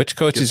 Which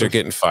coaches are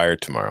getting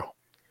fired tomorrow?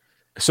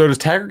 So does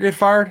Taggart get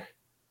fired?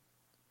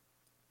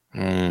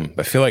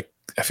 I feel like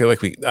I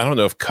don't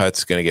know if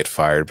Cut's going to get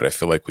fired, but I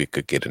feel like we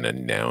could get an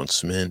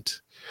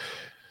announcement.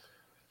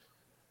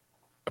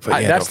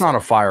 But that's not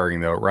a firing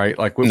though, right?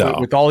 Like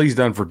with all he's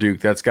done for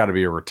Duke, that's got to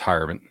be a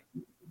retirement.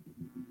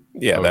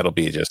 Yeah, that'll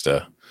be just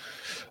a.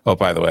 Oh,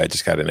 by the way, I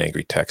just got an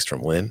angry text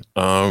from Lynn.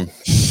 I'm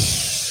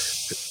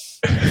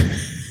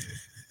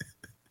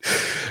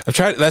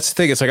trying. That's the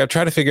thing. It's like I'm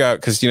trying to figure out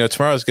because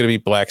tomorrow's going to be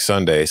Black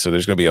Sunday, so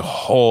there's going to be a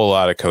whole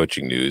lot of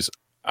coaching news.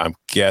 I'm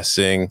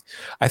guessing.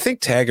 I think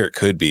Taggart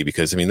could be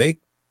because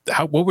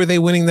what were they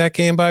winning that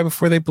game by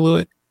before they blew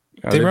it?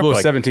 They blew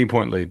a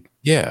 17-point lead.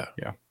 Yeah.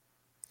 Yeah.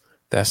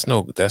 That's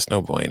no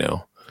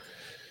bueno.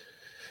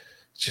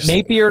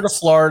 Napier to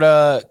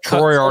Florida.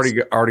 Troy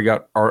already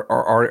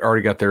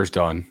got theirs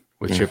done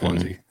with Chip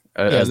Lindsey.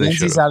 As they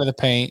Lindsey's out of the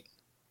paint.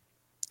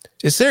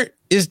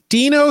 Is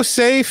Dino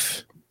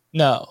safe?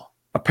 No.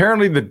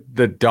 Apparently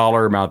the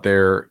dollar amount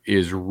there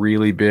is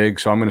really big,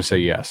 so I'm going to say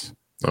yes.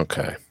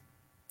 Okay.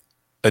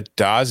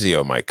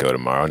 Adazio might go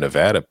tomorrow.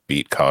 Nevada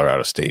beat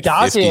Colorado State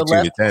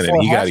 52-10,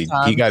 and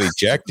he got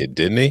ejected,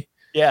 didn't he?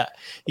 Yeah,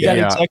 he got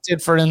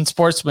ejected for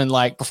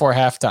unsportsmanlike before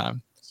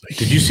halftime.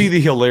 Did you see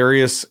the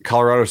hilarious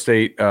Colorado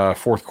State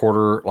fourth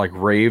quarter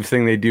rave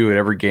thing they do at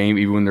every game,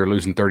 even when they're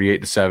losing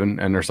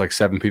 38-7, and there's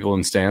 7 people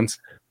in the stands?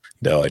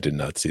 No, I did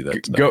not see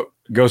that.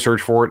 Go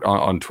search for it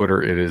on Twitter.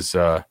 It is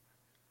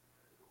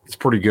it's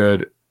pretty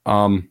good.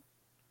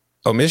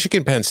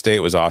 Michigan Penn State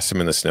was awesome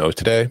in the snow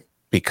today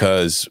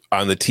because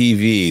on the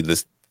TV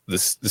the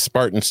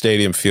Spartan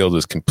Stadium field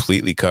was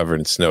completely covered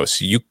in snow,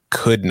 so you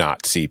could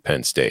not see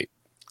Penn State.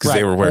 Because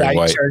they were wearing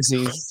white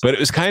jerseys. But it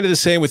was kind of the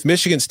same with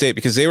Michigan State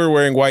because they were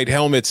wearing white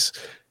helmets,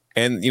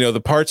 and the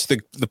parts of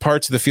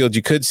the field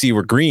you could see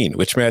were green,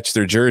 which matched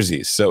their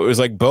jerseys. So it was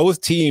like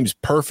both teams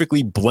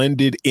perfectly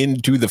blended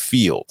into the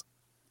field.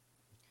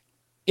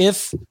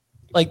 If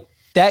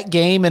that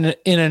game in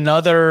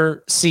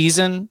another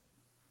season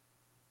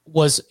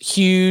was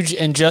huge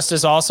and just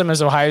as awesome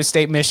as Ohio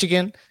State,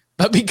 Michigan,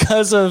 but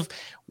because of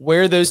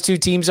where those two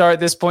teams are at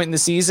this point in the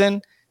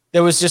season,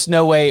 there was just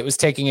no way it was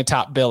taking a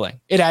top billing.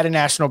 It had a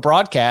national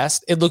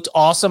broadcast. It looked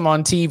awesome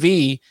on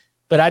TV,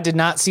 but I did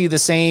not see the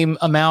same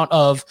amount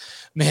of,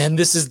 man,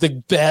 this is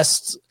the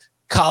best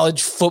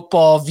college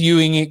football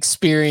viewing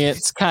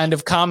experience kind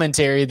of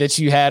commentary that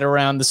you had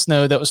around the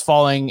snow that was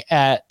falling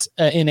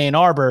in Ann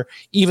Arbor,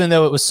 even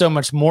though it was so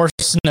much more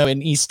snow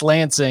in East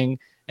Lansing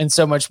and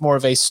so much more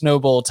of a Snow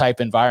Bowl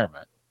type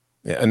environment.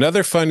 Yeah,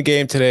 another fun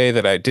game today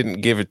that I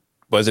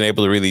wasn't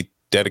able to really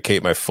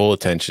dedicate my full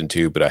attention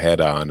to, but I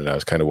had on and I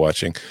was kind of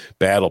watching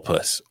Battle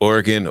Puss,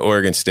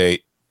 Oregon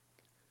State.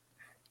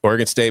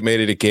 Oregon State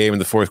made it a game in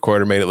the fourth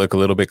quarter, made it look a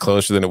little bit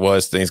closer than it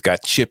was. Things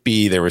got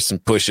chippy. There was some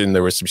pushing.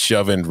 There was some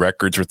shoving.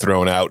 Records were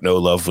thrown out. No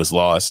love was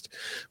lost.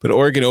 But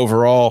Oregon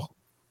overall,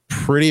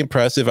 pretty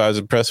impressive. I was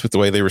impressed with the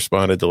way they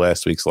responded to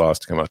last week's loss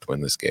to come out to win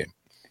this game.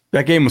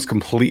 That game was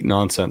complete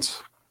nonsense.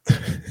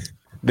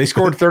 They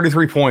scored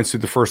 33 points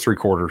through the first three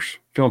quarters.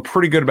 Feeling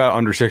pretty good about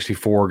under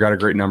 64. Got a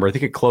great number. I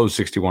think it closed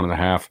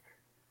 61.5.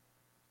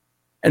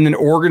 And then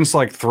Oregon's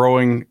like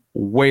throwing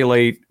way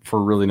late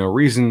for really no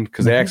reason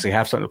because they actually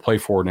have something to play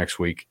for next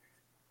week.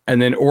 And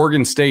then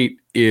Oregon State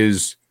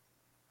is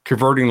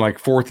converting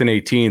like 4th and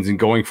 18s and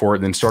going for it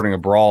and then starting a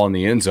brawl in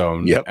the end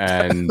zone. Yep.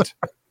 And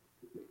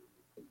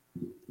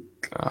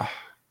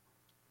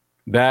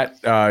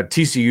that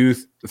TCU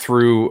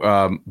threw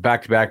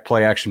back-to-back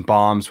play action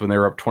bombs when they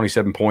were up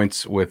 27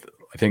 points with,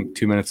 I think,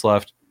 2 minutes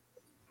left.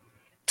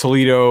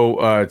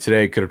 Toledo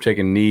today could have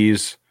taken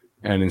knees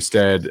and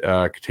instead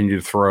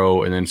continued to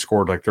throw and then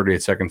scored like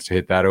 38 seconds to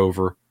hit that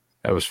over.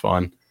 That was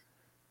fun.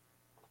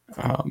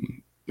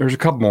 There's a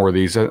couple more of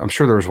these. I'm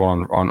sure there was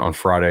one on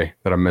Friday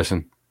that I'm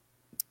missing.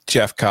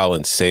 Jeff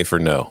Collins, safe or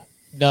no?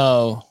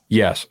 No.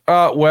 Yes.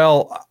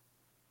 Well,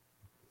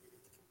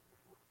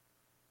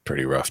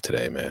 pretty rough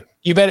today, man.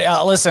 You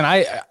better listen.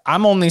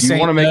 I'm only saying.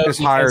 You want to make no this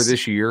higher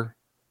this year,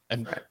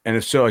 and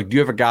if so, like, do you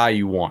have a guy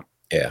you want?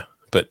 Yeah,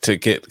 but to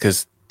get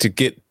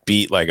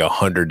beat like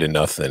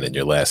 100-0 in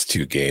your last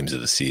two games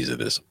of the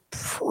season is a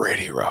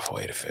pretty rough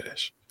way to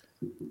finish.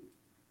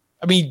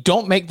 I mean,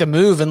 don't make the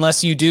move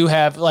unless you do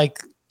have, like,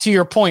 to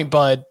your point,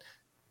 Bud,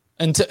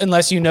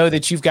 unless you know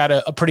that you've got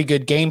a pretty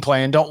good game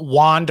plan. Don't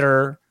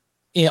wander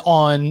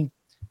on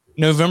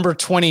November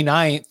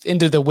 29th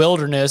into the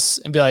wilderness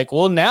and be like,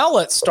 well, now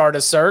let's start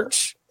a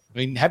search. I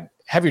mean, have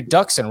your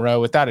ducks in a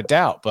row without a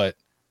doubt, but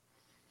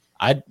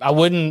I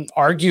wouldn't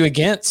argue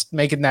against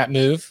making that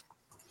move.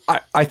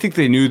 I think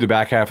they knew the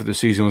back half of the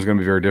season was going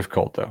to be very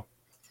difficult, though.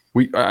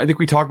 I think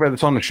we talked about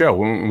this on the show.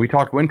 When we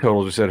talked win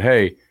totals, we said,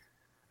 hey,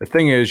 the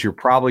thing is you're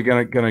probably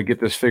going to get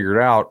this figured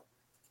out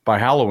by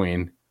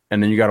Halloween,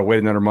 and then you got to wait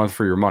another month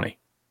for your money.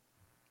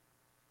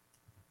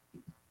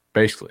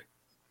 Basically.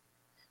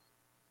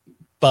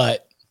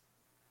 But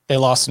they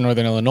lost to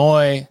Northern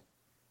Illinois,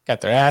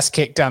 got their ass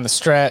kicked down the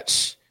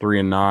stretch.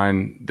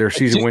 3-9. Their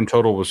season win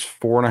total was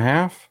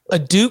 4.5. A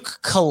Duke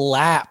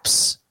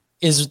collapse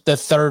is the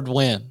third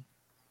win.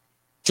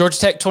 Georgia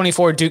Tech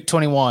 24, Duke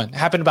 21.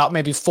 Happened about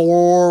maybe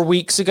 4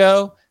 weeks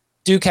ago.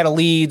 Duke had a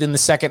lead in the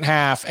second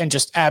half and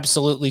just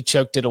absolutely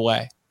choked it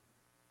away.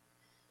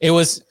 It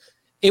was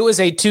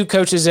a two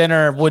coaches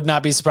enter. Would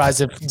not be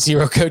surprised if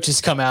 0 coaches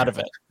come out of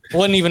it. It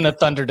wasn't even a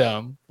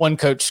Thunderdome. One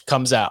coach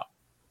comes out.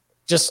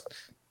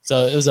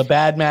 So it was a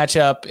bad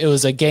matchup. It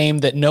was a game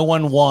that no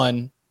one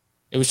won.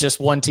 It was just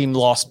one team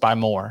lost by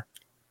more.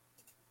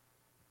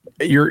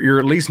 You're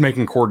at least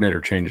making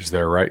coordinator changes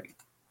there, right?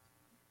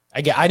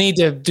 I need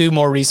to do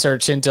more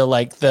research into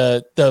like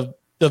the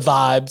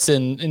vibes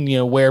and you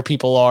know where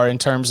people are in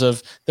terms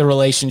of the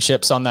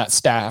relationships on that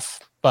staff.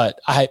 But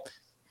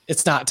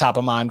it's not top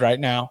of mind right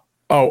now.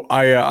 Oh,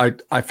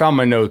 I found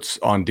my notes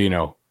on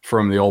Dino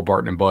from the old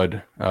Barton and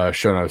Bud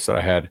show notes that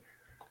I had.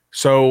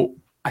 So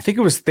I think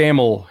it was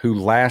Thamel who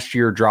last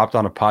year dropped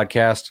on a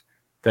podcast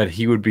that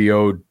he would be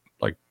owed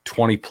like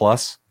 20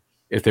 plus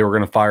if they were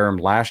going to fire him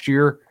last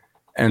year.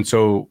 And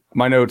so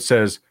my note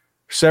says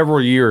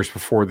several years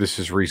before this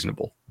is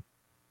reasonable.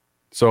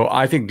 So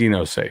I think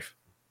Dino's safe.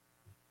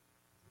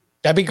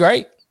 That'd be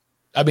great.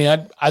 I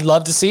mean, I'd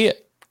love to see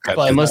it.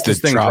 But unless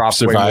this thing drops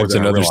survives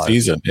another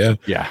season. Yeah.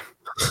 Yeah.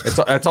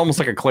 It's almost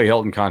like a Clay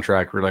Helton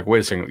contract. We're like, wait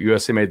a second,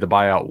 USC made the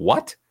buyout.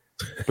 What?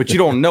 But you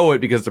don't know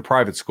it because it's a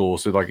private school.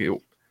 So like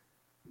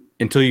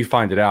until you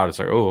find it out, it's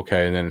like, oh,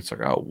 okay. And then it's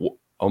like,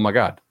 oh my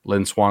God,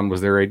 Lynn Swann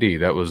was their AD.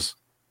 That was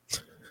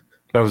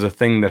a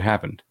thing that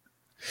happened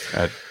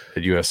at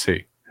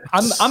USC.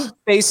 I'm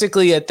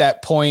basically at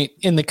that point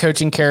in the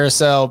coaching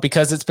carousel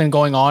because it's been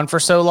going on for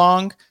so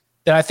long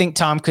that I think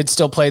Tom could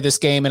still play this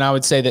game, and I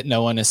would say that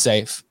no one is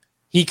safe.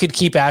 He could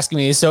keep asking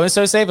me, is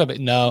so-and-so safe? But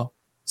no.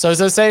 So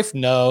safe?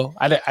 No.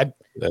 I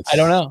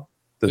don't know.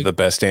 The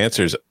best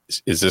answer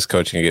is this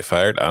coach going to get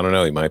fired? I don't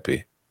know. He might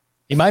be.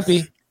 He might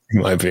be.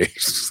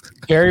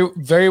 Very,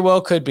 very well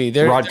could be.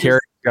 Rod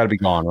Carey's got to be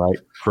gone, right?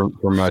 From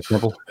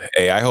Temple.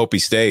 Hey, I hope he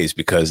stays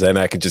because then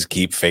I can just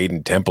keep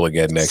fading Temple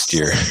again next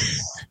year.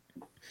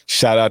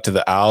 Shout out to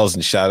the Owls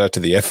and shout out to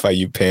the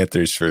FIU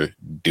Panthers for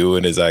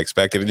doing as I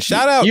expected. And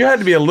shout out. You had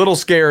to be a little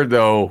scared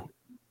though,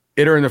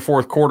 entering the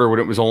fourth quarter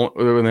when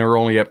they were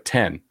only up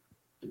 10.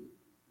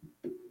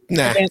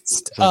 Nah.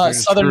 Against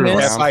Southern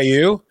Miss.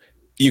 FIU.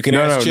 You can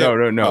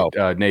no.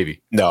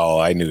 Navy. No,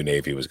 I knew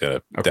Navy was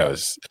gonna. Okay.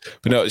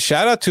 But no.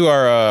 Shout out to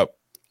our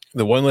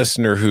the one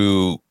listener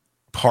who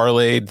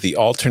parlayed the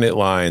alternate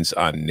lines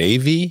on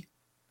Navy,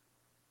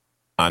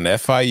 on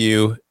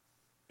FIU,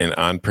 and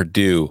on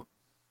Purdue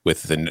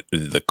with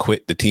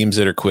the teams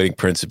that are quitting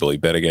principal. He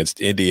bet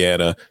against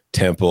Indiana,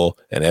 Temple,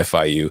 and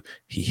FIU.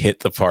 He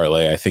hit the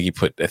parlay. I think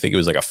it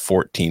was like a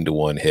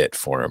 14-1 hit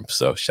for him.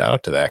 So shout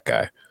out to that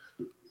guy.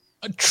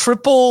 A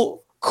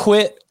triple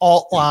quit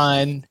alt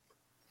line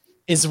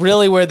is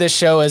really where this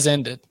show has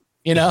ended.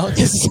 You know,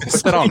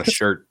 put that on a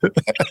shirt.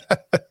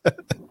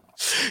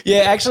 Yeah,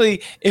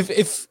 actually,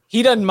 if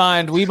he doesn't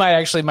mind, we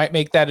might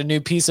make that a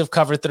new piece of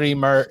Cover 3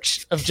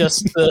 merch of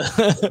just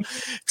the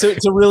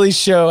to really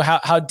show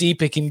how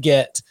deep it can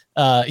get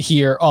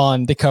here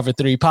on the Cover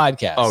 3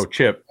 podcast. Oh,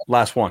 Chip,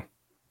 last one,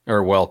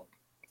 or well,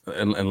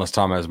 unless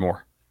Tom has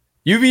more.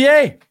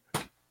 UVA.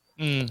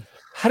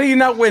 How do you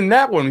not win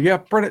that one? Yeah,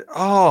 Brennan.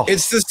 Oh,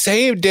 it's the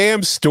same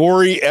damn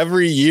story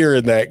every year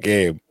in that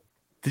game.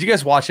 Did you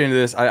guys watch any of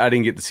this? I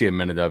didn't get to see a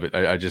minute of it.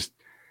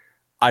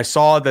 I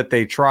saw that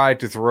they tried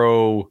to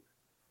throw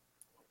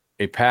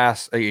a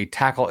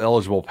tackle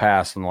eligible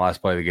pass in the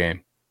last play of the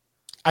game.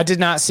 I did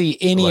not see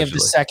any of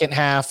the second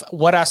half.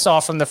 What I saw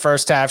from the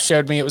first half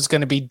showed me it was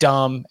going to be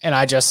dumb, and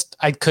I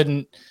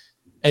didn't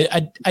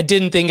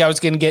think I was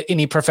going to get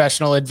any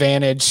professional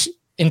advantage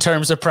in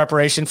terms of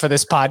preparation for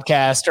this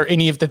podcast or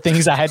any of the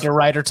things I had to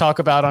write or talk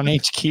about on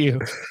HQ.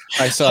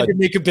 I could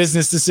make a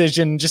business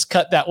decision and just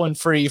cut that one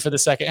free for the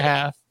second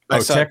half.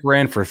 Tech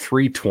ran for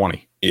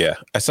 320. Yeah,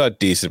 I saw a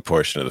decent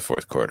portion of the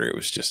fourth quarter. It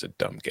was just a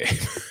dumb game.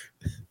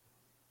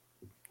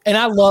 And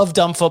I love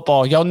dumb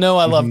football. Y'all know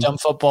I love dumb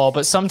football,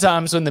 but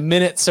sometimes when the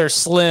minutes are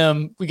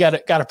slim, we got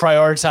to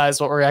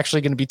prioritize what we're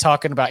actually going to be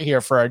talking about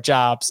here for our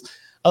jobs.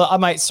 I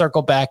might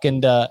circle back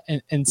and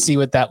see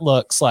what that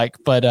looks like,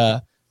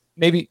 but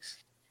maybe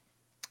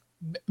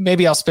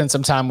I'll spend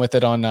some time with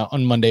it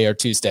on Monday or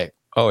Tuesday.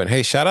 Oh, and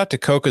hey, shout out to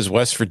Coca's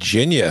West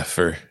Virginia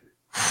for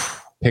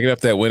picking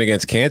up that win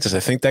against Kansas. I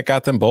think that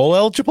got them bowl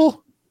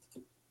eligible.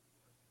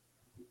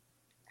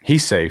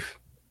 He's safe.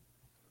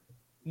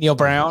 Neil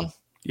Brown?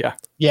 Yeah.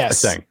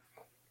 Yes.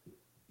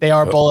 They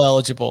are bowl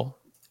eligible.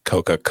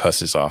 Coca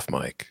cusses off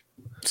Mike.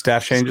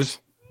 Staff changes?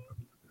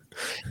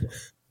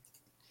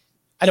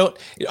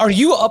 Are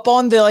you up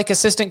on the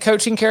assistant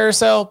coaching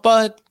carousel,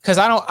 Bud? Because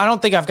I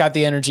don't think I've got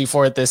the energy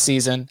for it this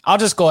season. I'll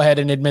just go ahead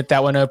and admit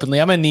that one openly.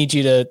 I'm gonna need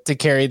you to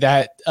carry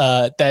that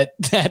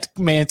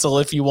mantle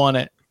if you want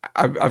it.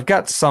 I've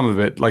got some of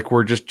it. Like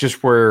we're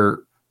just where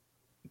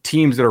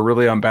teams that are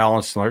really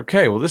unbalanced. Like,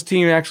 okay, well, this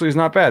team actually is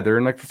not bad. They're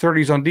in like the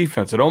 30s on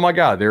defense, and oh my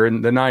God, they're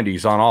in the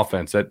 90s on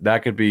offense.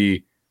 That could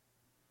be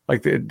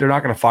like they're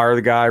not going to fire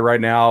the guy right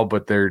now,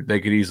 but they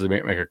could easily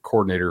make a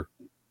coordinator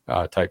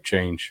type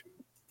change.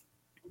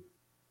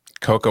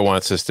 Coca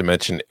wants us to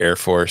mention Air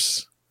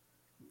Force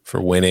for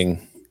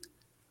winning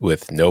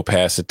with no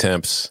pass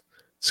attempts,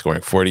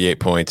 scoring 48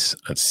 points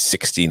on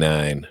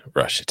 69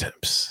 rush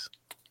attempts.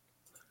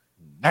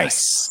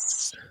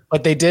 Nice.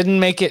 But they didn't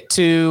make it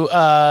to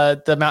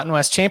the Mountain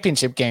West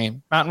Championship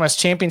game. Mountain West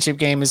Championship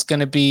game is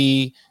going to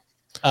be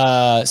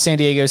San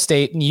Diego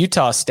State and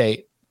Utah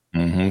State.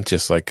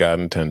 Just like God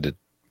intended.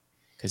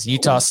 Because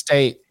Utah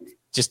State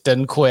just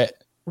doesn't quit.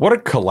 What a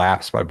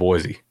collapse by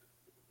Boise.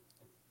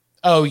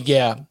 Oh,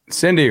 yeah.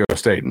 San Diego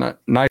State,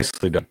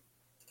 nicely done.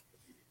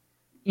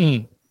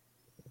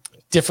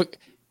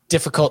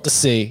 Difficult to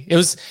see.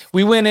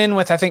 We went in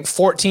with, I think,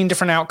 14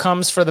 different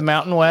outcomes for the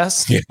Mountain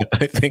West. Yeah,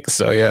 I think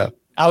so, yeah.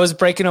 I was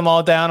breaking them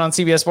all down on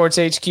CBS Sports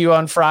HQ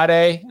on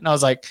Friday, and I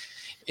was like,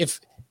 if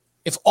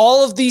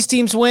all of these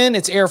teams win,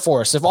 it's Air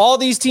Force. If all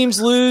these teams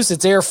lose,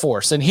 it's Air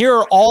Force. And here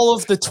are all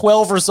of the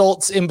 12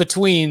 results in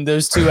between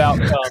those two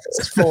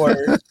outcomes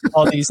for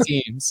all these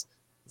teams.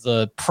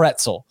 The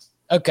pretzel.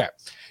 Okay.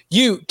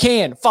 You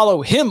can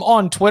follow him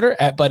on Twitter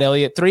at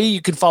BudElliott3.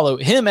 You can follow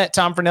him at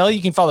Tom Fernelli.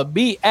 You can follow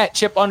me at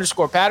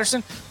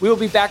Chip_Patterson. We will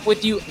be back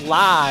with you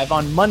live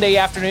on Monday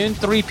afternoon,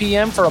 3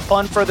 p.m. for a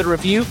fun further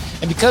review.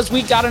 And because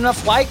we got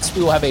enough likes,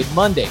 we will have a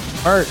Monday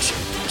merch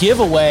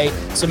giveaway.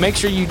 So make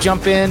sure you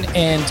jump in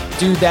and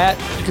do that.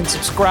 You can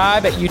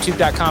subscribe at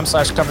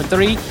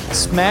youtube.com/cover3.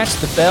 Smash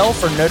the bell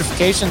for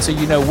notifications so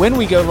you know when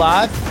we go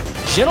live.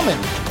 Gentlemen,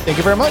 thank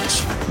you very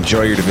much.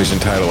 Enjoy your division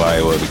title,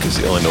 Iowa,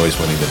 because Illinois is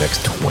winning the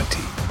next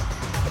 20.